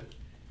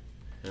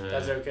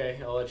 That's okay.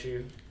 I'll let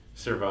you.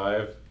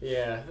 Survive.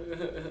 Yeah.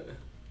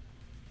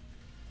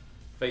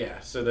 But yeah,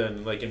 so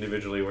then like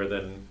individually, where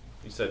then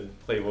you said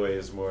Playboy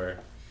is more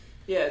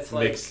Yeah, it's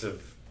like mix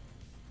of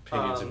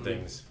opinions and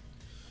things.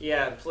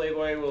 Yeah,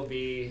 Playboy will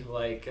be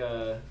like,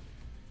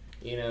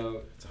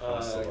 It's a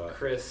hustle up.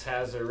 Chris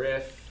has a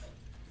riff.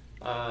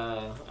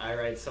 I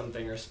write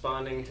something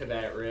responding to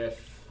that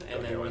riff,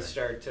 and then we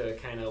start to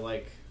kind of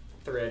like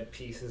thread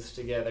pieces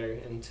together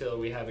until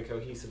we have a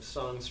cohesive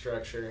song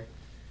structure.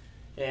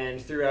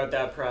 And throughout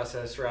that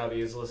process,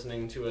 Robbie is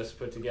listening to us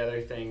put together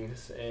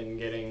things and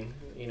getting,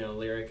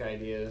 lyric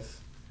ideas.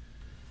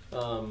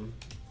 There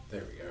we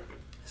go.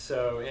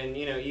 So, and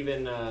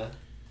even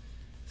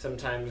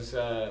sometimes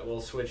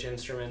we'll switch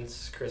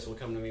instruments. Chris will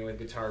come to me with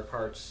guitar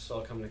parts.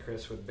 I'll come to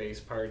Chris with bass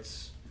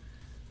parts.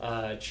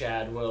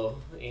 Chad will,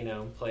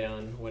 play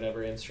on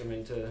whatever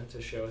instrument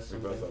to show us We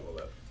something. both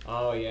leveled up.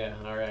 Oh yeah,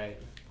 all right.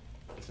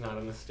 It's not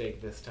a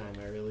mistake this time.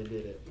 I really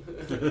did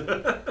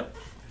it.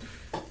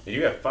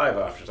 You have 5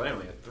 options. I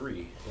only had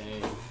 3.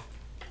 Dang.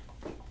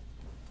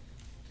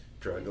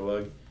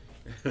 Drug-a-lug.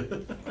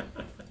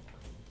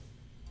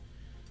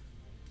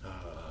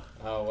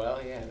 Oh well,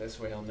 yeah. This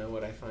way I'll know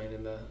what I find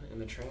in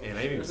the trash. And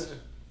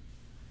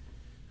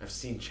I've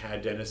seen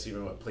Chad Dennis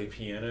even play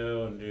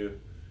piano and do.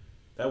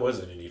 That was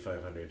an Indy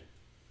 500,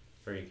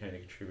 where he kind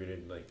of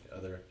contributed like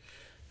other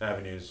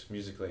avenues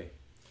musically.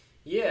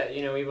 Yeah,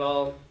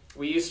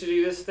 we used to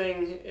do this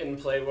thing in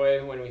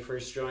Playboy when we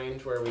first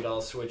joined, where we'd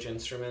all switch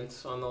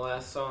instruments on the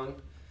last song,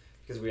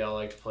 because we all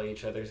like to play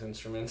each other's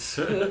instruments.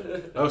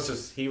 Oh, so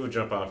he would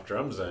jump off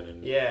drums then.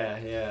 And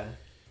Yeah.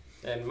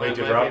 And my wait,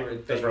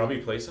 favorite thing. does Robbie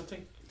play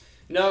something?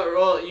 No,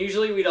 well,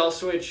 usually we'd all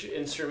switch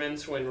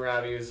instruments when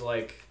Robbie was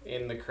like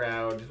in the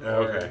crowd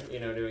or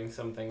doing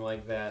something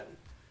like that.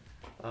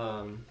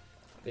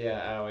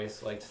 Yeah, I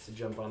always liked to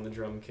jump on the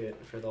drum kit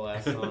for the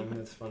last song.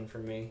 That's fun for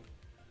me.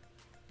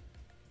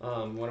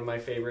 One of my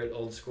favorite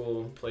old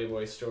school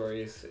Playboy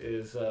stories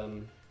is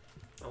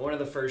one of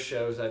the first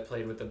shows I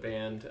played with the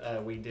band.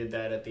 We did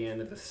that at the end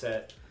of the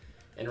set,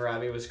 and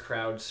Robbie was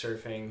crowd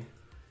surfing.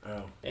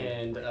 Oh.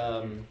 And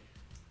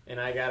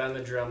I got on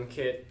the drum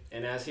kit,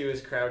 and as he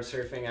was crowd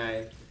surfing,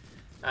 I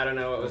don't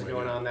know what was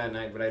going on that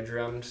night, but I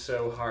drummed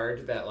so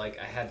hard that like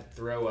I had to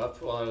throw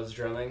up while I was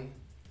drumming.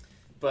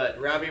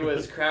 But Robbie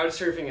was crowd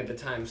surfing at the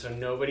time, so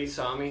nobody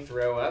saw me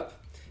throw up.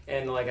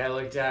 And like I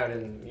looked out,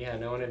 and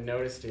no one had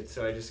noticed it,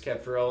 so I just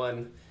kept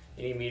rolling.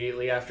 And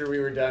immediately after we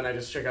were done, I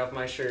just took off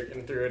my shirt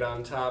and threw it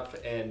on top.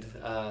 And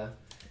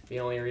the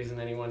only reason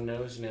anyone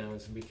knows now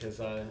is because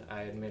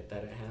I admit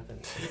that it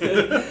happened.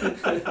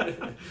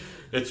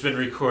 It's been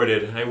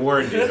recorded. I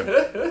warned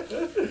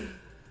you.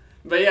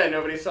 But yeah,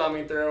 nobody saw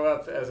me throw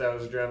up as I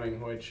was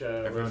drumming, which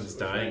Everyone's was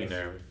dying nice. in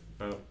there.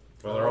 Oh,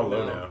 well, they're all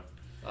low no. now.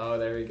 Oh,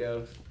 there he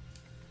goes.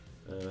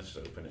 Let's just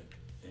open it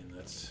and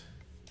let's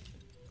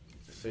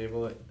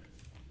disable it.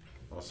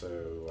 Also,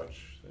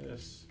 watch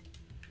this.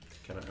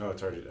 Can I? Oh,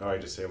 it's already. Oh, I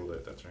disabled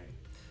it. That's right.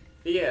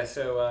 But yeah,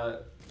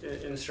 so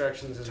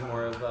instructions is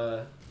more of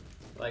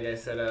like I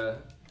said,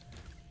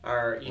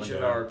 each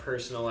of our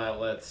personal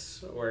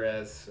outlets.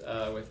 Whereas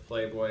with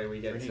Playboy, we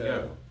get Where'd he to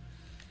go?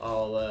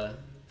 all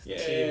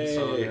team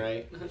song,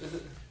 right?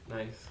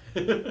 Nice.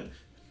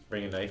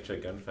 Bring a knife to a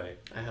gunfight.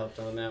 I helped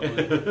on that one.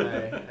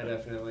 I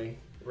definitely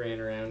ran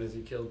around as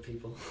you killed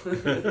people.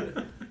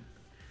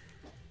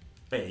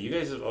 Hey, you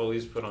guys have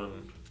always put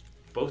on.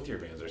 Both your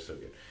bands are so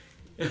good.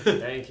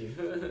 Thank you.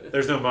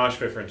 There's no mosh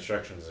pit for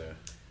Instructions though.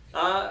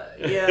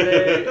 Yeah,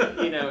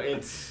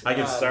 it's. I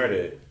can start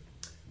it.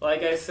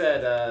 Like I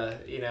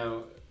said,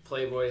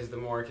 Playboy is the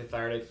more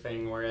cathartic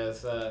thing,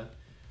 whereas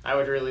I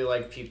would really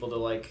like people to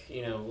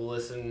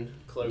listen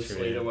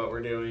closely to what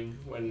we're doing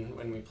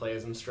when we play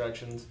as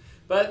Instructions.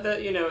 But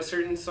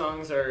certain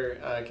songs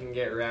can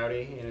get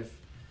rowdy, and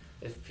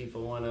if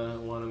people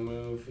wanna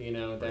move,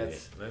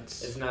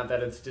 it's not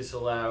that it's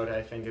disallowed.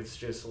 I think it's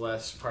just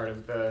less part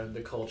of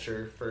the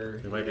culture for.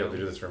 We might be able to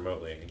do this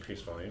remotely.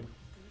 Increase volume.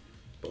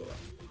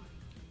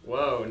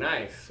 Whoa,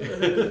 nice.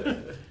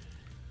 That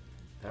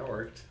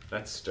worked.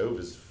 That stove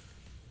is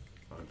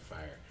on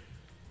fire.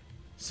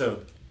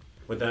 So,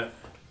 with that,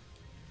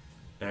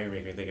 now you're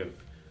making me think of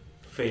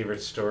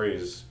favorite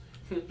stories.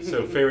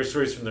 So, favorite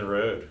stories from the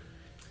road.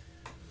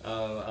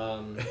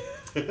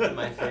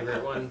 My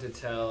favorite one to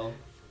tell.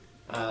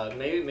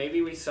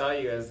 Maybe we saw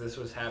you as this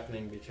was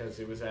happening because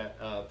it was at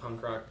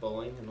Punk Rock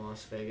Bowling in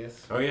Las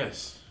Vegas. Oh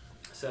yes.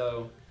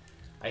 So,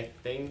 I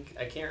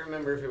can't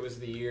remember if it was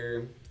the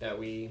year that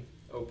we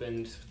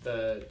opened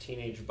the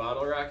Teenage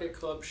Bottle Rocket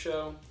Club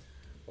show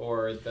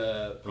or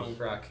the Punk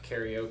Rock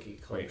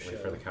Karaoke Club show.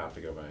 Wait for the cop to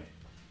go by.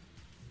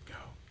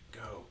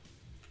 Go.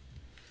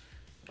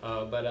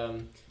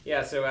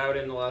 Yeah, so out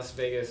in Las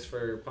Vegas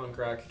for Punk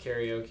Rock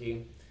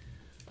Karaoke,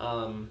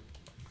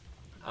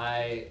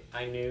 I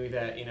knew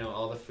that,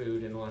 all the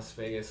food in Las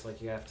Vegas,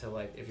 you have to,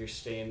 if you're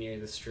staying near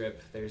the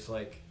Strip, there's,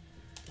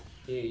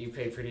 you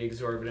pay pretty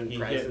exorbitant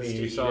prices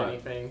to eat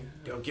anything.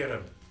 Go get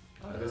him.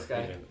 This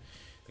guy?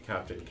 The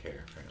cop didn't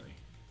care, apparently.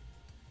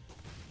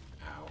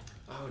 Ow.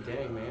 Oh,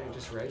 dang, man.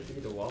 Just right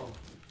through the wall.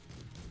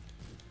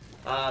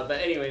 But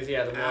anyways,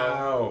 yeah, the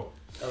moral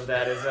of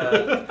that is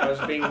I was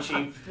being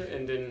cheap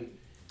and didn't...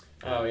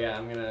 Oh, yeah,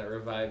 I'm going to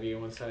revive you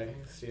once I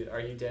see it.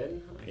 Are you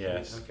dead?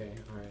 Yes. Okay,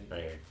 all right.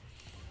 Right here.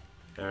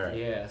 All right.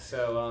 Yeah,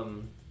 so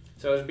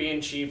I was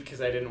being cheap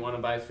because I didn't want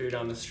to buy food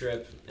on the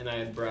Strip, and I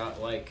had brought,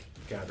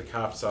 God, the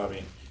cop saw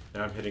me.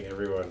 Now I'm hitting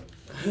everyone.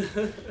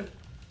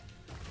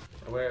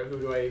 Who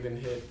do I even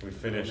hit? We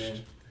finished.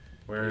 Oh,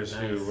 Where is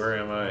nice. who? Where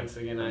am I? Once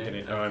again, I'm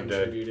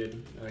contributed.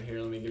 dead. Oh, here,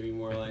 let me give you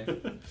more life.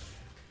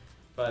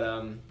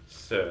 But,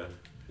 So.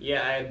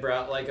 Yeah, I had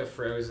brought, a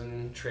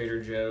frozen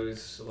Trader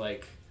Joe's,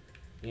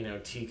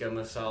 tikka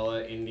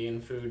masala Indian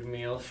food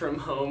meal from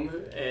home,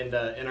 and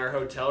our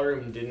hotel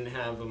room didn't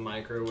have a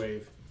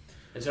microwave.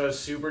 And so I was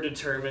super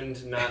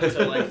determined not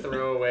to,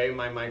 throw away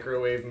my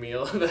microwave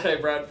meal that I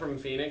brought from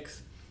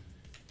Phoenix.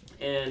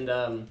 And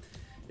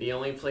the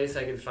only place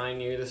I could find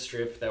near the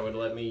Strip that would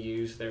let me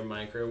use their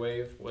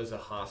microwave was a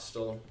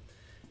hostel.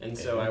 And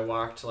so I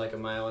walked, a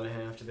mile and a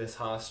half to this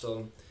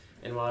hostel.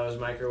 And while I was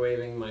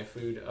microwaving my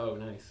food, oh,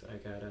 nice, I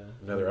got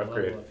another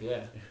upgrade. Up,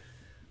 yeah.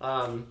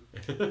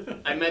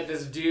 I met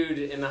this dude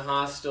in the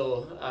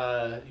hostel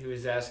who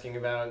was asking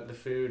about the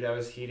food I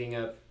was heating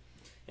up,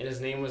 and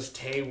his name was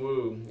Tae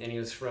Woo, and he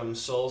was from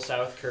Seoul,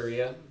 South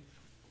Korea,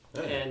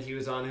 and he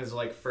was on his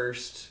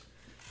first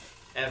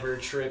ever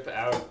trip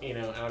out,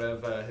 out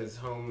of his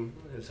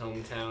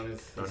hometown,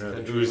 his country,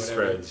 the ooze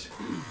spreads.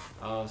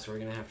 Oh, so we're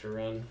gonna have to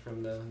run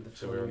from the.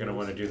 So we're gonna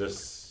want to do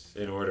this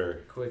in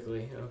order.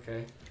 Quickly,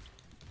 okay.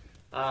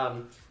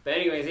 But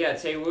anyways, yeah,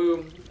 Tae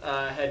Woo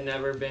had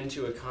never been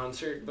to a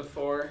concert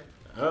before.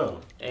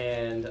 Oh.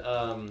 And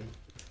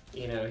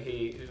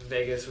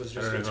Vegas was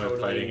just a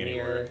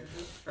totally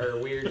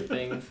weird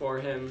thing for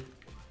him.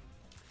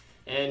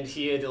 And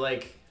he had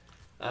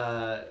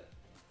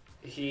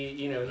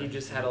he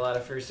just had a lot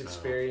of first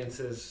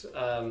experiences.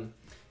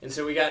 And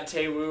so we got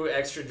Tae Woo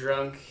extra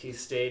drunk. He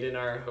stayed in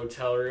our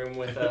hotel room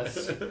with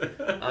us.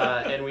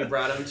 And we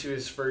brought him to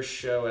his first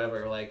show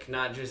ever.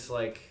 Not just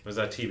Was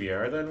that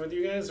TBR then with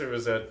you guys, or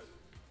was that...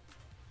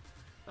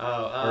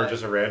 or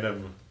just a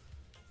random...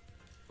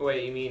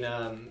 Wait, you mean,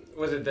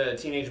 was it the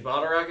Teenage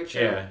Bottle Rocket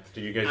show? Yeah.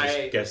 Did you guys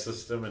just guest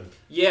list him?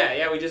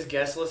 Yeah, we just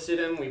guest listed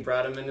him. We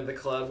brought him into the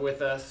club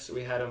with us.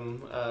 We had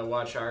him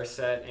watch our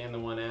set and the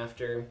one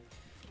after.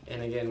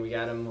 And again, we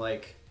got him, Do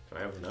I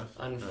have enough?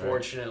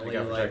 Unfortunately,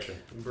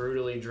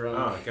 brutally drunk.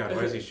 Oh, God,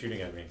 why is he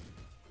shooting at me?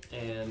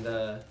 And,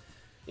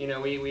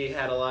 we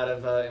had a lot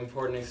of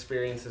important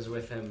experiences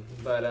with him.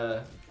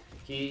 But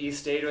he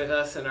stayed with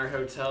us in our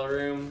hotel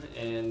room,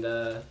 and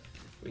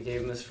we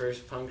gave him his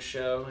first punk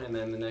show, and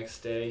then the next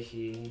day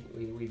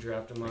we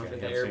dropped him off at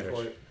the airport.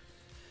 Sandwich.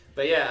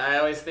 But yeah, I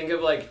always think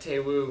of Tae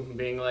Woo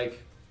being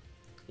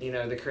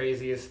the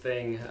craziest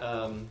thing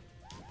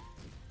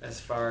as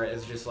far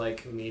as just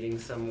meeting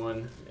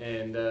someone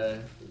and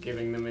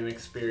giving them an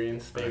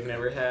experience they've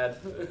never had.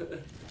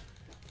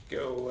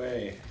 Go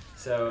away.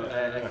 So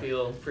I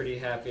feel pretty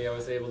happy I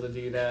was able to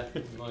do that.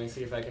 Let me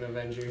see if I can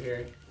avenge you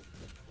here.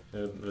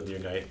 With your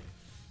knife.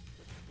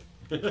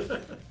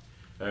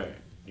 Alright.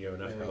 Do you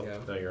have enough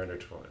health? No, you're under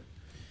 20.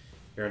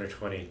 You're under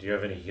 20. Do you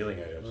have any healing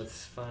items?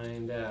 Let's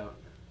find out.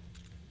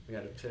 We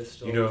got a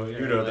pistol. You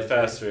know the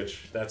fast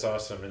switch. That's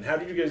awesome. And how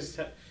did you guys?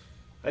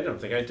 I don't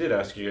think I did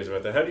ask you guys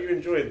about that. How do you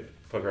enjoy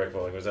punk rock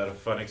bowling? Was that a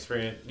fun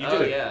experience?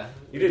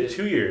 You did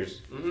 2 years.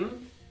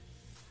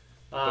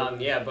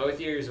 Yeah, both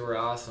years were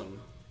awesome.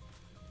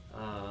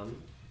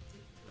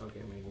 Okay,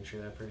 making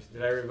sure that person.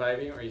 Did I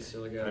revive you, or are you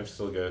still a ghost? I'm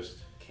still a ghost.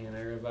 Can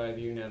I revive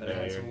you now that I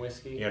had some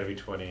whiskey? You gotta be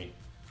 20.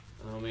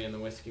 Oh man, the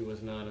whiskey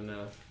was not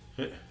enough.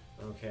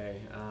 Okay,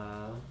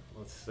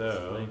 let's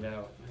find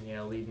out.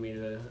 Yeah, lead me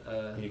to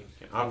you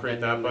can operate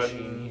that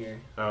button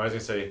here. Oh, I was gonna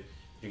say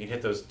you can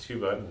hit those 2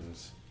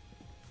 buttons.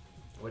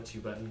 What 2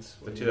 buttons?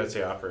 The 2 that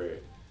say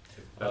operate.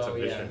 That's a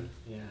mission.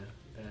 Yeah,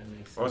 that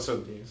makes sense.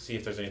 Also, see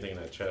if there's anything in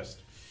that chest.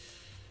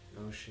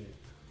 Oh shit.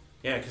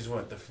 Yeah, because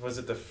was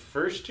it the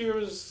first year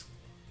was?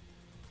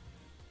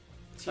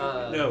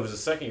 No, it was the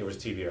second year was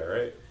TBR,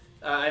 right?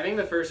 I think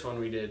the first one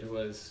we did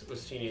was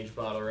Teenage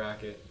Bottle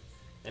Rocket,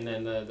 and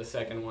then the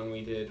second one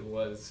we did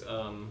was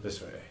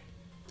this way.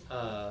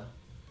 Punk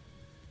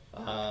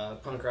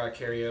Rock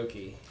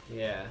Karaoke.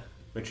 Yeah.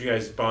 Which you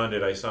guys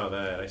bonded. I saw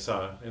that. I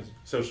saw in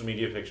social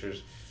media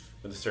pictures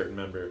with a certain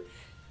member.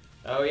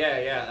 Oh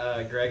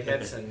yeah. Greg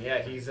Hedson.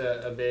 Yeah, he's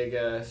a big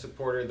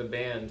supporter of the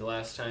band.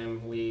 Last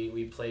time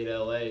we played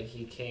LA,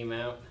 he came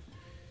out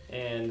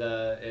and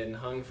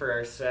hung for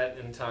our set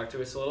and talked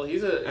to us a little.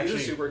 He's a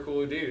super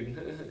cool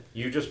dude.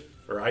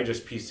 I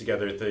just pieced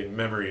together the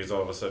memories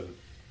all of a sudden.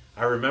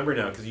 I remember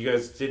now because you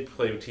guys did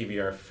play with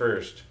TBR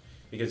first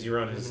because you were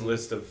on his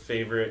list of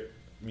favorite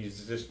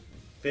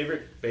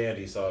band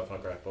he saw at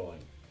Punk Rock Bowling.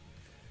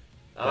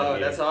 Oh,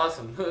 that's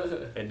awesome.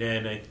 And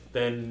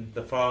then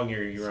the following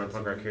year you were on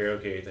Punk Rock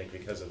Karaoke, I think,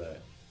 because of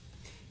that.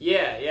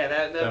 Yeah,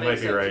 that might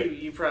makes be sense. right.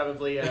 You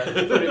probably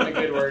put in a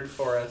good word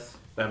for us.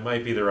 That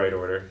might be the right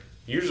order.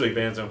 Usually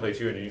bands don't play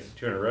two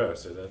in a row,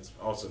 so that's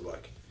also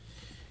luck.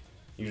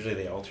 Usually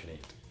they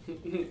alternate.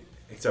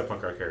 Except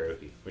Punk Rock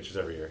Karaoke, which is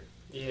every year.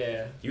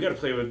 Yeah. You got to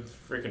play with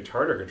freaking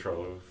Tartar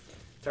Control.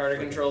 Tartar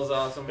Control's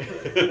awesome.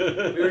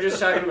 We were just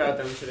talking about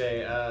them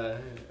today.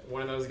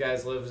 One of those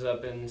guys lives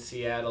up in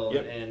Seattle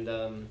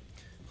and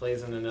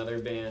plays in another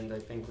band. I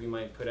think we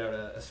might put out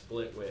a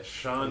split with.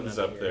 Sean's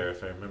up there,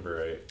 if I remember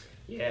right.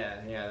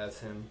 Yeah, that's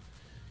him.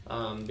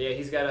 Yeah,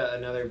 he's got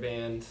another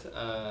band.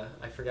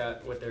 I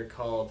forgot what they're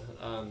called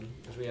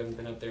because we haven't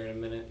been up there in a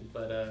minute.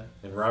 But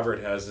and Robert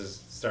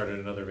started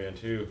another band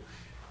too.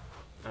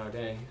 Oh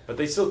dang! But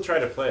they still try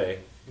to play.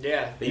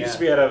 Yeah. They used to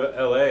be out of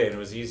LA and it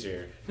was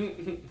easier.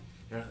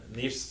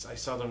 I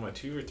saw them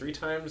 2 or 3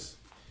 times.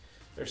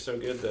 They're so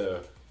good though.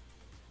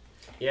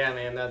 Yeah,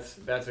 man, that's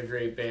a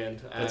great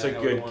band. That's a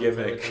good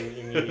gimmick.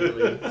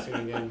 Immediately,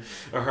 soon again.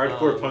 A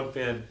hardcore punk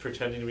band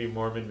pretending to be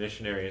Mormon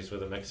missionaries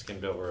with a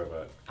Mexican-built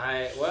robot.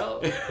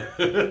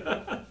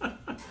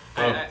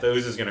 The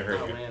ooze is gonna hurt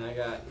you. Oh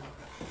man,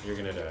 You're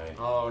gonna die.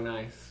 Oh,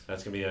 nice.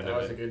 That's gonna be the end of it.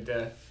 That was a good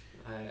death.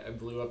 I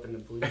blew up in the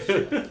blue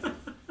stuff.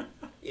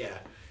 Yeah,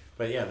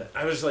 but yeah,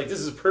 I was like, this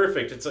is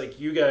perfect. It's like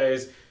you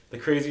guys, the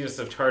craziness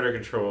of Tartar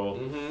Control.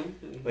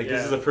 Mm-hmm.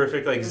 This is a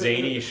perfect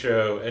zany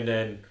show, and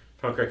then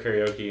Punk Rock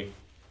Karaoke.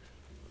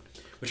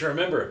 Which I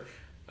remember,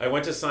 I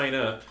went to sign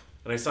up,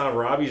 and I saw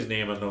Robbie's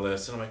name on the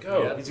list, and I'm like,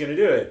 oh, he's going to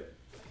do it.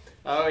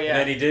 Oh, yeah. And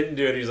then he didn't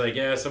do it. He's like,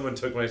 yeah, someone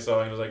took my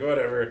song. I was like,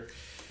 whatever.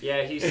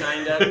 Yeah, he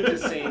signed up to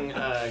sing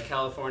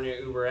California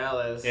Uber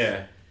Alles.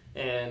 Yeah.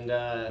 And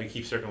we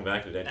keep circling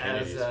back to Dead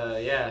Kennedys.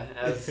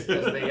 As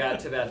they got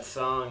to that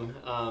song,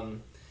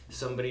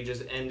 somebody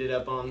just ended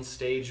up on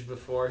stage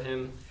before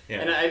him. Yeah.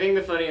 And I think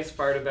the funniest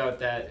part about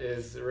that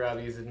is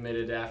Robbie's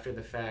admitted after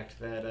the fact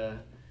that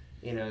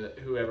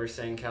whoever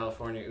sang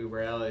California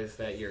Uber Alles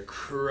that year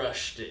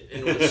crushed it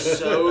and was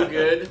so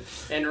good,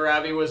 and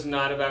Robbie was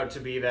not about to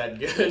be that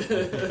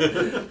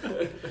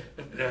good.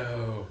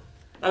 No.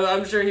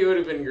 I'm sure he would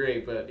have been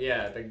great, but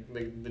yeah,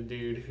 the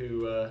dude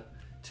who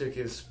took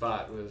his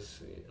spot was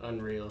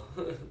unreal.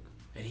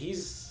 And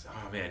he's,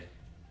 oh man,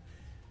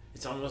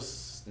 it's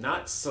almost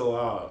not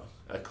Salah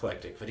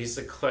eclectic, but he's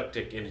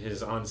eclectic in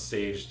his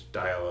onstage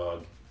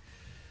dialogue.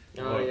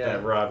 Oh, yeah.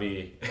 That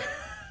Robbie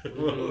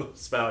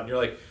spout, and you're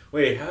like,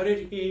 wait, how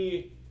did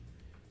he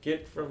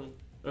get from...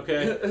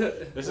 Okay,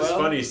 this is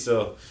funny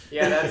still.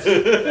 Yeah,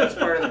 that's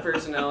part of the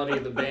personality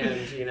of the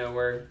band,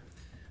 we're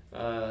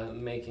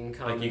making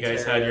commentary. Like you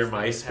guys had your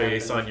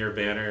MySpace on your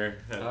banner.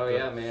 Oh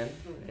yeah, man.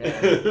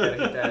 Yeah, gotta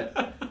hit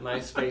that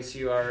MySpace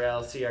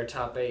URL, see our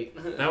top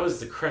 8. That was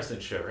the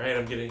Crescent show, right?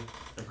 I'm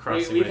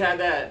crossing. We've had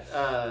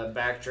that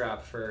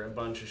backdrop for a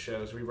bunch of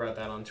shows. We brought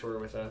that on tour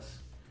with us.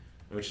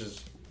 Which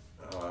is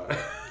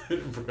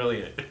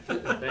brilliant.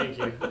 Thank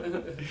you.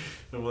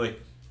 I'm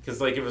like,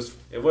 because it was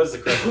the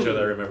Crescent show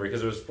that I remember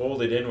because it was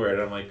folded inward.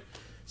 And I'm like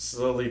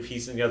slowly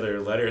piecing together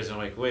letters. And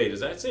I'm like, wait, does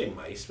that say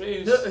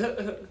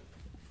MySpace?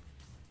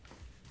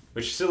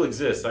 Which still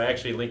exists. I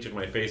actually linked it to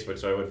my Facebook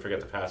so I wouldn't forget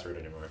the password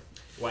anymore.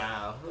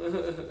 Wow.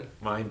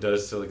 Mine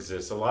does still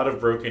exist. A lot of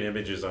broken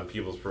images on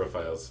people's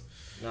profiles.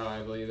 No,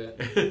 I believe it.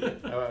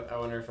 I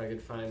wonder if I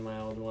could find my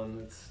old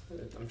one.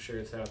 I'm sure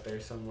it's out there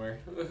somewhere.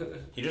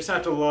 You just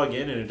have to log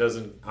in and it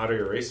doesn't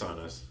auto-erase on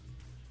us.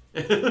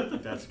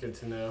 That's good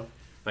to know.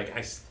 Like,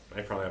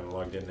 I probably haven't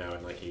logged in now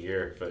in like a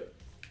year, but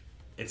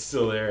it's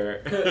still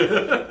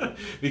there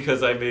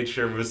because I made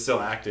sure it was still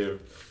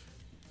active.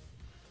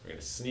 We're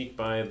gonna sneak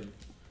by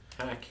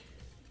hack.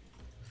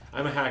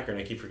 I'm a hacker and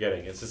I keep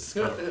forgetting. It's just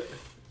kind of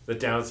the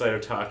downside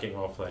of talking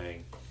while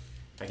playing.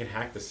 I can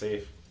hack the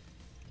safe,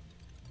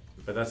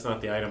 but that's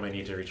not the item I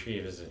need to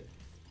retrieve, is it?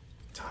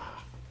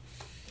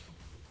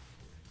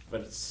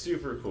 But it's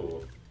super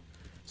cool.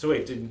 So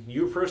wait, did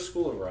you approach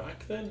School of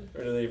Rock then,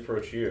 or did they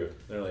approach you?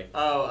 They're like,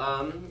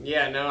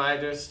 yeah, no, I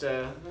just,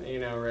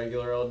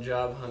 regular old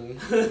job hunting.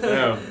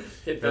 oh,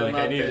 Hit them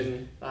up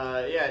and,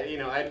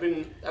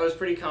 I was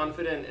pretty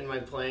confident in my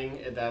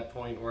playing at that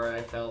point where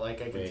I felt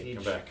like I could teach.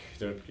 Come back.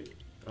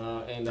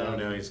 Don't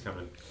know he's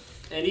coming.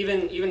 And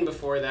even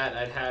before that,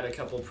 I'd had a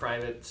couple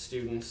private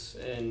students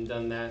and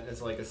done that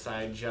as like a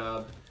side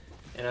job.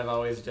 And I've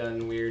always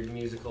done weird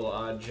musical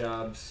odd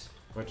jobs.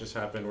 What just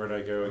happened? Where'd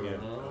I go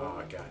again?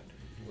 Oh, God.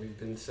 We've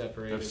been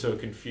separated. I'm so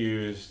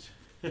confused.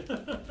 Alright,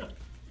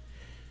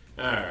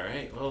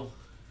 well,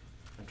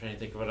 I'm trying to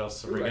think of what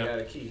else to bring up. I got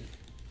a key.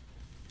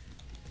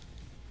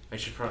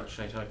 Should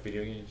I talk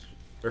video games?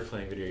 We're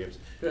playing video games.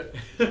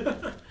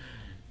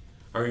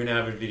 Are you an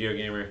avid video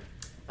gamer?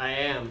 I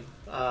am.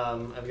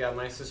 I've got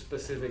my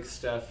specific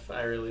stuff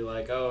I really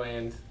like. Oh,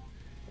 and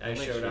I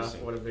showed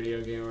off what a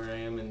video gamer I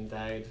am and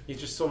died. You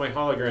just stole my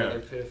hologram.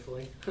 Rather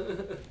pitifully. Oh,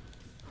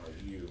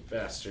 you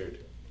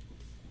bastard.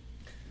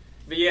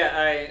 But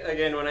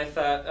yeah, when I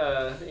thought,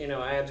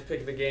 I had to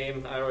pick the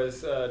game, I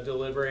was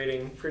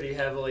deliberating pretty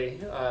heavily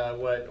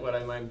what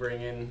I might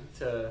bring in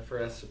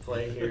for us to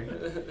play here.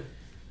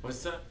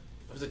 Was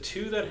it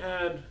two that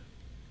had,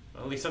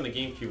 at least on the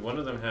GameCube, one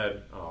of them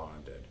had, oh,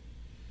 I'm dead,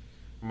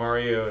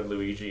 Mario and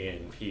Luigi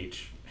and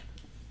Peach.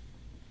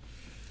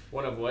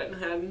 One of what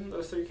had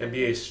those three characters?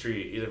 NBA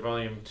Street, either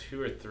Volume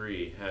 2 or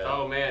 3 had...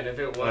 Oh man, if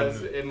it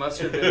was, it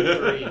must have been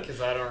 3, because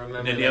I don't remember.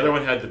 And then the other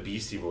one had the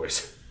Beastie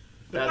Boys.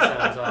 That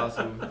sounds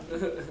awesome.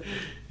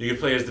 You could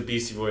play as the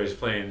Beastie Boys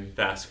playing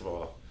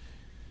basketball.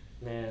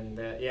 Man,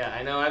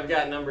 I know I've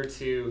got number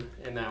 2,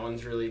 and that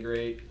one's really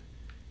great.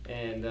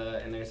 And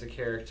there's a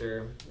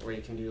character where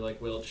you can do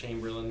like Wilt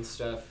Chamberlain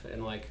stuff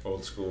and like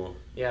old school.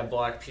 Yeah,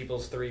 block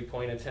people's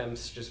 3-point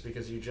attempts just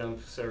because you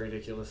jump so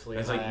ridiculously high.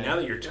 It's like now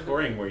that you're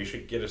touring more, you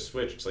should get a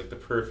Switch. It's like the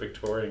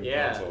perfect touring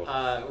console.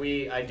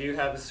 I do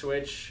have a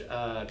Switch.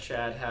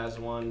 Chad has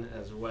one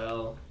as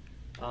well.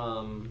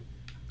 I'm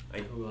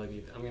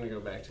gonna go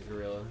back to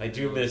Gorilla. I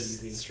do miss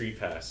Street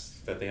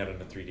Pass that they had on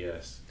the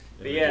 3DS.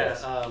 But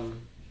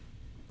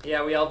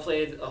we all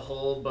played a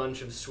whole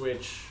bunch of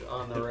Switch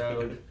on the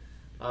road.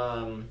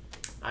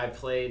 I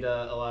played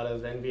a lot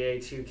of NBA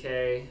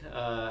 2K.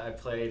 I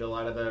played a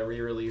lot of the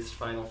re-released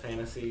Final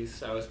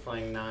Fantasies. I was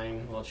playing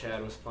 9 while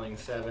Chad was playing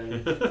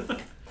 7.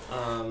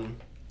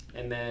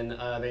 And then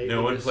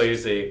No one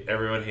plays 8.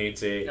 Everyone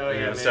hates 8. Oh,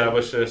 yeah,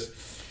 established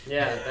this.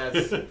 Yeah,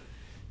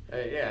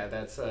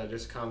 that's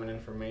just common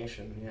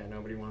information. Yeah,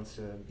 nobody wants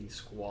to be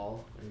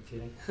Squall. Are you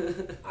kidding?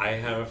 I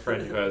have a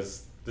friend who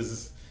has...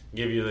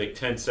 give you like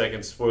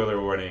 10-second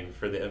spoiler warning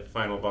for the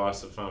final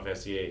boss of Final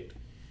Fantasy 8.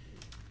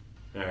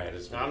 Alright,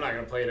 I'm not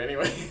going to play it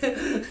anyway.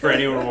 For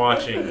anyone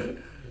watching.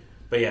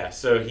 But yeah,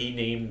 so he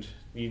named...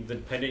 the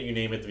pendant you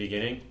name at the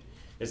beginning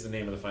is the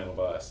name of the final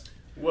boss.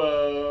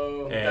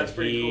 Whoa, and that's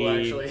pretty cool,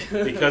 actually.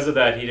 Because of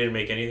that, he didn't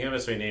make anything of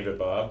it, so he named it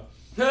Bob.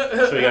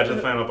 So he got to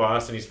the final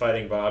boss, and he's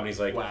fighting Bob, and he's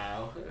like...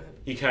 Wow.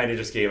 He kind of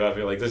just gave up.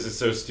 He's like, this is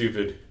so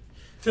stupid.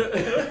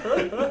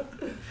 That's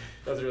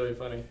really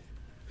funny.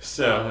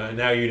 So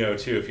now you know,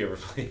 too, if you ever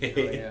play it.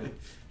 Oh, yeah.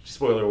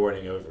 Spoiler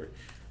warning over.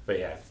 But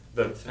yeah,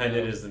 the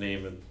pendant is the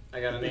name of... I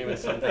gotta name it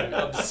something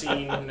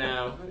obscene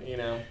now,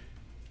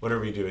 What are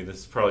we doing?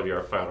 This will probably be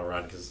our final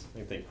run, because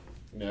I think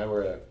now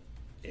we're at...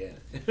 Yeah.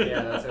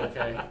 Yeah, that's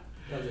okay.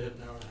 That's it,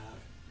 an hour and a half.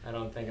 I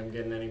don't think I'm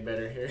getting any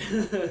better here.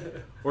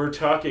 We're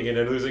talking and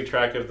then losing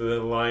track of the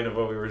line of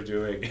what we were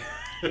doing.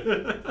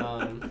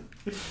 But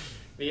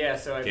yeah,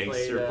 so I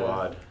Gangster played...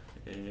 Blood.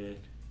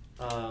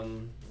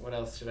 What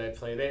else did I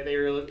play? They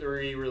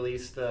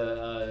re-released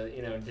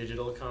the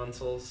digital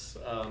consoles.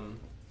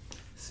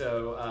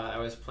 So I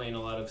was playing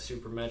a lot of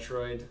Super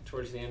Metroid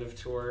towards the end of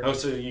tour. Oh,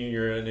 so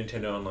you're a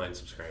Nintendo Online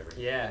subscriber?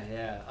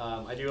 Yeah.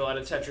 I do a lot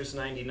of Tetris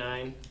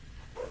 99.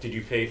 Did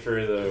you pay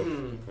for the?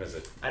 What is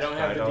it? I don't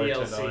have the $5,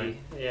 DLC.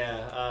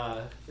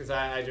 Yeah, because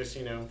I just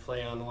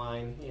play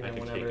online.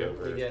 Whenever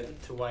we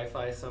get to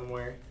Wi-Fi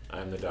somewhere.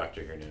 I'm the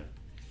doctor here now.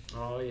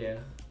 Oh yeah.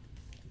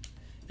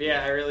 But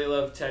yeah, I really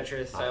love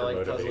Tetris. I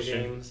like puzzle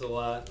games a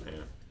lot.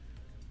 Yeah.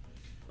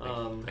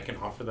 I can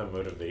offer them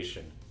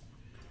motivation.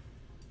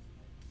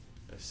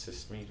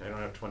 Assist me. I don't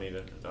have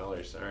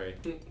 $20. Sorry.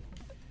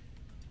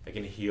 I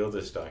can heal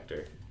this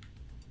doctor.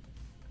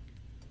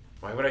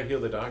 Why would I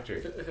heal the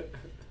doctor?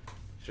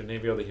 Shouldn't they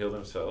be able to heal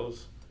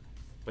themselves?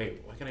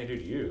 Wait, what can I do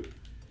to you?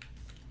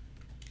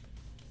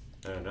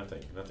 Oh,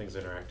 nothing. Nothing's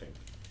interacting.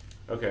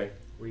 Okay.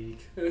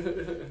 Weak.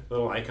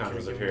 Little icon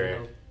was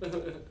appearing.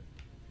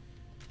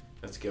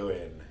 Let's go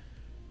in.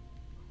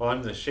 Well,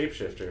 I'm the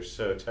shapeshifter,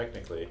 so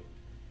technically.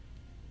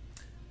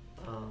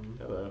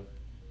 Hello.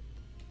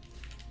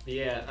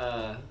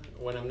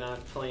 When I'm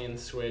not playing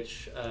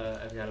Switch,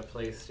 I've got a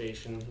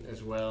PlayStation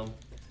as well.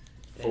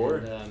 4?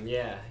 And,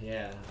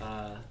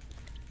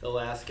 the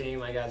last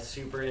game I got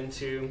super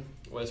into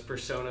was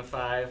Persona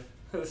 5,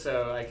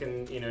 so I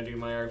can, do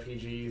my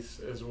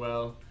RPGs as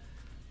well.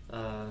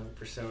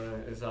 Persona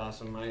is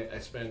awesome. I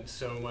spent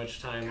so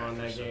much time on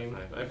that game.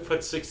 I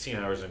put 16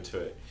 hours into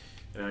it,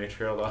 and I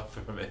trailed off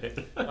from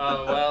it.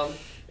 Oh, well,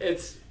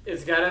 it's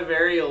got a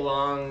very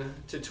long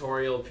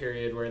tutorial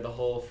period where the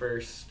whole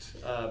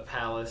first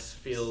palace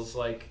feels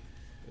like,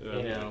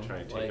 trying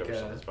to take over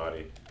someone's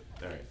body.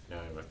 All right, now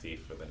I'm a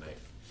thief with a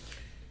knife.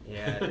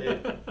 Yeah,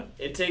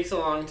 it takes a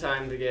long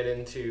time to get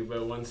into,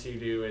 but once you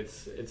do,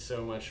 it's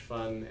so much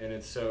fun and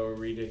it's so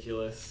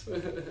ridiculous.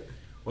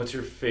 What's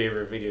your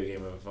favorite video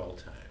game of all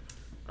time?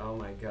 Oh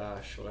my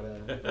gosh, what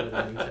an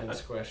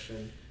intense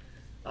question.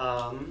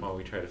 While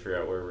we try to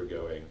figure out where we're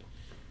going.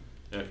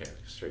 Okay,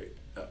 straight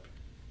up.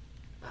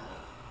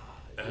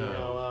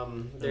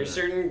 There's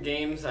certain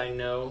games I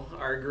know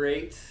are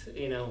great.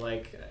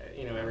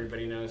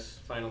 Everybody knows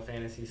Final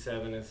Fantasy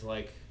VII is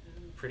like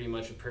pretty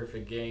much a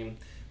perfect game.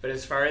 But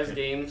as far as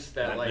games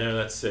that like... No,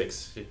 that's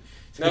 6.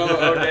 No,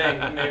 oh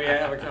dang, maybe I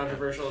have a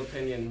controversial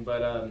opinion,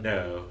 but...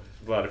 No,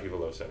 a lot of people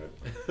love 7.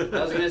 I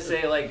was going to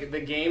say, like, the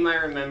game I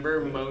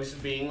remember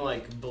most being,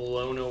 like,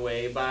 blown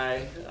away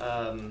by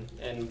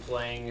and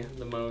playing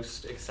the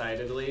most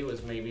excitedly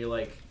was maybe,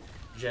 like,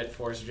 Jet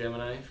Force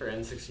Gemini for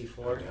N64.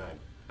 Oh, God.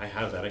 I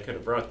have that. I could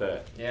have brought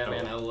that. Yeah,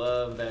 man, I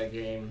love that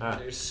game.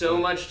 There's so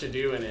much to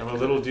do in it. I'm a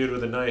little dude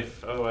with a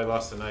knife. Oh, I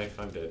lost a knife.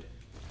 I'm dead.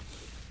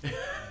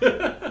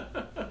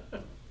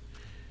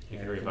 You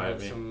can revive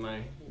me. Some of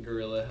my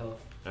gorilla health.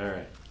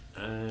 Alright.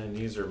 And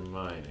these are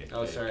mine, I think.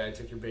 Oh, sorry, I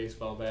took your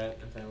baseball bat,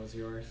 if that was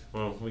yours.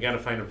 Well, we gotta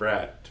find a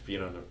brat to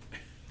beat on the...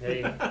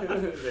 Hey,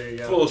 there you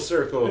go. Full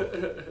circle.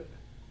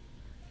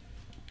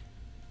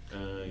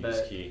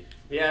 Use key.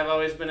 Yeah, I've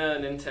always been a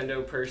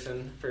Nintendo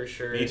person, for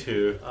sure. Me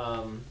too.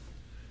 Oh,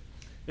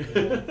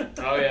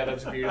 yeah,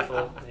 that's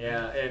beautiful.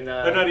 Yeah, and...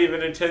 I'm not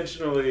even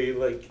intentionally,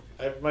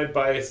 my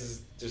bias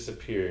has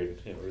disappeared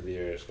over the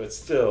years, but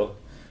still...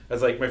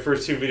 As like my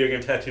first 2 video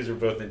game tattoos were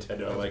both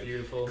Nintendo. I'm like,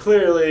 beautiful.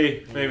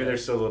 Clearly, maybe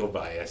there's still a little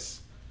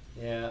bias.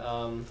 Yeah,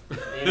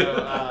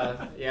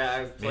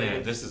 I've played.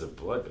 Man, this is a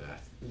bloodbath.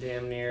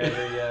 Damn near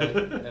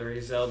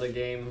every Zelda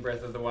game.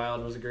 Breath of the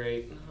Wild was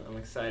great. I'm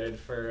excited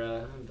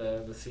for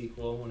the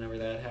sequel whenever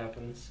that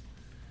happens.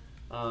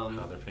 They're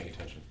paying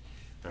attention.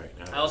 All right.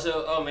 Now.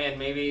 Also,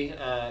 maybe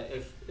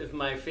if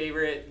my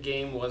favorite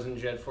game wasn't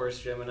Jet Force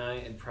Gemini,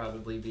 it'd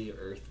probably be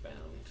Earthbound.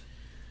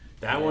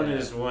 That one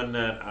is one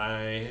that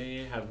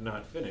I have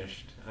not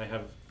finished.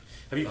 Have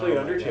you played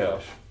Undertale?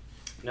 Gosh.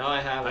 No,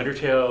 I haven't.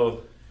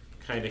 Undertale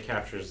kind of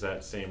captures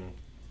that same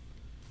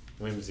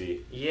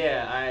whimsy.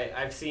 Yeah,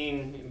 I've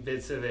seen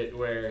bits of it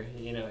where,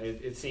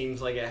 it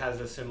seems like it has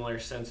a similar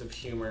sense of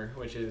humor,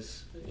 which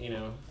is,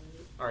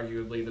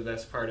 arguably the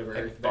best part of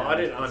Earthbound. I bought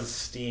it on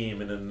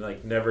Steam and then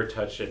never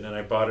touched it, and then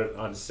I bought it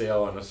on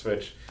sale on a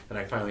Switch, and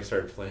I finally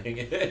started playing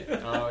it.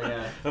 Oh,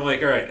 yeah. I'm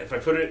like, all right, if I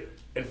put it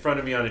in front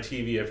of me on a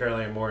TV,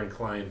 apparently I'm more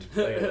inclined to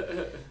play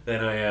it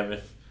than I am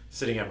if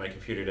sitting at my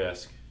computer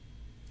desk.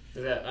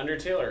 Is that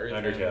Undertale or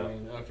Earthbound?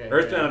 Undertale. Okay.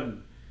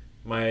 Earthbound,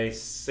 my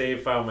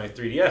save file, my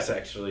 3DS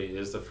actually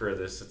is the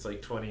furthest. It's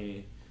like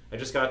 20. I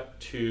just got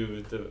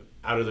to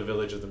out of the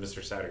village of the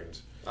Mr.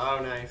 Saturns. Oh,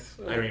 nice.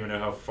 I don't even know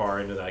how far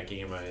into that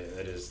game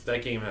it is.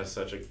 That game has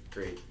such a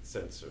great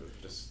sense of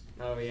just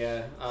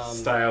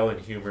style and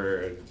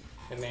humor.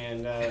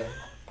 And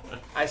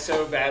I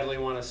so badly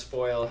want to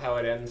spoil how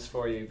it ends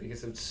for you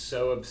because it's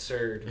so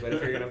absurd. But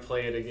if you're going to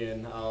play it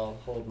again, I'll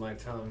hold my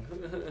tongue.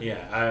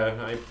 Yeah,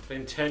 I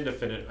intend to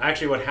finish.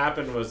 Actually, what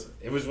happened was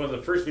it was one of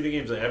the first video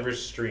games I ever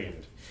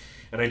streamed.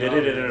 And I did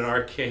it in an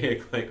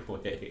archaic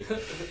way.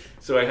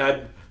 So I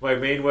had my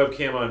main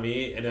webcam on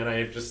me, and then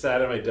I just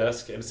sat at my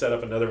desk and set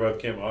up another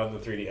webcam on the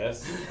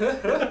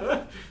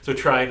 3DS. So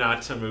try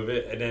not to move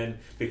it. And then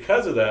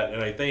because of that,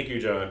 and I thank you,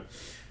 John,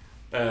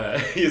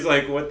 he's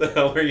like, what the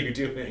hell are you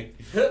doing?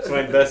 So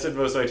I invested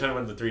most of my time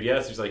on the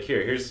 3DS. He's like,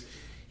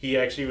 he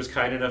actually was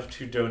kind enough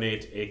to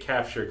donate a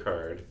capture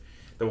card,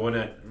 the one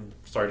that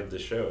started the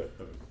show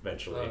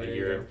eventually, a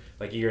year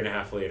and a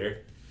half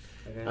later.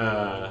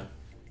 Okay.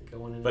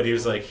 But he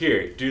was like,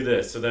 here, do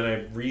this. So then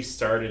I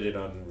restarted it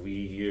on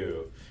Wii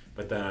U.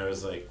 But then I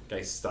was like,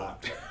 I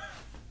stopped.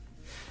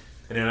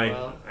 And then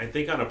I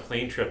think on a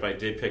plane trip I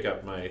did pick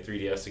up my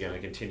 3DS again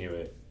and continue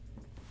it.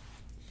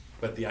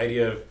 But the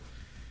idea of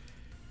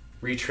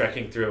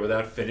retrekking through it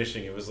without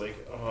finishing it was like,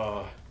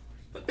 oh.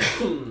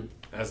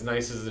 As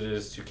nice as it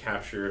is to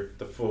capture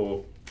the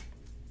full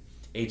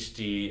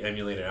HD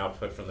emulated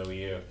output from the Wii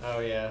U. Oh,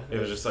 yeah. It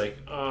was just like,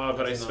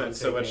 but I spent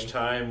so much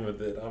time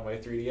with it on my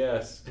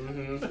 3DS.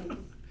 Mm-hmm.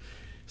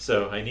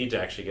 So I need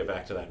to actually get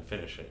back to that and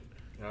finish it.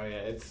 Oh, yeah.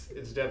 It's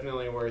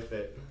definitely worth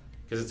it.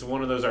 Because it's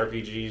one of those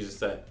RPGs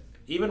that,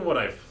 even what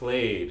I've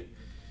played,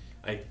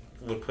 I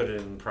would put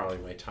it in probably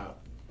my top.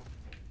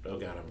 Oh,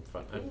 God, I'm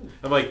fun.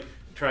 I'm like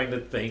trying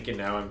to think, and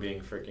now I'm being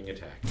freaking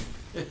attacked.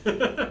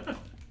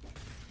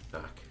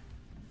 Knock.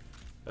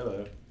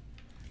 Hello.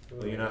 Ooh,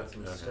 Well, you're I got not-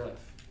 some okay. stuff.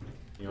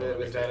 You don't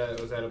Was want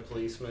me that a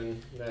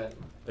policeman that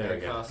There we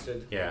go.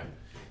 accosted? Yeah.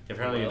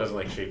 Apparently he Well. doesn't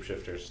like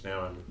shapeshifters.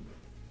 Now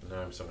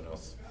I'm someone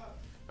else.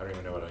 I don't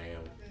even know what I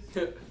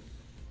am.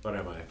 What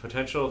am I?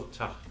 Potential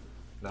to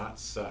not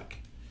suck.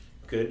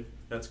 Good.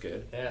 That's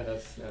good. Yeah,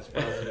 that's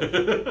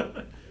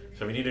positive.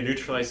 So we need to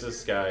neutralize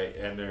this guy,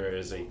 and there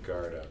is a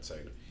guard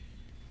outside.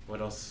 What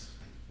else?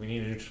 We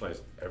need to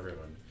neutralize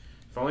everyone.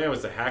 If only I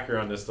was the hacker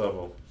on this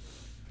level.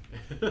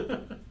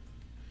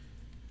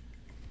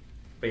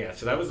 But yeah,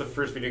 so that was the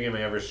first video game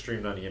I ever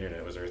streamed on the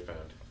internet, was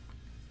Earthbound.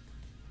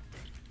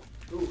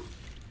 Ooh.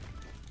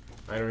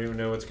 I don't even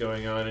know what's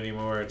going on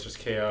anymore, it's just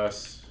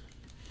chaos.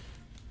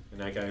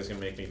 And that guy's gonna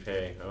make me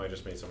pay. Oh, I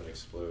just made someone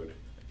explode.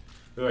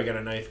 Ooh, I got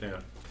a knife now.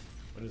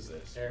 What is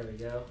this? There we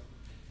go.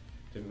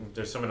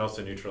 There's someone else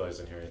to neutralize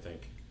in here, I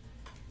think.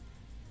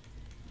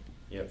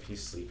 Yep,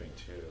 he's sleeping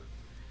too.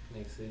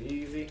 Makes it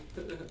easy.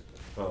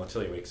 Well,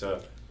 until he wakes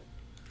up.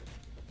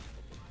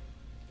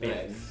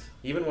 Man, Nice.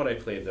 even what I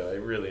played though, I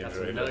really Got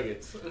enjoyed some it.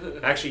 nuggets.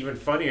 Actually, even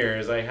funnier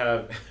is I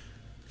have,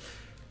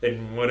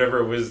 in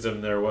whatever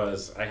wisdom there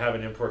was, I have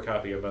an import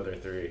copy of Mother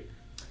 3.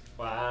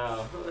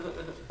 Wow.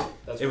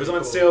 That's It was pretty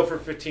on cool. sale for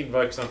 $15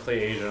 on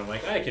PlayAsia. I'm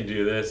like, I can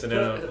do this, and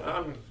then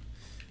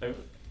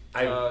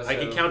I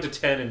can so- count to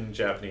 10 in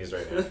Japanese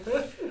right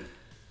now.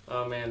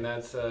 Oh man,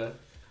 that's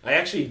I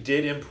actually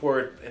did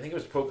import, I think it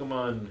was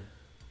Pokemon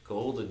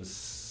Gold and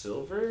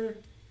Silver,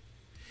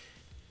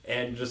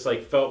 and just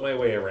like felt my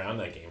way around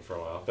that game for a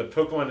while. But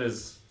Pokemon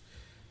is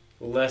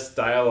less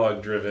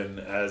dialogue driven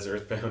as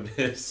Earthbound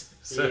is.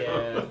 So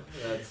yeah,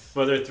 that's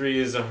Mother 3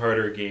 is a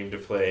harder game to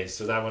play,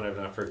 so that one I've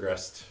not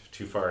progressed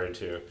too far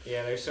into.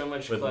 yeah. There's so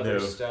much With clever no-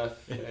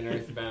 stuff in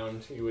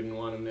Earthbound you wouldn't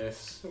want to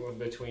miss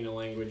between a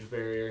language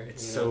barrier.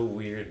 It's you so know?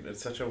 weird.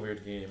 It's such a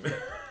weird game.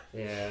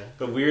 Yeah.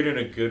 But weird in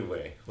a good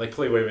way. Like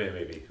Playway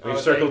maybe. We've Oh,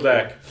 circled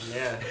back.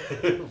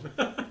 thank you.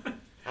 Yeah.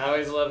 I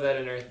always love that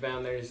in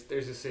Earthbound.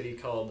 There's a city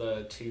called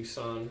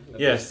Tucson. That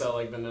they Yes. spell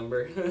like the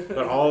number.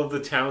 But all of the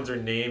towns are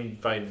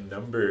named by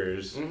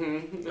numbers.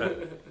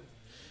 Mm-hmm.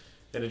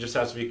 And it just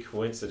has to be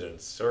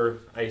coincidence. Or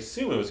I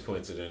assume it was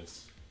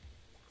coincidence.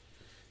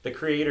 The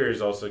creator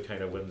is also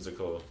kind of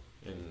whimsical.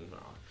 And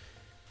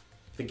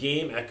the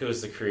game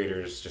echoes the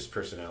creator's just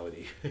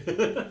personality.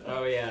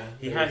 Oh yeah.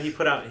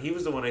 He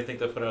was the one I think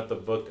that put out the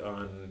book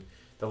on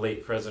the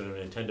late president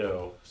of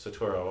Nintendo,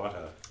 Satoru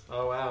Iwata.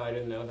 Oh wow, I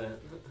didn't know that.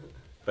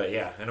 But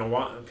yeah, and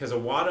because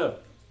Iwata,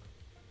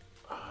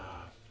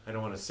 I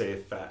don't want to say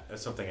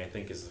something I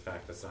think is the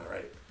fact that's not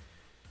right,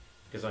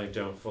 because I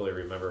don't fully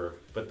remember.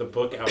 But the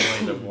book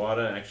outlined of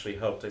Iwata actually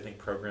helped, I think,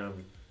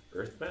 program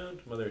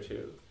Earthbound, Mother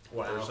 2,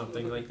 Wow. or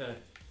something like that.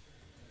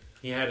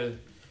 He had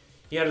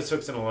his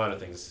hooks in a lot of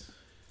things.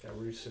 Got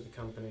roots to the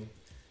company.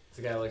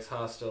 This guy looks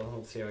hostile.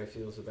 Let's see how he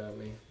feels about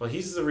me. Well,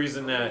 he's the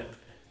reason that.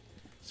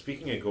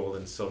 Speaking of gold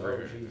and Oh,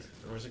 silver, jeez.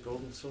 or was it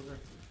gold and silver?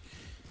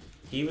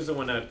 He was the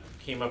one that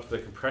came up with the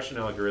compression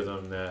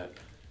algorithm that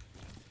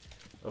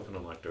open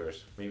and lock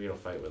doors. Maybe he'll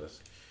fight with us.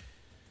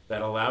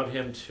 That allowed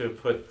him to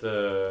put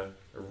the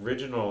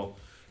original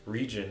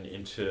region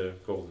into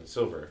gold and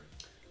silver,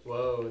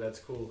 Whoa, that's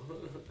cool.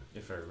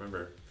 if I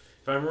remember.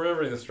 If I'm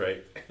remembering this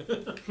right,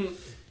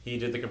 he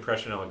did the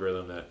compression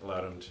algorithm that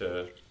allowed him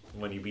to,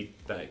 when you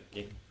beat that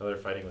game, oh, they're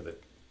fighting with a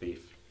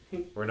thief.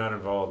 We're not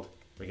involved.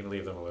 We can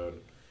leave them alone.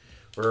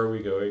 Where are we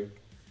going?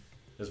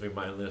 As we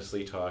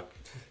mindlessly talk.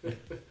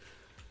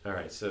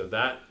 Alright, so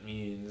that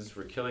means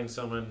we're killing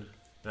someone.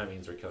 That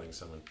means we're killing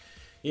someone.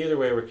 Either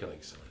way, we're killing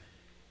someone.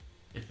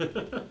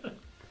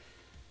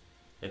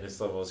 And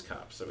this level is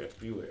cops, so we have to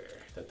beware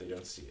that they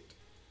don't see it.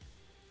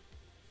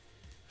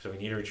 So we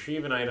need to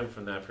retrieve an item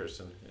from that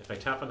person. If I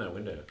tap on that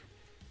window,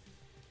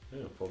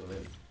 oh, pull them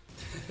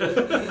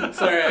in.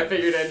 Sorry, I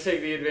figured I'd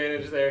take the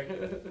advantage there.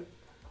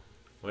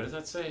 What does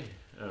that say?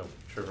 Oh,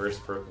 traverse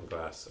broken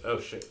glass. Oh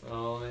shit.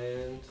 Oh,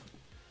 and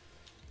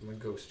I'm a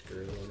ghost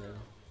girl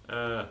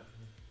now.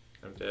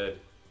 I'm dead.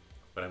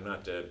 But I'm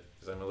not dead,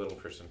 because I'm a little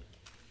person.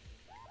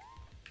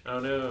 Oh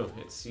no,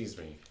 it sees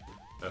me.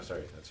 Oh,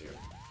 sorry, that's you.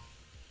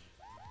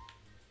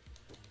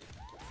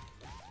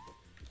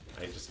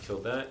 I just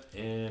killed that,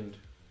 and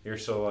you're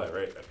still alive,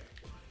 right?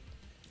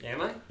 Okay.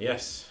 Am I?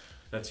 Yes,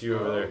 that's you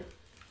over there.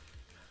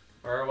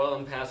 Or well,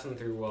 I'm passing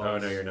through walls. Oh,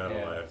 no, you're not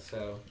yeah, alive.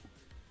 So.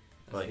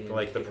 that's Like the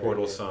indicator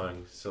Portal right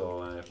song, still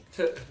alive.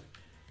 there.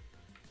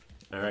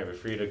 Alright, we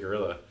freed a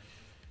gorilla.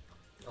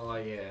 Oh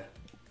yeah,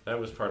 That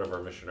was part of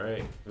our mission,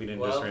 right? We didn't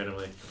Well, just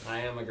randomly. I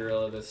am a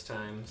gorilla this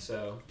time,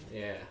 so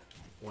yeah,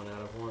 1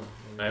 out of 1.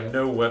 I have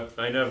no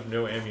I have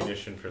no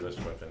ammunition for this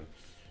weapon.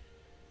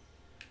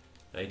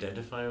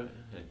 Identify.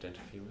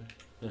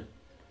 Huh.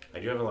 I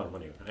do have a lot of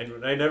money.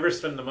 I never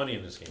spend the money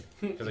in this game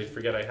because I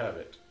forget I have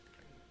it.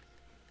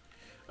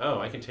 Oh,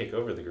 I can take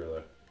over the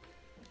gorilla.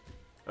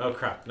 Oh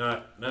crap!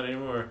 Not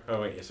anymore.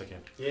 Oh wait, yes I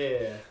can.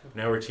 Yeah.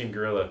 Now we're Team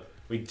Gorilla.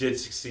 We did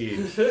succeed.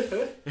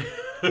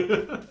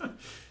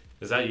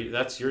 Is that you?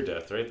 That's your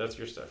death, right? That's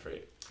your stuff,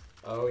 right?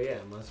 Oh yeah,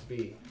 must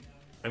be.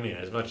 I mean,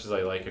 as much as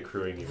I like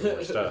accruing even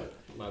more stuff.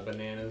 My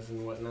bananas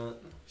and whatnot.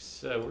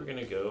 So we're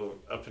gonna go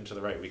up and to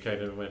the right. We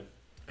kind of went.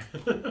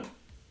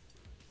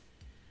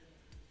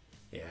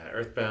 Yeah,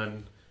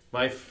 Earthbound.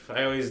 I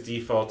always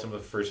default to the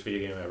first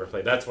video game I ever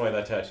played. That's why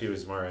that tattoo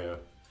is Mario,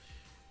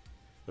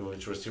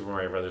 which was Super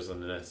Mario Brothers on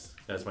the NES.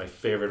 That's my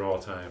favorite of all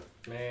time.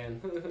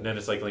 Man. And then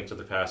it's like Link to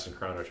the Past and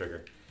Chrono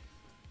Trigger.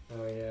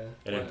 Oh yeah.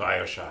 And then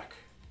Bioshock.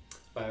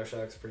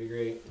 Bioshock's pretty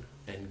great.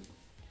 And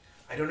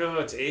I don't know how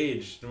it's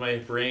aged. In my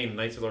brain,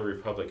 Knights of the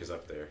Republic is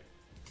up there.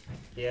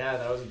 Yeah,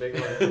 that was a big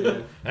one.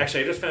 Yeah.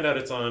 Actually, I just found out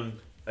it's on.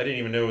 I didn't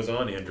even know it was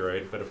on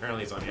Android, but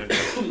apparently it's on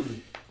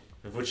Android.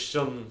 Which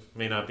still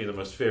may not be the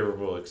most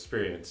favorable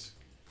experience.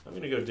 I'm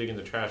gonna go dig in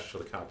the trash till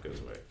the cop goes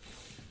away.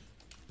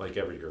 Like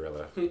every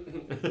gorilla.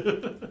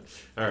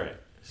 Alright,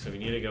 so we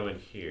need to go in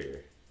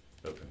here.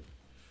 Open.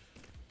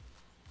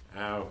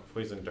 Ow,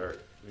 poison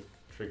dart. We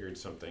triggered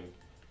something.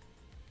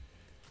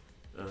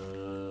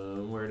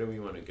 Where do we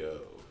want to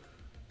go?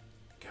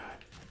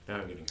 God, now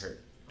I'm getting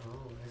hurt.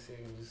 Oh, I see. I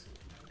can just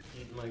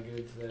eat my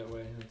goods that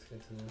way. That's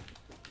good to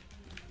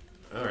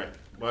know. Alright,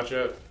 watch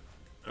out.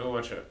 Oh,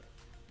 watch out.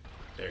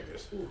 There it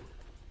goes. Ooh.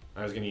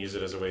 I was going to use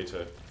it as a way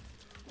to...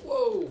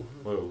 Whoa!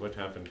 Whoa, what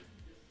happened?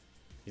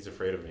 He's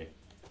afraid of me.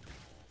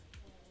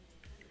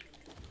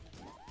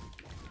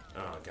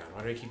 Oh, God,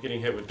 why do I keep getting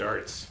hit with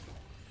darts?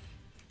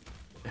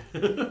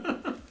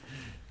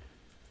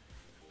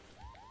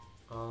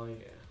 Oh, yeah.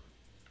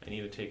 I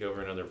need to take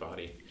over another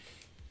body.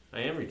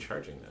 I am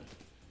recharging,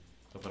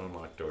 though. Open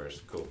unlock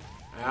doors. Cool.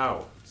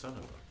 Ow! Son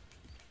of a...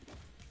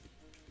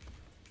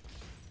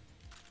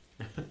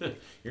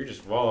 You're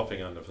just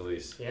walloping on the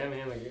police. Yeah,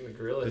 man, the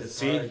gorilla is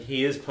See, hard.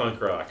 he is punk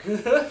rock. Yeah,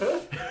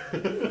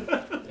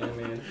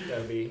 man,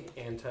 gotta be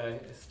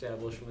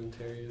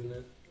anti-establishmentary, isn't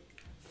it?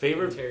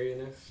 Favorite...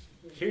 Antagonist.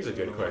 Here's a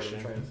good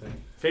question. What I'm trying to say.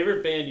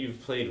 Favorite band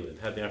you've played with,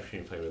 had the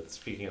opportunity to play with,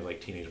 speaking of like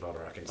Teenage Bottle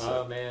Rock and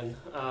stuff. Oh, man.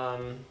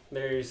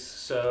 There's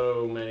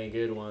so many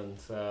good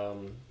ones.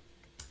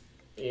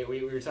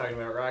 We were talking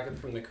about Rocket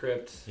from the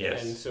Crypt.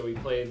 Yes. And so we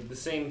played the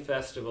same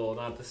festival,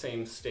 not the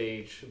same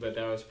stage, but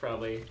that was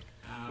probably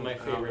my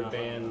favorite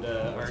band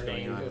what's our going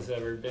name on? has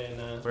ever been.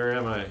 Where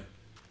am I?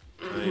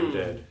 I am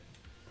dead.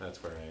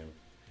 That's where I am.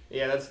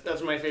 Yeah,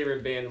 that's my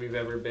favorite band we've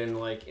ever been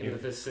like in the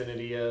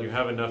vicinity of. You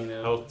have enough you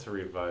know. health to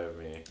revive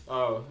me.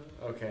 Oh,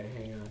 okay,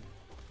 hang on.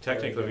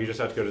 Technically, we just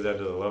have to go to the end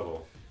of the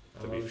level,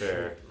 to be Oh,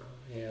 fair.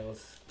 shit. Yeah,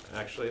 let's.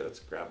 Actually, let's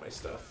grab my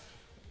stuff.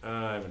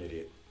 I'm an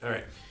idiot.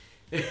 Alright.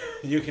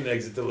 You can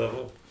exit the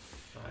level.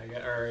 I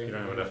got alright. You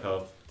don't have enough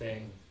health.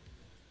 Dang.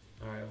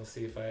 All right, we'll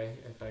see if I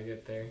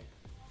get there.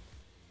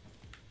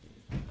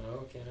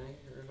 Oh, can I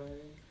revive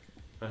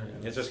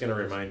you? It's just going to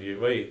remind you.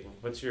 Wait,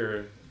 what's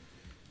your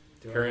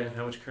Do current? I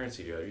How much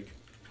currency do you have? You can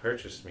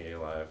purchase me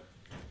alive.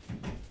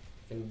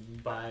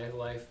 can buy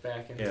life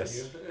back into Yes.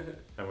 you?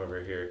 I'm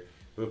over here.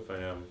 Whoop, I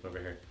know, I'm over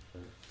here.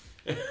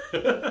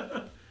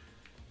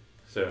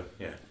 So,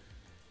 yeah.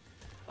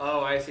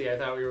 Oh, I see. I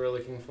thought we were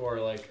looking for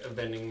like a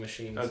vending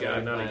machine. Oh, so God, I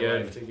could not buy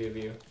again. life to give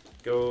you.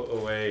 Go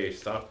away.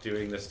 Stop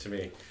doing this to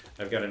me.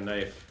 I've got a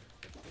knife.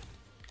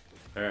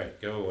 Alright,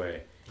 go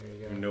away. There you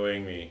You're go.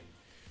 annoying me.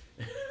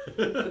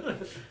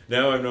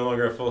 Now I'm no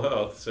longer at full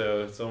health,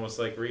 so it's almost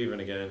like we're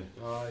even again.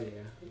 Oh yeah.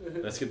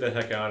 Let's get the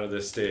heck out of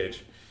this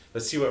stage.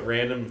 Let's see what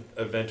random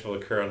event will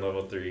occur on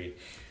level 3.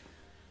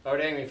 Oh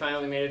dang, we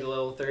finally made it to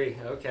level 3.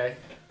 Okay.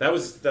 That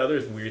was the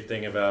other weird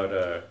thing about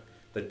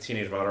the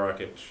Teenage Bottle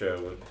Rocket show,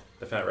 with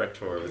the Fat Wreck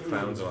Tour with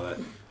clowns and all that.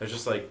 I was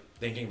just like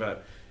thinking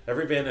about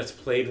every band that's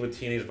played with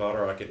Teenage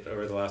Bottle Rocket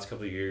over the last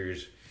couple of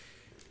years.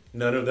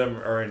 None of them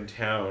are in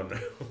town.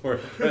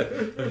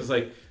 It was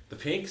like the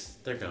Pinks,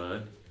 they're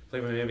gone.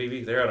 Playboy Man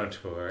Baby, they're out on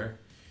tour.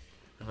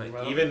 I'm like,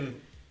 Well.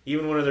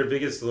 even one of their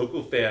biggest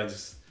local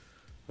fans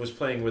was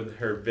playing with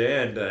her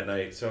band that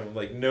night. So I'm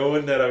like, no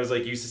one that I was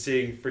like used to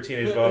seeing for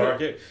Teenage Bottle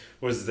Rocket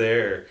was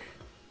there.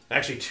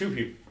 Actually, 2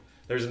 people.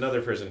 There's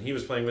another person. He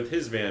was playing with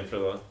his band for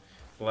the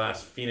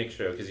last Phoenix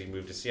show because he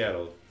moved to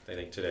Seattle, I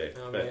think, today.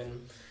 Oh But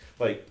man.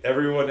 like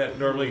everyone that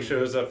normally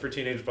shows up for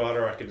Teenage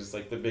Bottle Rocket is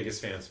like the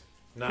biggest fans.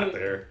 Not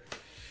there.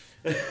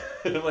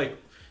 And I'm like,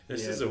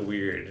 this is a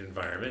weird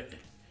environment.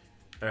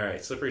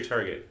 Alright, slippery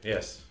target.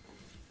 Yes.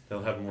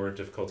 They'll have more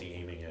difficulty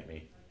aiming at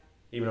me.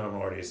 Even though I'm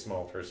already a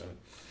small person.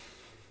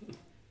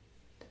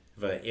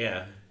 But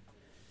yeah.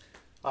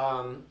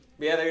 Yeah,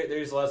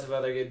 there's lots of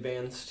other good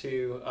bands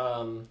too.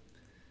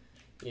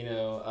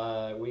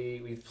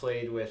 We've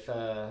played with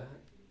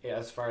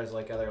as far as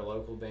like other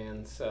local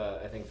bands.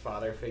 I think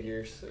Father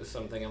Figures is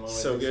something I'm always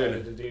So good.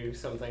 excited to do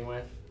something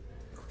with.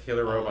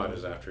 Killer Robot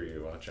is after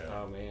you, watch out.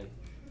 Oh man,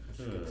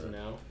 that's good to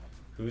know.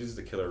 Who's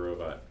the killer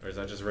robot? Or is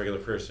that just a regular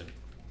person?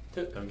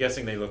 I'm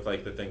guessing they look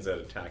like the things that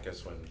attack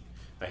us when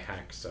I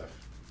hack stuff.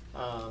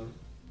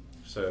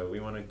 So we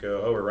want to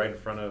go... Oh, we're right in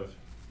front of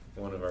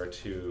one of our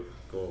 2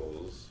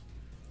 goals.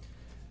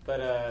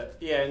 But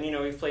yeah, and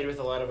we've played with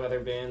a lot of other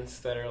bands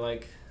that are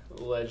like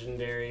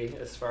legendary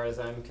as far as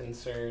I'm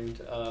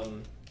concerned. I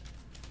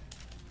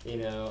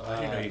didn't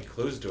know you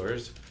closed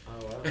doors.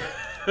 Oh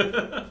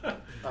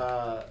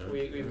wow.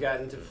 We've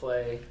gotten to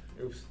play.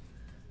 Oops.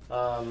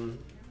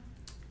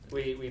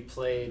 we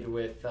played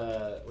with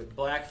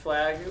Black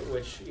Flag,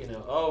 which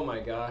oh my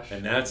gosh.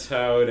 And that's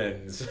how it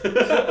ends.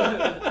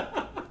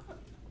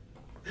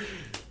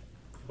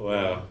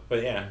 Wow.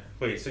 But yeah,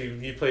 wait, so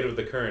you played with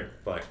the current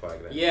Black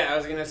Flag then? Yeah, I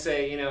was gonna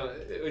say,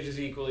 which is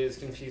equally as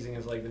confusing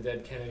as like the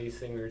Dead Kennedys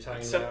thing we were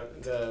talking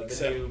about,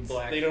 the new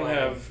Black They don't Flag.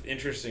 have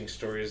interesting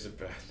stories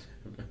about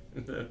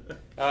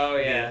Oh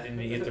yeah.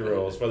 and you get the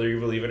roles, whether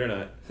you believe it or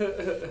not.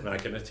 I'm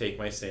not gonna take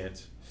my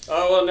stance.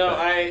 Oh well, no,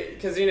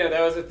 because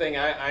that was the thing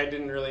I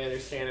didn't really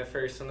understand at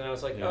first, and then I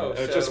was like, It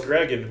was just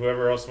Greg and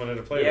whoever else wanted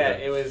to play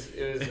yeah, with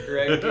him. it was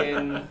Greg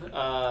and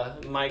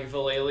Mike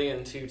Vallely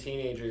and 2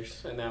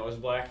 teenagers, and that was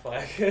Black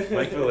Flag.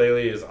 Mike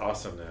Vallely is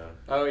awesome now.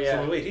 Oh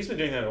yeah. So wait, he's been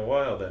doing that a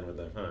while then with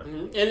them, huh?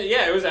 Mm-hmm. And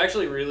yeah, it was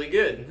actually really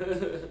good.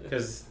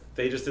 Because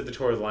they just did the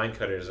tour with Line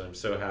Cutters, and I'm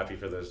so happy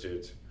for those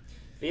dudes.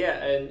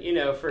 Yeah,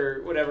 and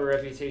for whatever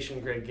reputation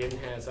Greg Ginn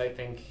has, I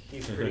think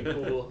he's pretty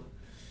cool.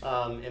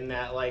 In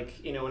that, like,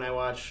 when I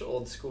watch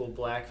old school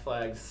Black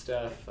Flag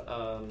stuff,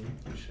 what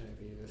should I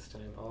be this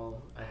time?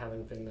 I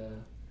haven't been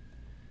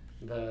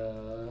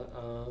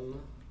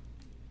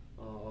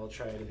I'll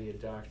try to be a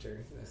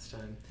doctor this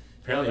time.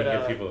 Apparently you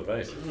give people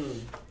advice.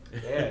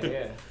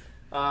 Yeah.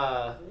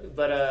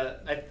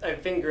 I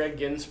think Greg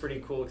Ginn's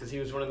pretty cool because he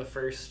was one of the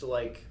first,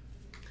 like,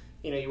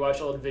 you watch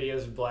old videos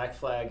of Black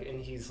Flag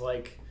and he's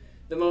like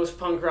the most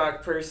punk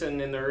rock person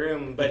in the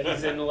room, but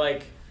he's in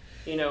like,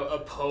 a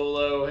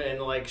polo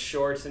and like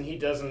shorts, and he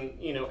doesn't,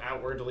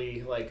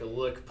 outwardly like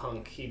look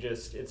punk.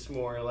 It's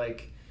more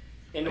like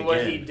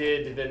what he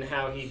did than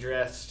how he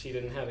dressed. He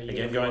didn't have a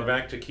uniform. Again, going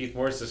back to Keith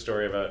Morris'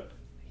 story about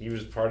he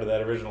was part of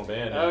that original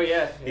band. Oh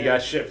yeah. He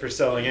got shit for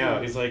selling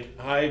out. He's like,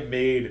 I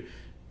made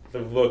the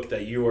look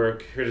that you were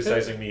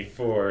criticizing me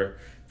for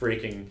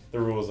breaking the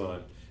rules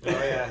on. Oh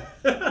yeah,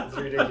 it's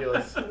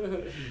ridiculous.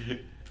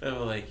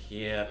 I'm like,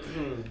 yeah.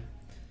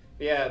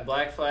 Yeah,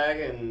 Black Flag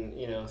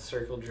and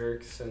Circle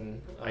Jerks and.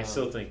 I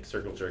still think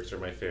Circle Jerks are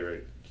my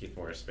favorite Keith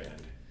Morris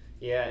band.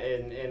 Yeah,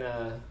 and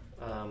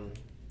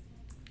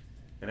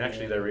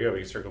actually, there we go. We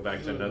can circle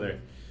back to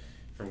another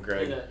from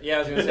Greg. I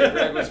was gonna say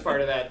Greg was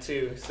part of that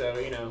too. So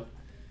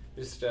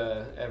just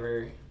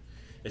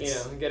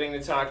getting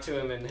to talk to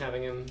him and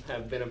having him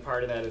have been a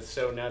part of that is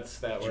so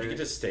nuts. Did you get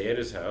to stay at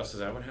his house?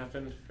 Is that what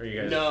happened? Or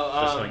you guys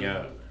just hung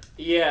out?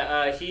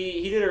 Yeah,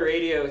 he did a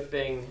radio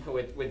thing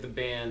with the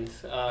band.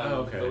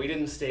 Okay. But we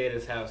didn't stay at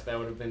his house. That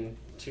would have been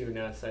too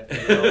nuts. I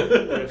think we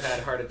all would have had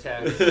heart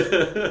attacks.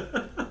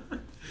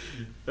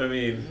 I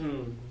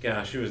mean,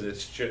 gosh, who is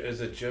it?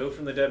 Is it Joe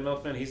from the Dead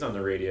Milkmen? He's on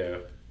the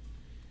radio.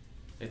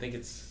 I think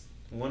it's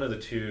one of the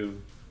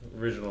 2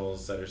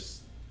 originals that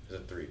is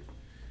it 3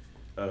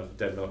 of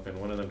Dead Milkmen.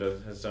 One of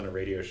them has done a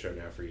radio show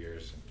now for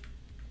years.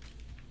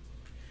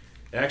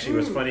 It actually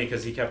was funny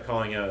because he kept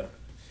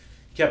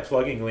kept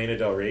plugging Lena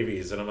Del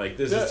Rey's, and I'm like,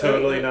 this is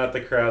totally not the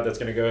crowd that's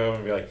going to go home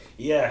and be like,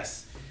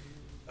 yes.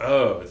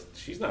 Oh,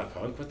 she's not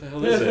punk. What the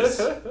hell is this?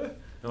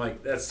 I'm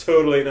like, that's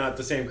totally not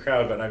the same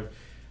crowd, but I'm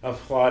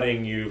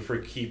applauding you for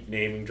keep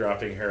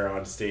dropping her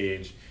on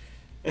stage.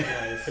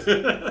 Nice.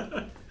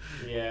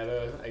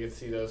 Yeah, I could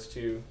see those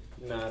 2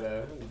 not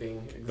being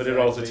exactly... But it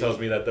also tells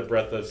me that the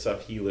breadth of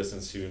stuff he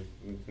listens to,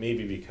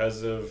 maybe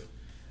because of...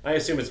 I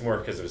assume it's more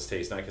because of his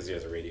taste, not because he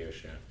has a radio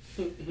show.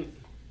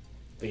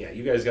 But yeah,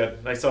 you guys got...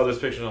 I saw those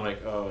pictures and I'm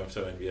like, oh, I'm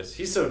so envious.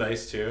 He's so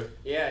nice, too.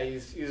 Yeah,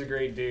 he's a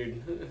great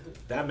dude.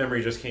 That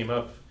memory just came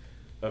up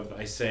of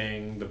I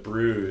sang The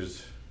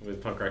Bruise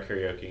with Punk Rock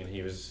Karaoke,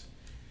 and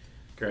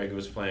Greg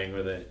was playing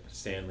with it,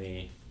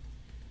 Stanley,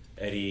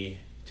 Eddie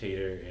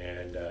Tater,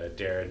 and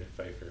Darren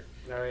Pfeiffer.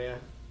 Oh, yeah.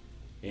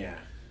 Yeah.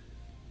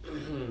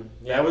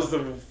 Yeah. That was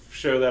the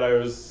show that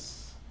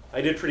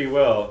I did pretty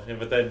well,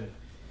 but then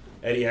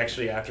Eddie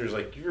actually after was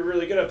like, you were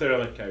really good up there. I'm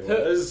like, I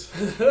was.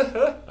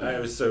 I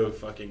was so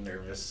fucking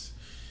nervous.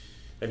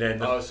 And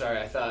then oh, sorry.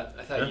 I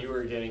thought you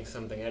were getting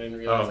something. I didn't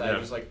realize. No. I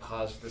just like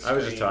paused the screen. I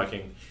was just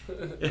talking.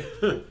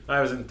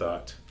 I was in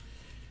thought.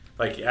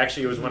 Like,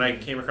 actually, it was when I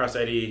came across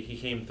Eddie. He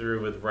came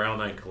through with Round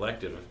 9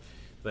 Collective.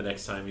 The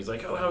next time he's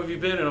like, oh, how have you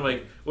been? And I'm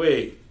like,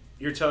 wait,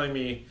 you're telling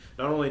me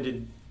not only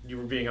did you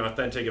were being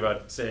authentic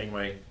about saying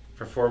my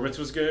performance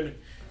was good,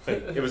 but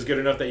it was good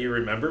enough that you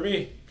remember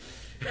me?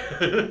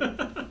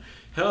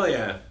 Hell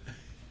yeah.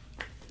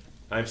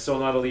 I'm still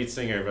not a lead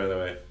singer, by the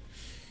way.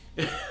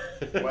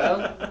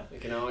 Well, you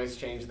can always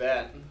change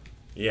that.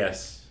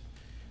 Yes.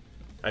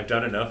 I've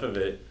done enough of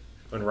it.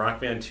 When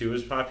Rock Band 2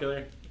 was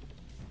popular,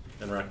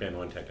 and Rock Band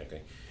 1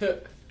 technically,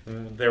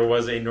 there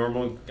was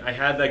I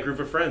had that group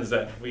of friends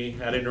that we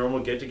had a normal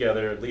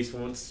get-together at least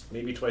once,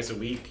 maybe twice a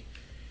week,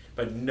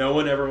 but no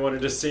one ever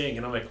wanted to sing,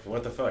 and I'm like,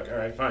 what the fuck? All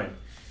right, fine.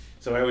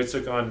 So I always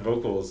took on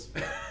vocals.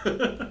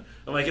 I'm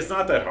like, it's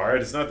not that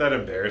hard. It's not that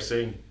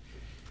embarrassing.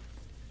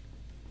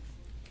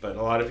 But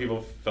a lot of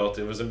people felt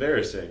it was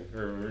embarrassing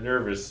or were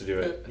nervous to do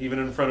it, even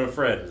in front of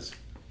friends,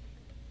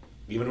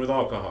 even with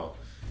alcohol.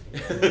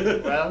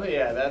 Well,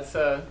 yeah, that's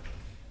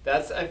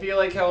I feel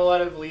like how a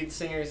lot of lead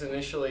singers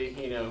initially,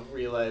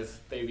 realize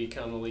they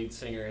become a lead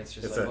singer. It's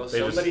just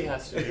somebody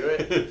has to do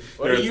it.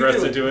 What they're are you thrust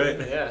doing? to do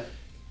it. Yeah.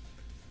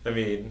 I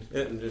mean,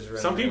 Just running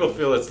some people around.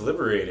 feel it's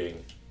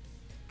liberating.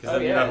 Because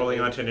then you're not holding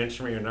onto an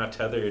instrument, you're not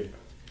tethered.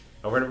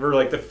 We're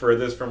like the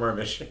furthest from our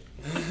mission.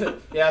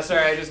 Yeah,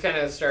 sorry, I just kind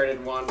of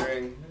started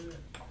wandering.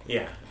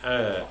 Yeah,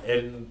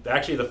 and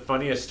actually the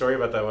funniest story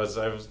about that was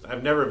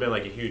I've never been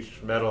like a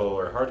huge metal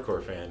or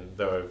hardcore fan,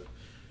 though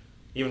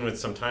even with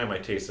some time my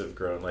tastes have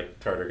grown, like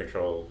Tartar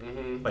Control,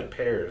 like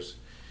Pears.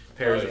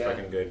 Pears are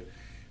fucking good.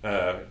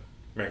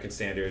 American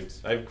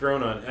Standards. I've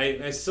grown on.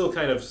 I still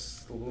kind of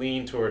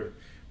lean toward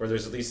where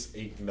there's at least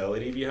a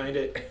melody behind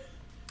it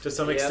to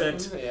some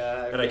extent,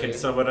 Yeah, and I can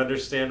somewhat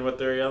understand what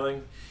they're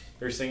yelling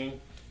or singing,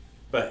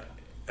 but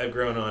I've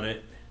grown on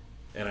it.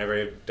 And I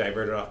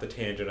diverted off the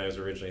tangent I was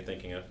originally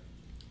thinking of.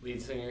 Lead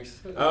singers.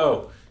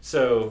 Oh,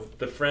 so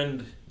the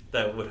friend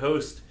that would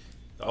host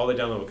all the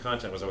downloadable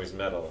content was always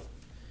metal.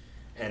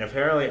 And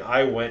apparently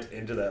I went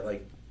into that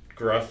like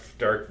gruff,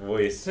 dark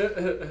voice,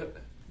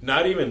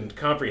 not even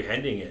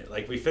comprehending it.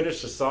 Like we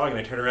finished the song and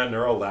I turned around and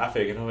they're all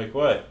laughing and I'm like,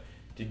 what?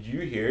 Did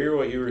you hear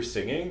what you were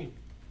singing?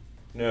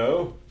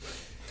 No.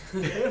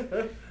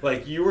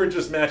 Like you were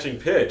just matching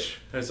pitch.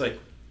 I was like,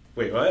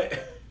 wait, what?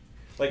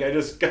 Like I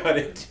just got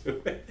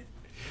into it.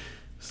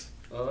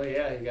 Oh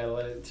yeah, you gotta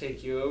let it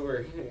take you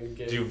over.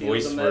 Do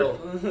voice work.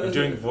 I'm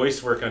doing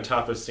voice work on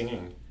top of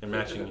singing and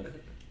matching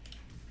it.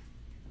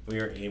 We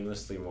are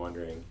aimlessly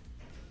wandering.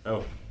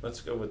 Oh,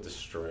 let's go with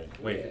destroy.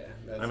 Wait,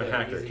 yeah, I'm a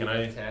hacker. Can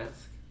I?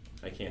 Task.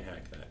 I can't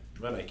hack that,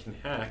 but I can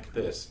hack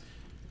this.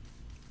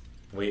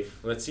 Wait,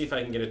 let's see if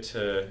I can get it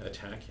to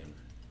attack him.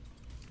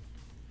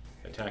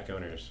 Attack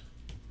owners.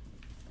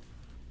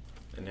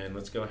 And then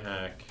let's go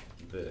hack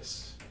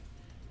this.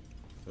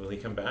 Will he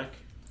come back?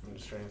 I'm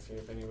just trying to see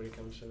if anybody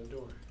comes to the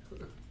door.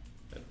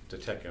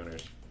 Detect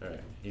owners. Alright,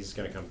 he's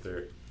gonna come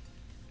through.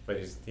 But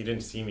he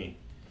didn't see me.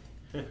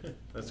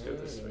 Let's go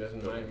this He way.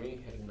 doesn't mind me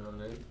heading on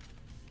in.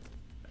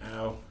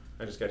 Ow.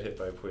 I just got hit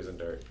by a poison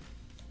dart.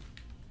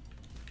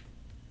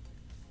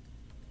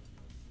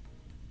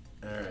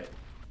 Alright.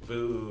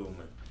 Boom.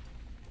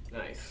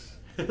 Nice.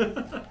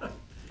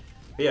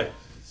 Yeah,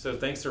 so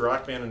thanks to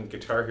Rock Band and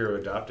Guitar Hero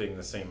adopting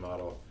the same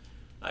model,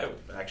 I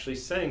actually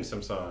sang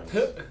some songs.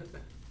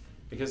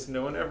 Because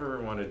no one ever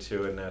wanted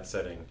to in that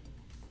setting.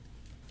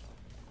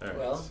 All right,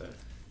 Well, so.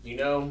 You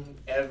know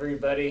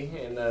everybody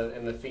in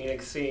the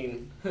Phoenix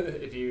scene.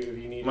 if you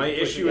need. My to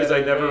put issue is together I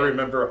a never band.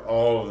 remember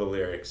all of the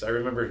lyrics. I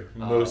remember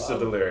most of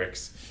the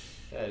lyrics.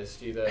 Yeah, just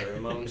do the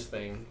Ramones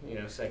thing. You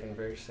know, second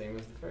verse, same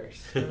as the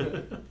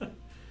first.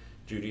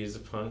 Judy is a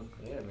punk.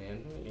 Yeah,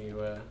 man.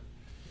 You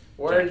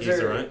words Jackie's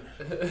a are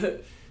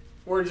runt.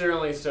 words are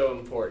only so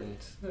important.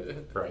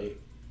 Right.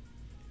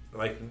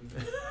 Like.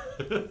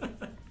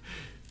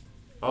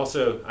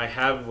 Also, I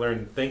have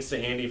learned, thanks to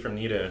Andy from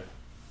Nita,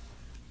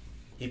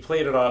 he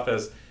played it off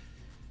as,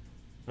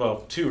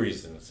 well, two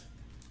reasons.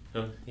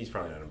 He's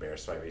probably not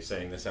embarrassed by me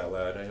saying this out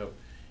loud, I hope.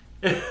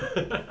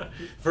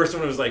 First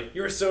one was like,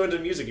 you're so into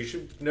music, you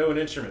should know an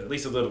instrument, at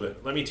least a little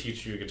bit. Let me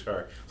teach you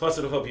guitar. Plus,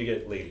 it'll help you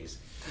get ladies.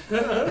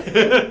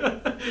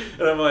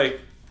 And I'm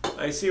like,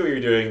 I see what you're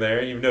doing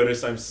there. You've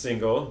noticed I'm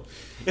single.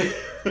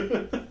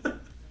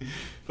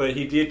 But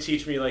he did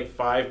teach me like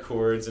 5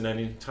 chords, and then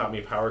he taught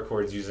me power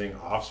chords using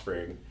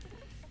Offspring.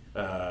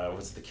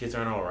 What's The Kids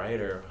Aren't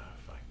Alright? Or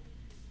fuck.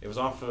 It was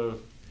off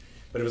of,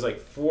 but it was like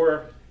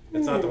 4.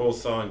 It's not the whole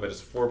song, but it's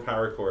 4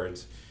 power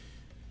chords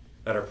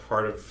that are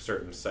part of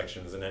certain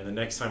sections. And then the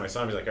next time I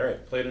saw him, he's like, "All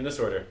right, play it in this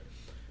order.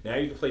 Now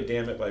you can play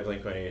 "Damn It" by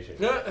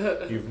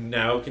Blink-182. You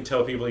now can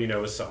tell people you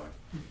know a song."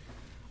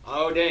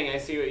 Oh dang, I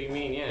see what you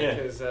mean. Yeah, Yeah.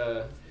 because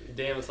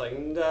damn, it's like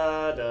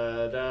da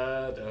da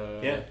da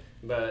da. Yeah.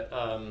 But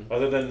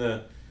Other than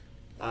the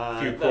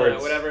few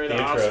chords, whatever the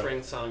intro.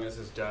 Offspring song is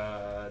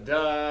da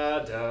da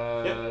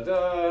da Yeah.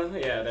 da.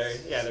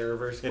 Yeah, they're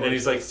reverse chords. And then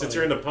he's like, It's "Since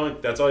funny. you're into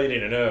punk, that's all you need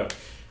to know.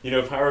 You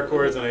know power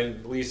chords, and I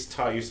at least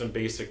taught you some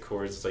basic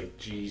chords. It's like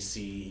G,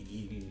 C,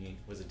 E.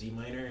 Was it D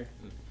minor?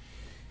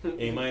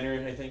 A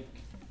minor, I think.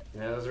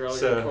 Yeah, those are all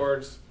So- good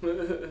chords.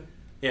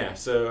 Yeah,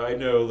 so I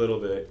know a little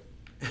bit.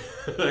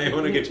 I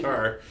own a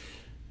guitar.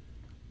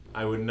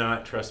 I would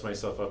not trust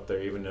myself up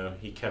there, even though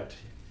he kept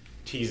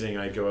teasing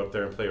I'd go up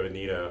there and play with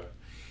Nito.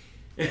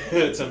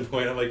 At some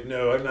point, I'm like,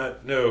 no, I'm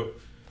not. No.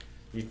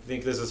 You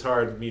think this is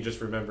hard, me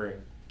just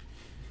remembering.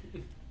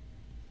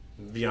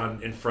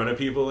 Beyond in front of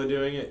people and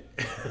doing it.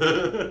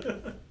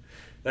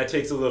 That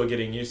takes a little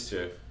getting used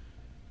to.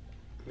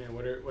 Man,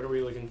 what are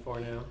we looking for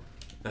now?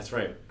 That's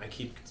right. I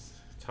keep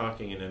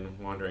talking and then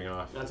wandering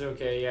off. That's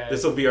okay. Yeah.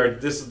 This will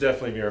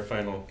definitely be our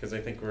final, because I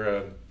think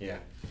we're yeah.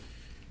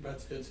 About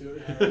to get to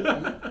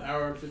it.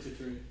 Hour and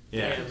 53.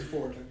 Yeah.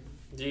 54 technically.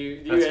 Do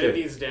you That's edit good.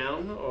 these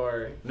down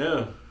or?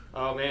 No.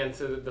 Oh man,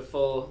 so the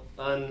full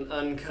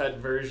uncut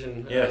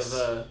version Yes.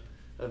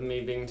 of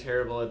me being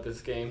terrible at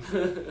this game.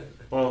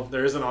 Well,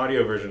 there is an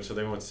audio version, so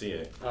they won't see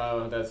it.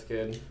 Oh, that's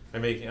good.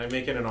 I'm making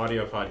an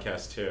audio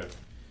podcast too.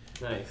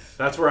 Nice.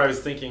 That's where I was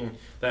thinking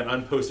that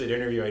unposted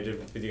interview I did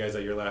with you guys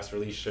at your last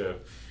release show.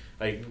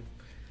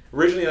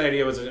 Originally the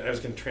idea was I was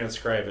going to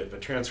transcribe it,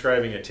 but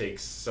transcribing it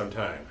takes some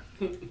time.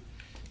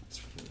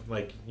 It's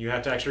like you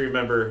have to actually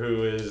remember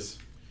who is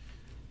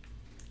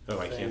Oh,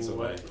 I Saying cancel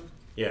my. what?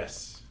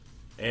 Yes.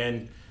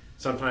 And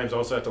sometimes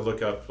also have to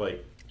look up,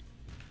 like,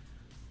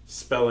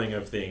 spelling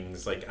of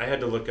things. Like, I had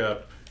to look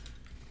up.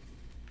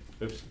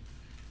 Oops.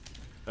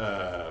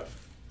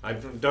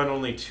 I've done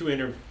only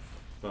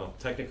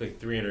technically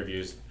 3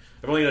 interviews.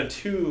 I've only done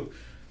 2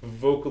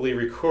 vocally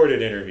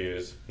recorded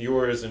interviews,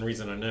 yours and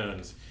Reason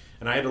Unknowns.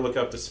 And I had to look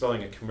up the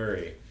spelling of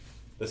Kamuri,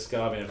 the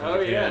ska band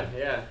from Japan.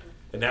 Yeah.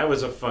 And that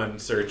was a fun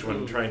search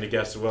when trying to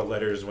guess what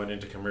letters went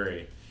into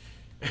Kamuri.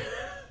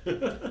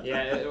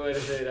 Yeah, what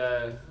is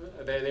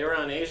it? They were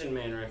on Asian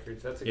Man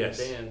Records. That's a Yes.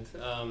 good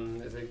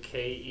band. Is it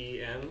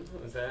KEM?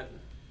 Was that?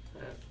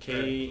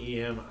 Kemiri,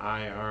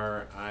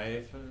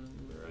 if I'm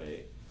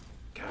right.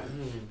 God.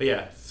 But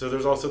yeah, so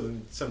there's also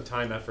some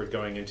time effort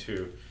going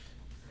into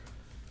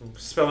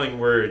spelling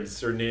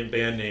words or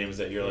band names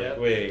that you're Yep.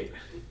 like, wait.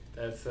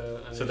 That's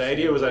So the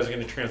idea was I was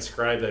going to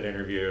transcribe that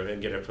interview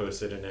and get it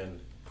posted, and then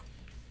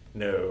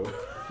no.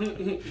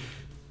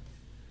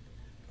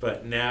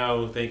 But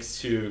now, thanks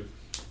to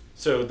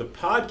the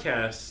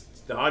podcast,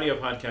 the audio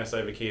podcast,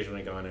 I've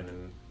occasionally gone in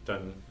and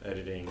done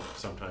editing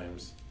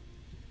sometimes.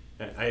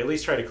 I at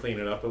least try to clean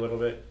it up a little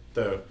bit,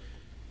 though.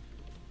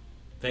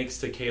 Thanks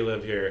to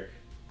Caleb here,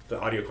 the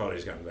audio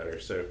quality's gotten better,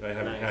 so I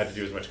haven't had to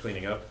do as much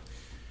cleaning up.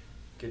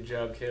 Good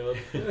job, Caleb.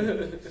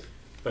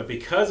 But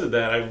because of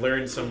that, I've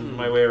learned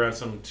my way around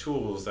some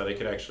tools that I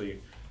could actually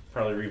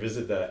probably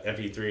revisit that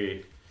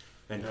MP3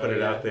 and put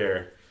it out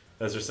there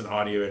as just an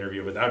audio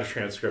interview without a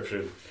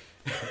transcription.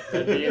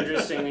 That'd be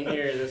interesting to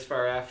hear this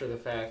far after the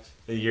fact.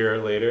 A year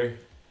later.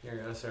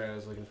 Here, sorry, I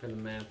was looking for the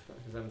map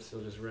because I'm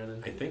still just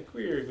running. I think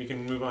we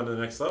can move on to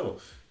the next level.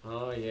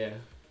 Oh, yeah.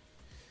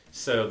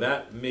 So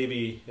that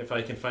maybe, if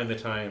I can find the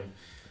time,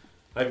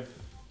 I've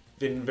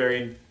been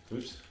very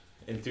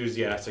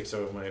enthusiastic,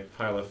 so my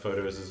pile of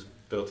photos is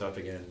built up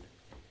again.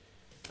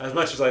 As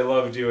much as I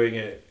love doing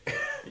it,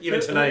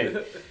 even tonight.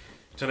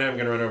 Tonight I'm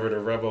going to run over to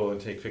Rebel and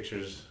take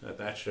pictures at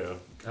that show.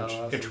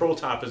 Awesome. Control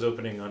Top is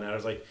opening on that. I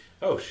was like,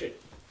 oh shit.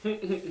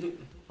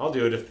 I'll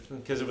do it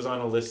because it was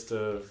on a list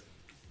of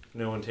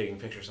no one taking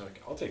pictures. I'm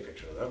like, I'll take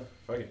pictures of them.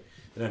 Fuck it.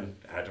 And then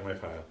add to my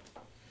pile.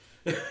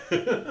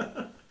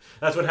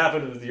 That's what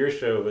happened with your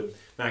show with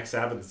Max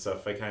Sabbath and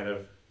stuff.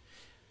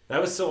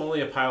 That was still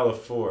only a pile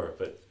of 4,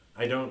 but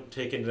I don't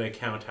take into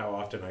account how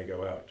often I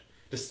go out,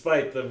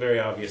 despite the very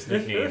obvious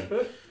nickname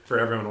for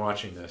everyone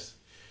watching this.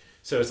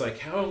 So it's like,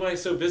 how am I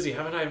so busy?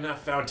 Haven't I not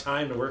found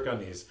time to work on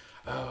these?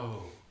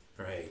 Oh,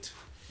 right.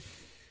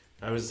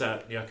 I was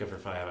at Yucca for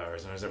 5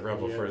 hours, and I was at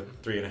Rebel for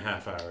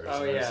 3.5 hours.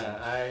 Oh,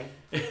 yeah.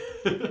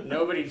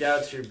 Nobody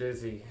doubts you're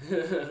busy.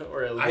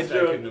 Or at least I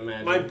couldn't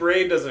imagine. My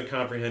brain doesn't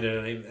comprehend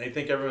it, and I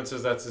think everyone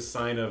says that's a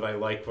sign of I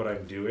like what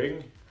I'm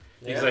doing,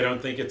 because I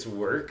don't think it's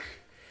work.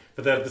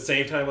 But then at the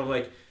same time, I'm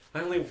like,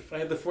 I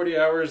had the 40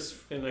 hours,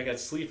 and I got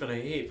sleep, and I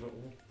ate. But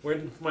where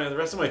did the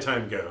rest of my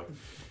time go?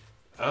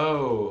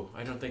 Oh,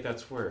 I don't think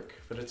that's work,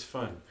 but it's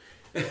fun.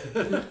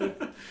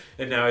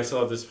 And now I still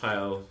have this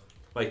pile.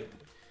 Like,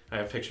 I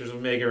have pictures of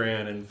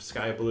Megaran and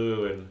Sky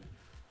Blue and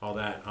all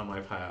that on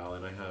my pile,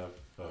 and I have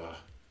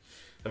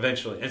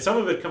eventually. And some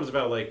of it comes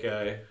about, like,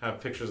 I have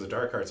pictures of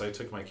Dark Hearts. I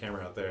took my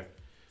camera out there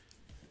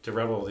to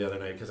Rebel the other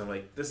night because I'm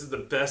like, this is the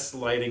best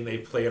lighting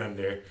they've played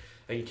under.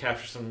 I can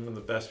capture some of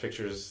the best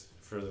pictures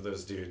for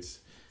those dudes.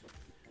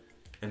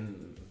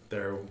 And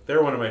they're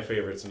one of my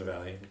favorites in the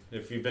Valley.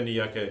 If you've been to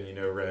Yucca and you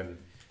know Ren,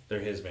 they're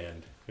his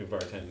band who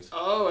bartends.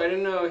 Oh, I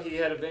didn't know he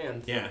had a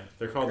band. Yeah,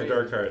 they're called Great. the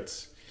Dark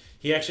Hearts.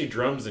 He actually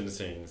drums and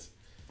sings.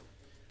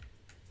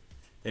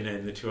 And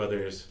then the 2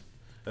 others,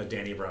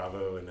 Danny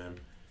Bravo and them.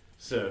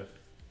 So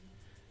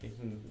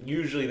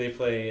usually they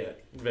play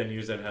at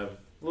venues that have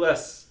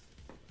less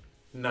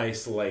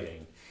nice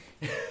lighting.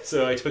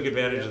 So I took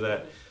advantage of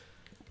that.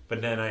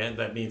 But then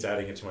that means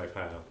adding it to my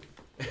pile.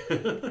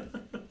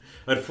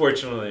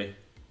 Unfortunately.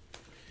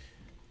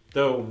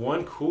 Though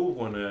one cool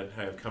one that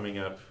I have coming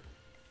up,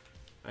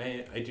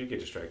 I do get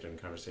distracted in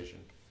conversation.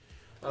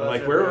 I'm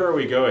like, where are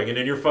we going? And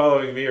then you're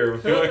following me or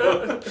going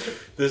on.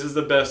 This is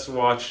the best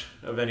watch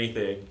of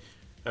anything.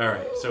 All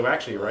right, so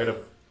actually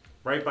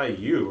right by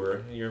you,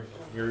 or you're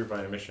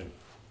by a mission.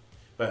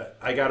 But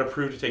I got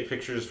approved to take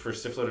pictures for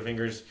Stiff Little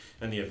Fingers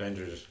and the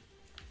Avengers.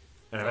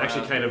 And I'm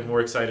actually kind of more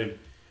excited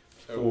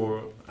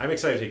I'm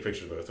excited to take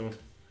pictures of both of them.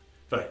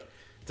 But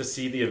to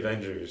see the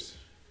Avengers,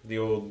 the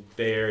old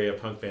Bay Area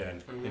punk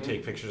band, and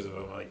take pictures of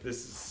them, I'm like, this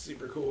is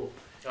super cool.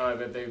 Oh, I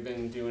bet they've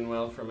been doing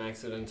well from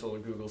accidental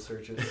Google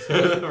searches.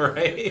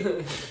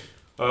 Right?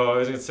 Oh, I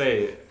was going to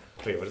say,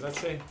 wait, what does that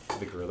say?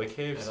 The Gorilla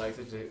Caves? I'd like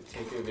to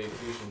take a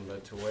vacation,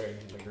 but to where?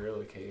 The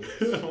Gorilla Caves.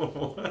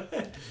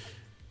 What?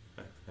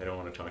 I don't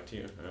want to talk to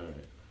you?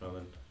 Alright, well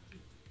then.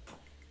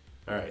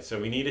 Alright, so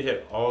we need to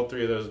hit all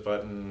 3 of those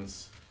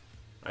buttons.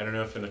 I don't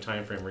know if in a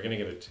time frame we're going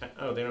to get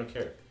oh, they don't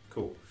care.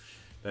 Cool.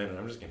 Then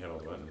I'm just going to hit all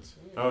the buttons.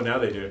 Oh, now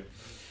they do.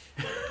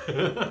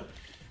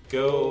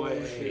 Go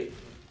away.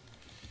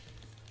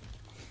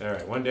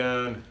 Alright, 1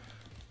 down.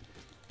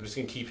 I'm just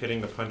going to keep hitting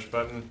the punch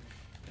button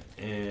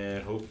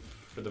and hope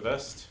for the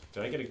best.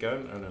 Did I get a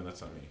gun? Oh no,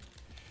 that's not me.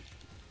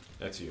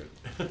 That's you.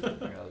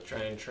 I'll try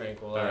and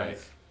tranquilize. All right.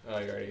 Oh,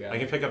 you already got I it.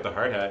 can pick up the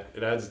hard hat.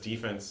 It adds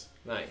defense.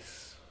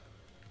 Nice.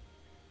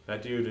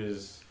 That dude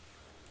is...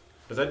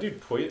 Is that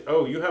dude poison?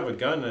 Oh, you have a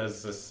gun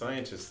as the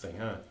scientist thing,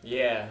 huh?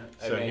 Yeah.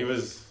 So he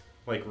was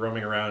like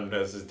roaming around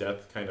as his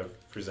death kind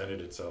of presented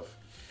itself.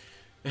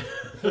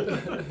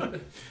 But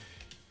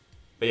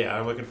yeah,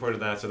 I'm looking forward to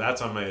that. So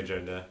that's on my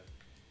agenda.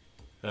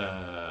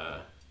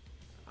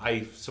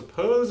 I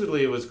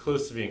supposedly was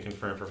close to being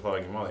confirmed for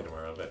Flogging Molly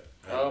tomorrow, but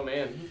Oh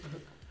man.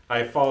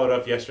 I followed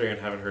up yesterday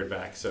and haven't heard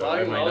back. So I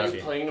Flogging might not Molly's be.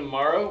 playing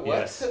tomorrow? What?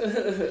 Yes.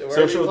 Where are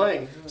Social- you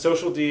playing?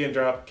 Social D and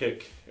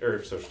Dropkick,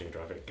 or Social D and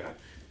Dropkick, God.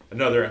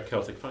 Another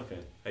Celtic Funk fan.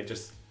 I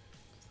just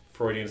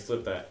Freudian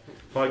slipped that.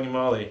 Flogging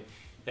Molly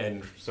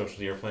and Social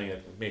D are playing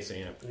at Mason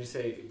Amp. Did you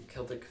say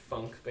Celtic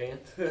funk band?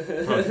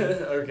 Funk.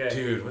 Okay.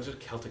 Dude, what's a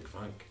Celtic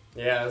Funk?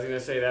 Yeah, I was gonna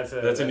say that's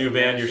a new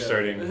band you're mashup.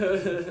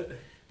 starting.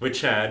 With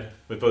Chad,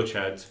 with both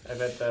Chads. I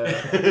bet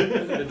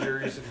the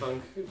Jerusalem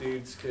Funk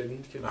dudes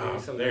could do Oh,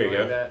 something there you like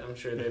go. that. I'm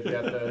sure they've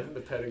got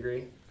the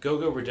pedigree. Go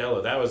Go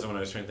Bordello, that was the one I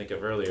was trying to think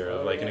of earlier.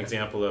 Oh, Like an yeah.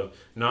 example of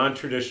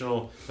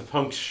non-traditional, the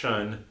punk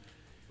shun,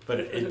 but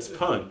it's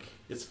punk.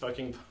 It's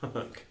fucking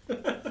punk.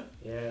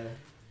 Yeah.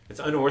 It's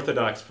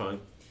unorthodox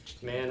punk.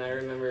 Man, I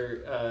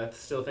remember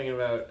still thinking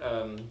about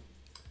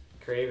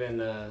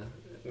Craven.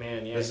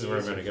 Man, yeah. This is he where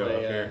I'm used gonna to go play,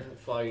 up here.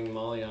 Flogging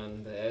Molly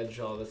on the Edge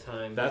all the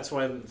time. That's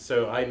when,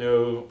 so I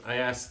know, I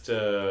asked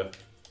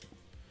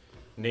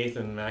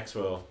Nathan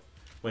Maxwell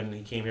when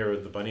he came here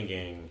with the Bunny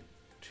Gang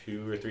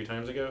 2 or 3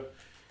 times ago.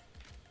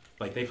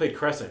 Like, they played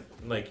Crescent.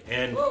 Like,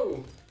 and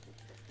Whoa!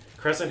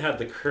 Crescent had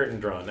the curtain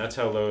drawn. That's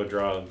how low a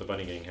draw the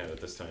Bunny Gang had at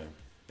this time.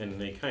 And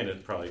they kind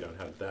of probably don't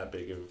have that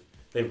big of...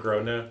 They've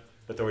grown now.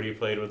 Authority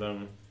played with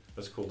them. It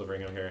was cool to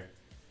bring them here.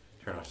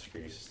 Turn off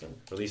security system.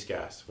 Release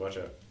gas. Watch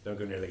out. Don't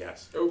go near the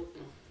gas. Oh.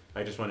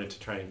 I just wanted to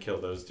try and kill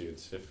those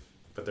dudes.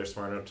 But they're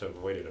smart enough to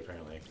avoid it,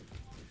 apparently.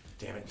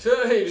 Damn it.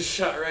 He just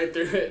shot right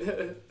through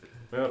it.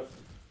 Well,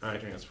 I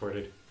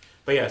transported.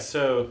 But yeah,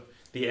 so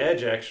the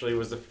Edge actually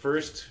was the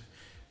first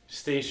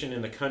station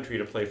in the country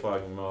to play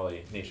Flogging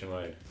Molly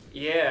nationwide.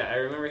 Yeah, I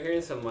remember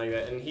hearing something like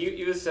that. And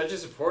he was such a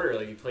supporter.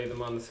 Like, he played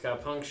them on the Ska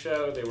Punk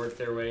show. They worked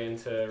their way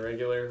into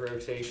regular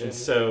rotation. And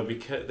so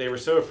because they were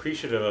so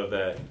appreciative of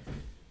that,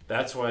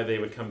 that's why they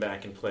would come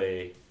back and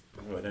play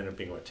what ended up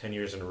being 10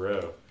 years in a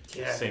row.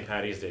 Yeah. St.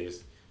 Patty's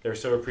Days. They were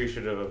so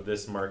appreciative of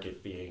this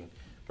market being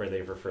where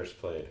they were first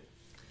played.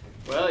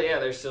 Well, yeah,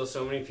 there's still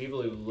so many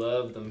people who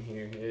love them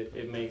here.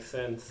 It makes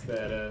sense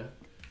that, a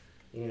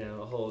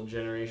whole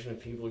generation of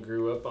people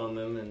grew up on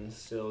them and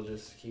still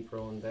just keep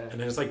rolling back. And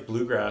then it's like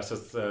Bluegrass.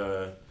 It's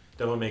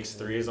Devil Makes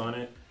Three is on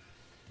it.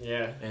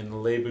 Yeah.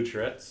 And Les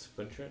Butcherettes.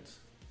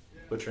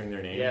 Butchering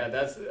their name. Yeah,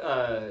 that's,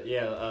 Les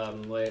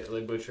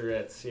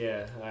Butcherettes.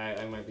 Yeah,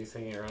 I might be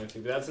saying it wrong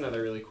too, but that's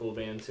another really cool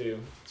band too.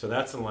 So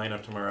that's the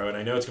lineup tomorrow. And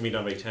I know it's going to be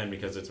done by 10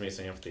 because it's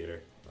Mason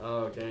Amphitheater.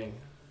 Oh, dang.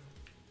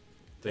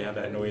 They have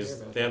I that didn't noise. hear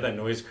about They have that. that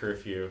noise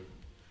curfew.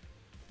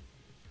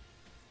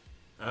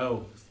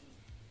 Oh,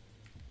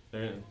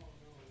 there.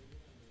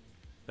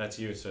 That's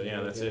you. So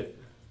yeah, that's it.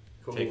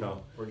 Cool. Take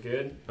all. We're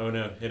good? Oh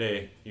no, hit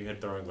A. You hit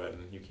the wrong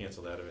button. You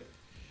canceled out of it.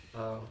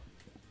 Oh.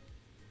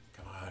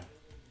 Come on.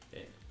 Yeah.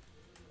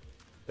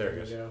 There it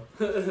goes.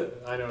 we go.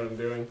 I know what I'm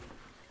doing.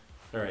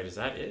 All right, is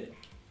that it?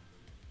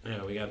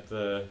 No, we got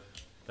that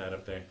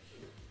up there.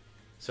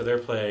 So they're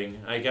playing.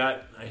 I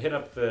hit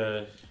up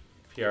the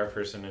PR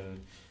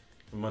person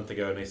a month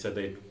ago, and they said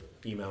they'd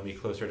email me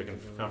closer to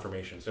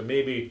confirmation. So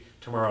maybe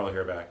tomorrow I'll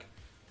hear back.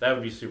 That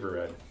would be super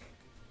rad.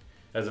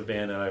 As a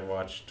band that I've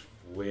watched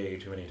way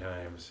too many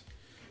times,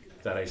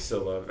 that I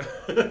still love.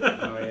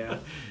 Oh, yeah.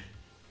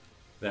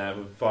 That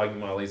Flogging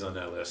Molly's on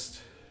that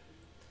list.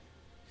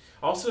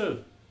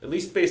 Also, at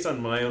least based on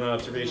my own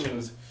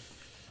observations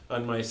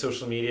on my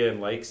social media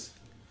and likes,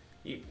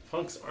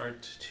 punks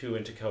aren't too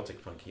into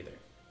Celtic punk either.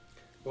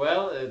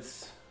 Well,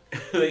 it's...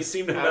 They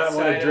seem to not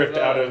want Outside to drift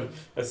of, out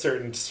of a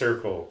certain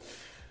circle,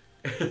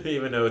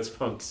 even though it's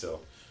punk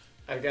still.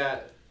 I've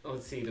got,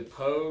 let's see, the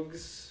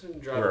Pogues, Were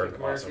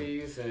Dropkick awesome.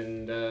 Murphys,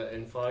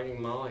 and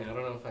Flogging Molly. I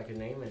don't know if I could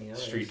name any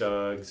others. Street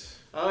Dogs.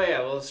 Oh, yeah,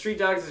 well, Street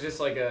Dogs is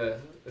just like a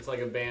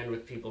band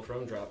with people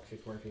from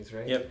Dropkick Murphys,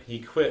 right? Yep, he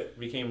quit,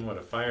 became a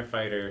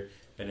firefighter,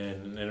 and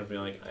then ended up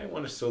being like, I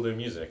want to still do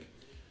music.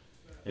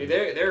 Dude,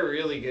 they're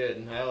really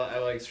good. I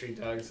like Street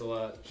Dogs a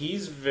lot.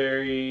 He's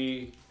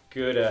very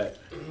good at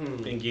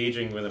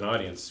engaging with an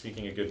audience.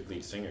 Speaking of good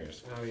lead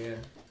singers, Oh, yeah.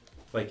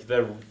 like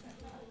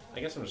I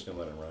guess I'm just gonna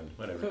let him run.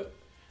 Whatever.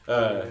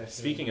 Yeah.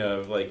 Speaking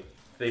of, like,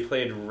 they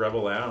played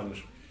Rebel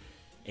Lounge,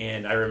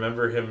 and I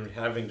remember him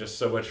having just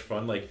so much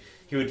fun. Like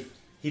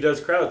he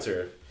does crowd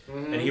surf,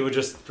 Mhm. and he would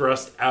just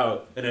thrust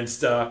out and then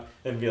stop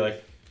and be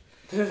like,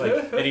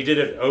 and he did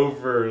it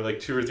over like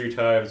 2 or 3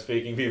 times,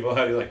 faking people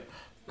out. He's like,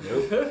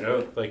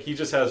 nope. Like, he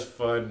just has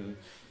fun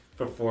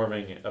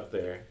performing up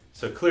there.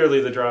 So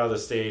clearly the draw of the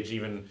stage,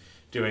 even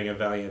doing a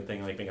valiant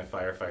thing like being a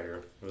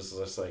firefighter, was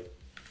just like,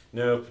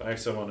 nope, I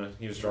still want to.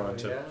 He was drawn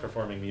to Yeah.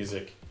 performing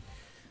music,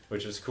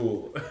 which is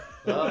cool.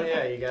 Well,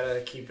 yeah, you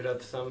gotta keep it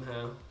up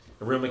somehow.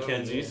 A real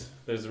Mackenzie's.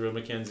 There's the real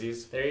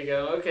Mackenzie's. There you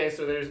go. Okay,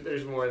 so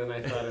there's more than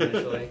I thought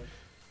initially.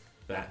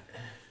 That.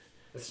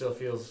 It still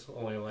feels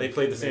only like... They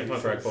played the same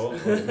punk rock bowl.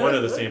 One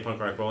of the same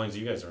punk rock bowlings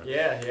you guys are on.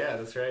 Yeah,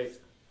 that's right.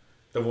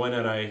 The one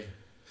that I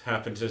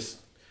happened to...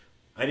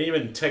 I didn't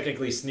even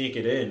technically sneak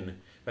it in,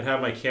 but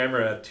have my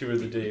camera at 2 of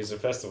the days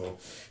of festival.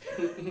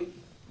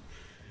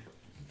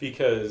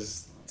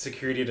 Because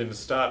security didn't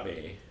stop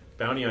me.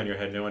 Bounty on your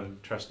head, no one,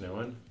 trust no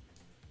one.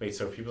 Wait,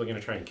 so people are going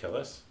to try and kill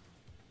us?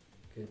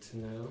 Good to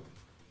know.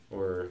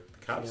 Or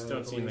cops See how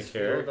don't the seem to police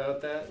care? feel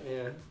about that?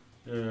 Yeah.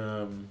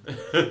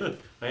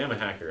 I am a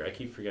hacker. I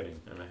keep forgetting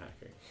I'm a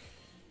hacker.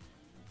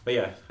 But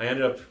yeah, I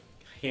ended up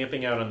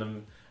camping out on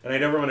them. And I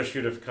never want to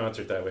shoot a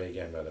concert that way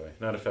again, by the way.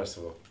 Not a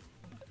festival.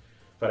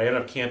 But I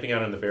ended up camping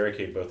out on the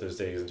barricade both those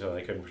days until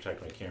I couldn't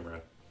protect my camera.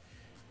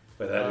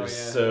 But that is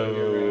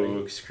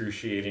so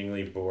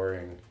excruciatingly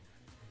boring.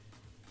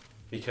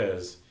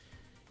 Because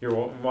you're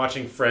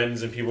watching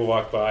friends and people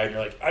walk by and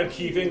you're like, I'm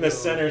keeping the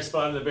center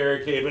spot in the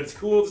barricade, but it's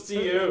cool to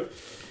see you.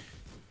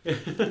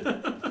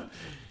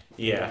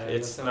 Yeah,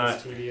 it's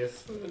not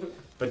tedious.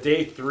 But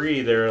day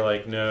 3, they were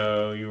like,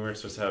 no, you weren't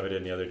supposed to have it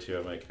in the other 2.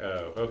 I'm like,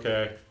 oh,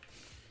 okay.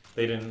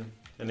 They didn't,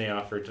 and they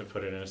offered to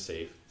put it in a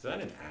safe. Is that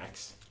an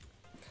axe?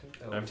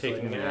 I'm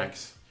taking an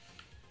axe.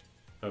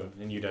 Oh,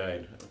 and you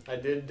died. I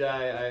did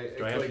die.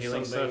 Do I have clicked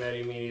healing something stuff? that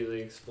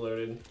immediately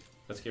exploded.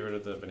 Let's get rid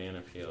of the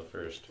banana peel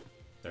first.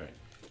 Alright,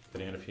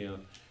 banana peel.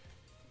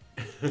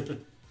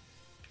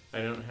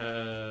 I don't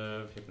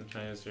have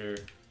hypnotizer.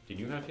 Did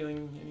you have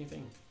healing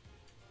anything?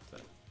 Is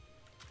that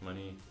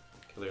money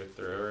killer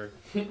thrower?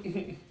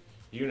 You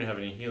didn't have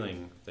any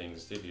healing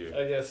things, did you?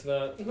 I guess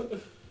not.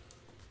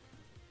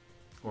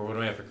 Or what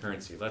do I have for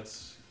currency?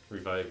 Let's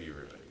revive you.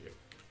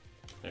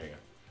 There you go.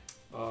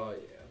 Oh yeah,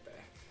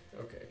 back.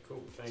 Okay,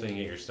 cool. So you Thank can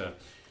you. get your stuff.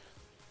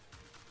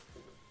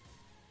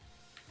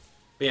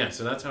 But yeah,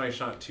 so that's how I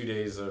shot 2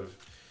 days of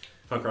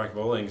Punk Rock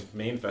Bowling's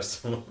main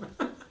festival.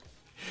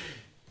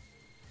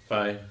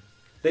 Fine.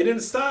 They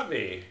didn't stop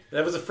me.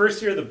 That was the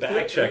first year of the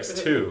bag checks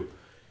too.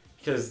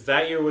 Because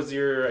that year was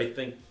your, I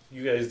think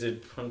you guys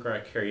did punk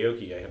rock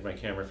karaoke. I had my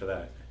camera for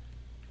that.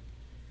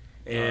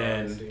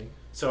 And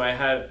so I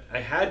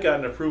had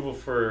gotten approval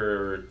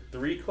for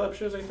 3 club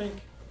shows, I think.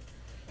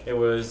 It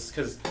was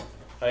because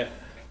I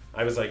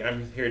was like,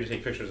 I'm here to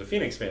take pictures of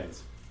Phoenix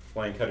bands.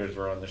 Line Cutters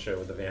were on the show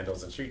with the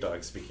Vandals and Street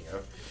Dogs, speaking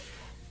of.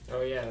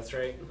 Oh yeah, that's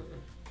right.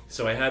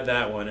 So I had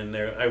that one, and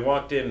I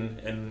walked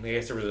in, and I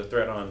guess there was a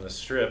threat on the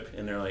strip,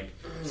 and they're like,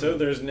 so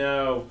there's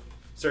now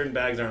certain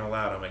bags aren't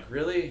allowed. I'm like,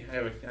 really?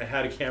 I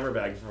had a camera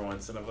bag for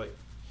once, and I'm like,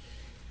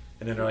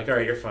 and then they're like, all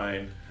right, you're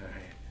fine. All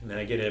right. And then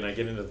I get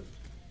into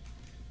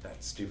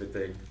that stupid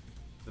thing,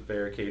 the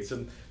barricades,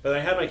 but I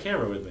had my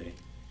camera with me,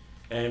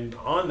 and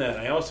on that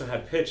I also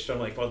had pitched. I'm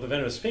like, well, the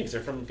Venomous Pinks,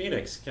 they're from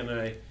Phoenix. Can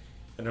I?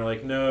 And they're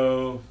like,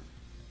 no,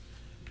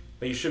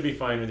 but you should be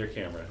fine with your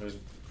camera. It was a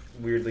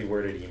weirdly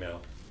worded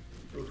email.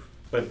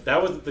 But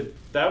that was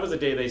the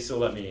day they still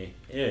let me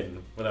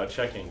in without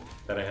checking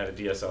that I had a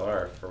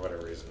DSLR for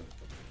whatever reason.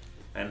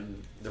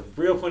 And the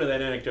real point of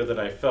that anecdote that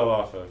I fell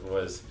off of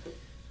was,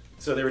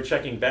 so they were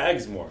checking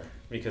bags more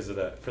because of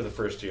that for the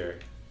first year.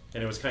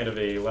 And it was kind of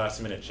a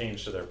last minute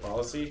change to their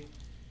policy.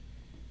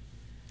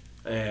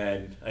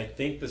 And I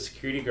think the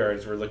security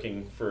guards were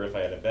looking for if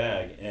I had a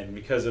bag. And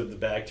because of the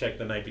bag check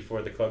the night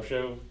before the club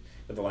show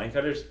with the Line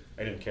Cutters,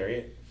 I didn't carry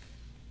it.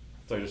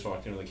 So I just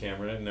walked into the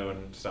camera and no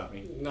one stopped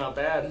me. Not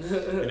bad.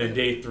 And then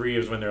day 3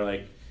 is when they're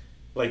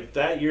like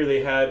that year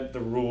they had the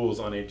rules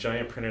on a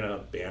giant printed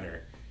out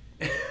banner.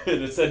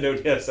 And it said no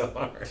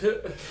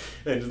DSLR.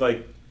 And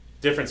like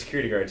different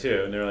security guard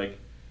too. And they're like,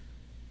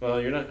 well,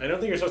 I don't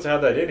think you're supposed to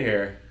have that in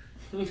here.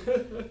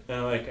 And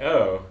I'm like,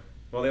 oh.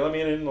 Well, they let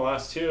me in the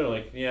last 2. And I'm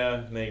like, yeah.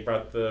 And they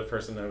brought the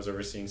person that was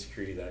overseeing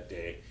security that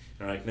day.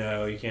 And they're like,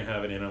 no, you can't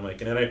have it in. I'm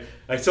like, and then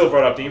I still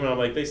brought up the email. I'm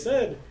like, they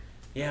said,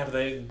 yeah, but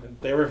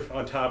they were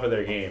on top of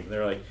their game.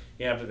 They're like,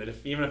 yeah, but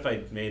even if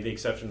I made the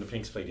exception, the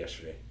Pinks played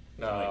yesterday.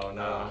 No, like,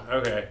 no.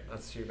 Okay.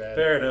 That's too bad.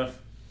 Fair enough.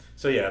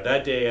 So yeah,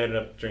 that day I ended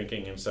up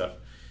drinking and stuff.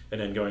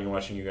 And then going and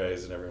watching you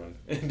guys and everyone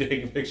and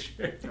taking a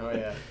picture. Oh,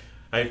 yeah.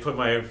 I put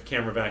my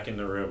camera back in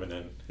the room and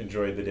then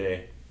enjoyed the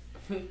day.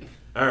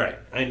 All right,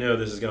 I know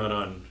this is going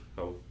on.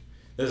 Oh,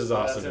 this is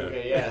awesome. That's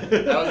okay, yeah.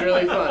 That was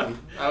really fun.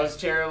 I was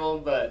terrible,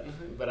 but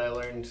I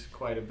learned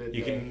quite a bit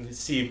You there. can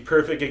see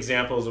perfect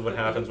examples of what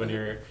happens when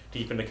you're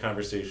deep into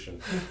conversation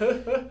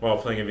while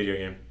playing a video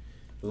game.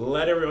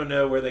 Let everyone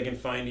know where they can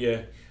find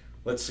you.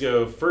 Let's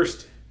go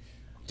first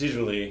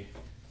digitally.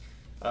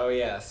 Oh,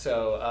 yeah.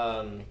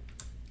 So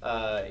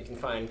you can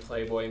find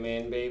Playboy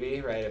Man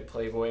Baby right at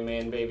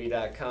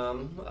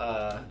playboymanbaby.com.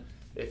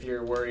 If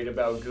you're worried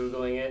about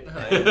Googling it,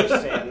 I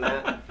understand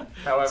that.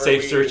 However,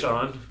 Safe search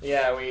on.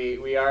 Yeah,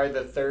 we are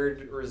the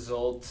 3rd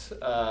result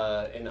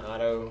in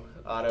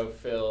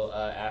autofill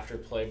after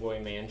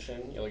Playboy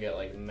Mansion. You'll get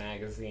like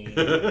magazine,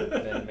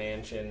 then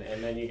Mansion,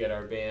 and then you get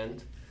our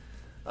band.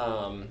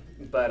 Yeah,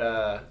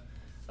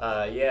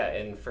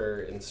 and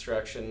for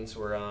instructions,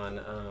 we're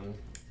on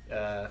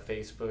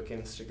Facebook,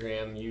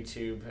 Instagram,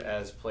 YouTube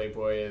as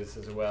Playboy is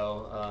as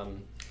well.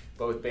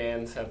 Both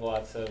bands have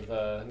lots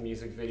of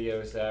music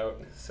videos out,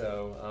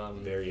 so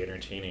very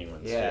entertaining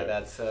ones. yeah, too.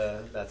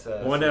 that's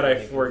a one that I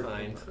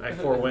find.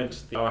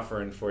 forewent the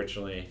offer,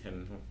 unfortunately,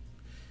 and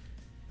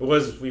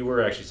we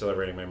were actually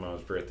celebrating my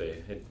mom's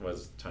birthday. It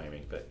was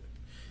timing, but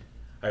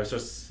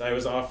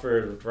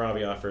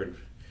Robbie offered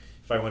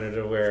if I wanted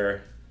to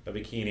wear a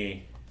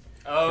bikini.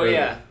 Oh for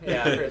yeah,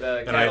 for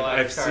the Cadillac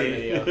I've car seen,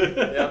 video.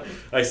 Yep,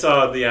 I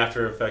saw the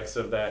after effects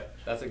of that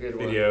that's a good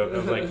one. video.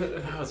 I'm like,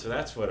 oh, so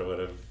that's where I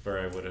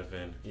would have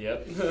been.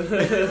 Yep.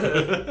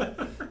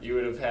 You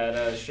would have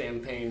had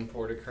champagne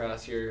poured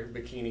across your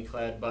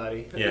bikini-clad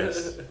body.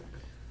 Yes.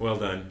 Well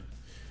done.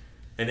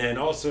 And then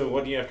also,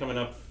 what do you have coming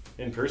up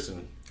in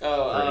person for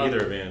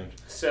either band?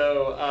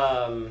 So,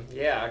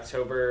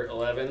 October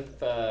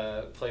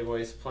 11th,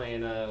 Playboy's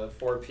playing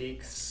Four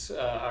Peaks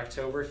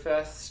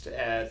Oktoberfest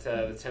at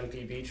the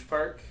Tempe Beach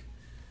Park.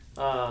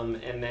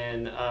 And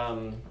then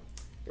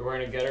you're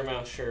wearing a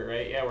Guttermouth shirt,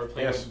 right? Yeah, we're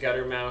playing with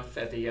Guttermouth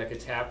at the Yucca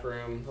Tap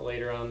Room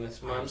later on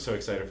this month. I'm so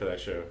excited for that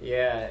show.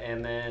 Yeah,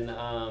 and then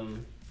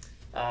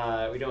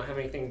we don't have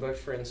anything booked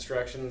for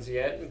Instructions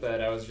yet, but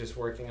I was just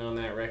working on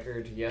that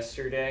record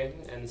yesterday,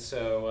 and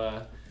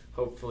so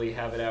hopefully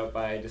have it out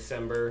by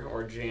December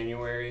or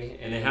January.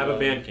 And they have a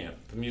Bandcamp.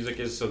 The music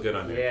is so good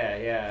on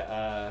there.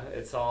 Yeah.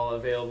 It's all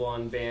available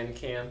on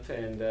Bandcamp,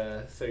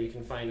 and so you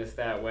can find us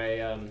that way.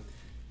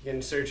 You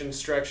can search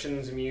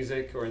Instructions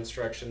Music or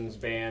Instructions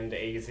Band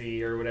AZ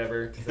or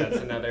whatever, because that's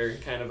another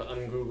kind of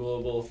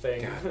ungoogleable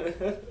thing.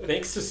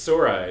 Thanks to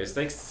Sore Eyes,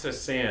 thanks to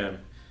Sam.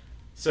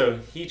 So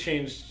he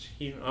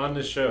on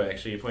the show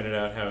actually, he pointed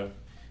out how,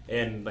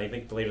 and I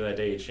think later that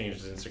day he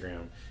changed his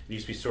Instagram. It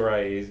used to be Sore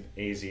Eyes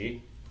AZ.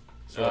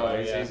 Sore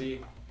Eyes AZ.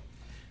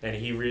 And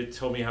he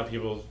told me how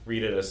people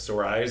read it as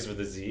Sore Eyes with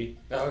a Z.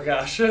 Oh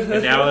gosh.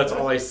 And now that's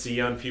all I see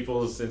on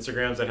people's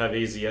Instagrams that have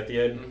AZ at the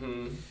end.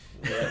 Mm-hmm.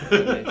 Yeah,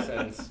 that makes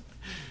sense.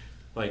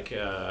 Like,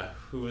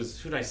 who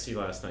did I see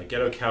last night?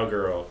 Ghetto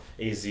Cowgirl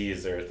AZ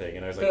is their thing.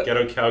 And I was like,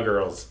 Ghetto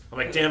Cowgirls. I'm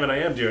like, damn it, I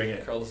am doing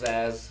it. Curl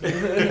Zaz.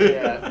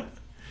 Yeah.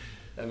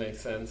 That makes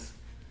sense.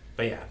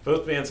 But yeah,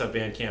 both bands have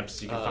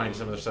Bandcamps. You can find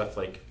some of their stuff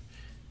like,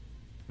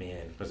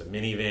 was it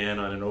Minivan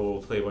on an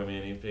old Playboy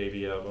Manny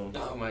Baby album?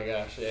 Oh my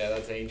gosh, yeah,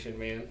 that's ancient,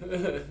 man.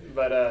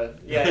 But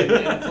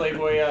in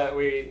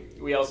Playboy,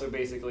 we also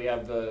basically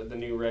have the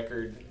new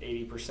record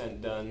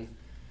 80% done.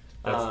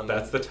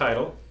 That's the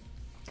title.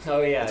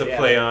 Oh yeah, it's a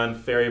play on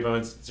Fairy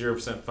Bones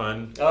 0%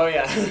 Fun. Oh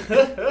yeah.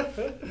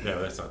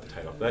 No, that's not the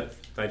title.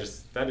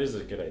 That is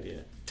a good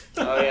idea.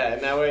 Oh yeah,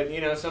 and that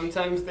would,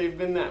 sometimes they've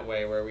been that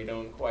way where we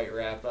don't quite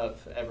wrap up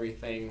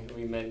everything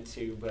we meant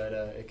to, but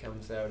it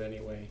comes out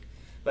anyway.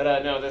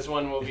 But no, this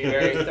one will be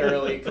very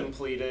thoroughly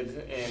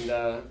completed,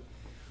 and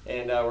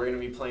we're going to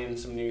be playing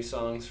some new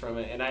songs from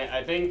it. And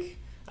I think,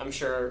 I'm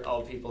sure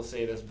all people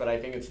say this, but I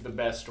think it's the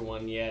best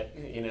one yet.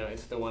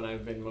 It's the one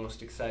I've been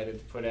most excited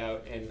to put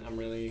out, and I'm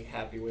really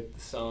happy with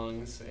the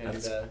songs. And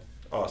that's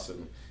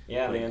awesome.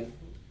 Yeah, man.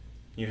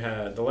 You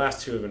had the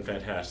last two have been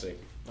fantastic.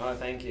 Oh,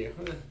 thank you.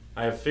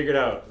 I have figured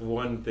out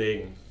one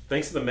thing.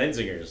 Thanks to the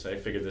Menzingers, I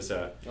figured this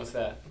out. What's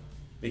that?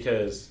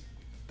 Because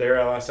their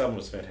last album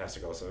was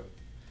fantastic also.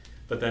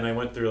 But then I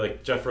went through,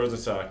 Jeff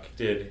Rosenstock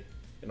did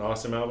an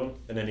awesome album,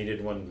 and then he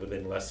did one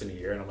within less than a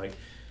year, and I'm like,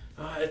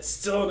 it's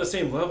still on the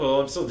same level,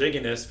 I'm still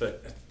digging this,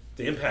 but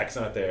the impact's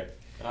not there.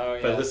 Oh,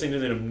 yeah. But listening to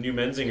the new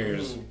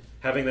Menzingers,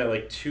 having that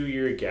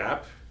 2-year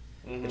gap,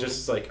 it's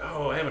just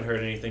I haven't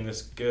heard anything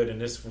this good in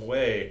this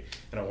way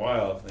in a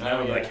while. And now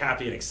I'm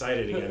happy and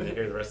excited again to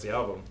hear the rest of the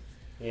album.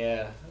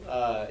 Yeah.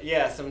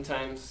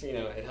 Sometimes,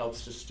 it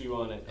helps to stew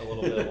on it a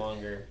little bit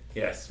longer.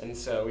 Yes. And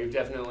so we've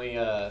definitely,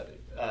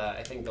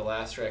 I think the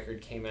last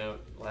record came out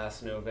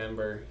last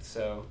November,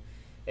 so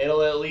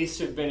it'll at least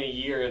have been a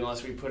year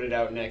unless we put it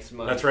out next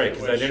month. That's right,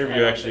 because that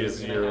interview actually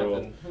is a year old.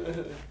 And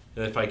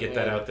if I get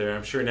that out there,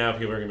 I'm sure now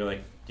people are going to be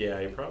like, yeah,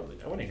 I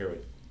want to hear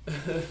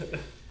it.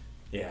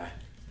 Yeah.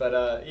 But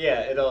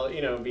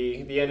it'll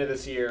be the end of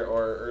this year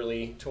or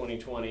early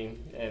 2020,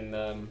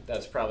 and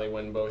that's probably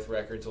when both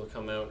records will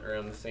come out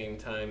around the same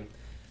time.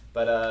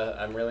 But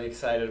I'm really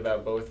excited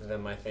about both of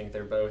them. I think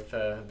they're both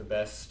the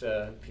best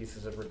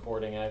pieces of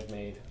recording I've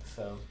made.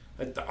 So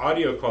the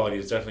audio quality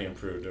has definitely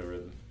improved over.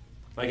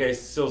 Like I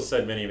still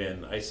said,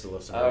 Minivan. I still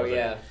love some. Oh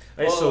yeah.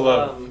 I still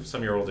love some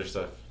of your older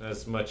stuff.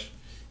 As much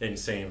in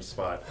same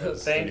spot.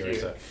 As Thank the newer you.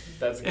 Stuff.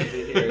 That's good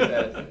to hear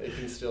that it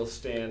can still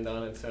stand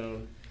on its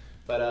own.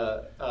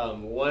 But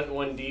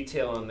one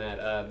detail on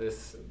that,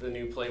 the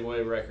new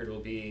Playboy record will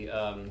be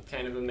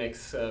kind of a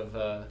mix of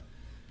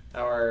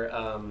our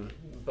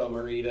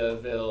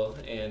Bummeritaville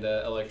and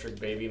Electric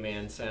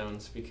Babyman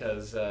sounds,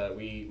 because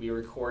we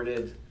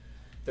recorded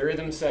the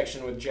rhythm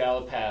section with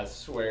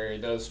Jalapaz, where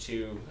those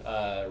two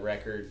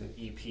record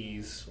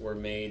EPs were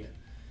made,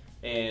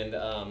 and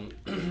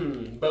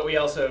but we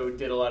also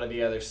did a lot of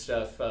the other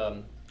stuff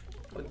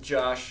with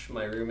Josh,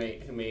 my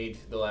roommate, who made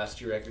the last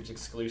two records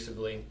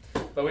exclusively.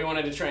 But we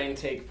wanted to try and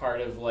take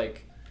part of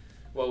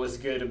what was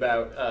good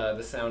about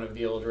the sound of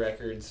the old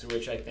records,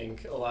 which I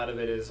think a lot of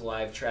it is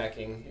live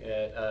tracking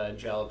at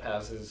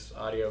Jalapaz's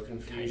Audio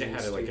Confusion Kinda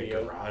had studio. like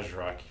a garage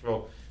rock.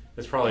 Well,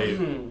 it's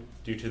probably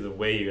due to the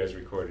way you guys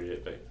recorded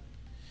it, but it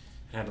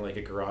had like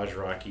a garage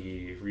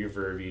rocky,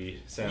 reverby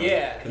sound.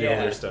 Yeah, for the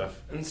older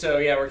stuff. And so,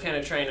 yeah, we're kind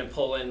of trying to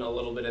pull in a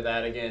little bit of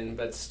that again,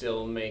 but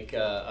still make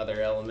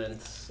other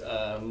elements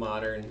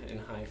modern and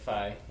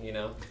hi-fi, you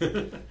know?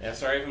 Yeah,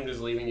 sorry if I'm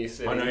just leaving you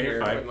sitting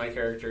here with my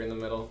character in the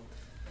middle.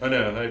 Oh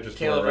no, I just.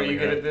 Caleb, are you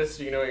good at this?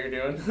 Do you know what you're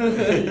doing?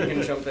 You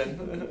can jump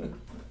in.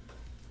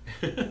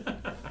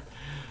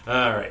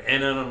 All right,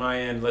 and then on my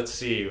end, let's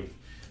see.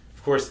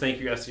 Of course, thank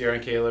you, SDR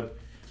and Caleb.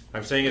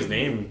 I'm saying his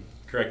name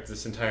correct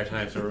this entire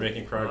time, so we're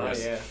making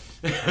progress. Oh,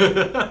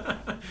 yeah.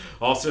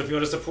 Also, if you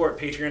want to support,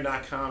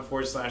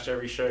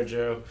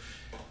 patreon.com/everyshowjoe.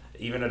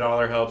 Even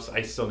 $1 helps.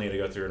 I still need to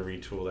go through and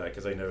retool that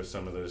because I know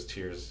some of those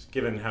tiers,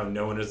 given how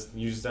no one has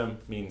used them,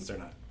 means they're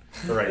not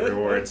the right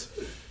rewards.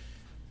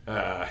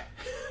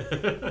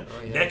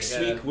 Next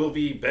week will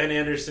be Ben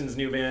Anderson's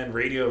new band,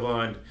 Radio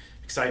Vaughn.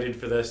 Excited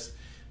for this.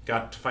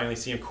 Got to finally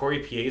see him. Corey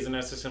P.A.'s in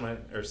that system. I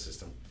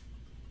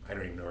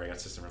don't even know where I got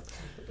system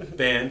from.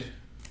 Band.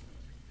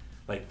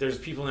 Like, there's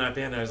people in that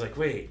band, and I was like,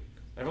 wait,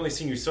 I've only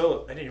seen you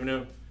solo. I didn't even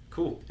know.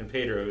 Cool. And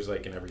Pedro was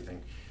like in everything,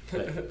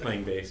 like,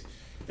 playing bass.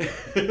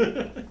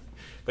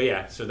 But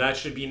yeah, so that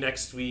should be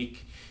next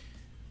week.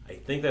 I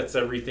think that's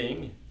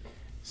everything.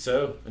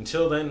 So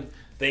until then,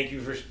 thank you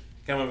for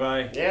coming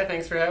by. Yeah,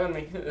 thanks for having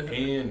me.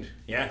 And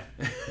yeah.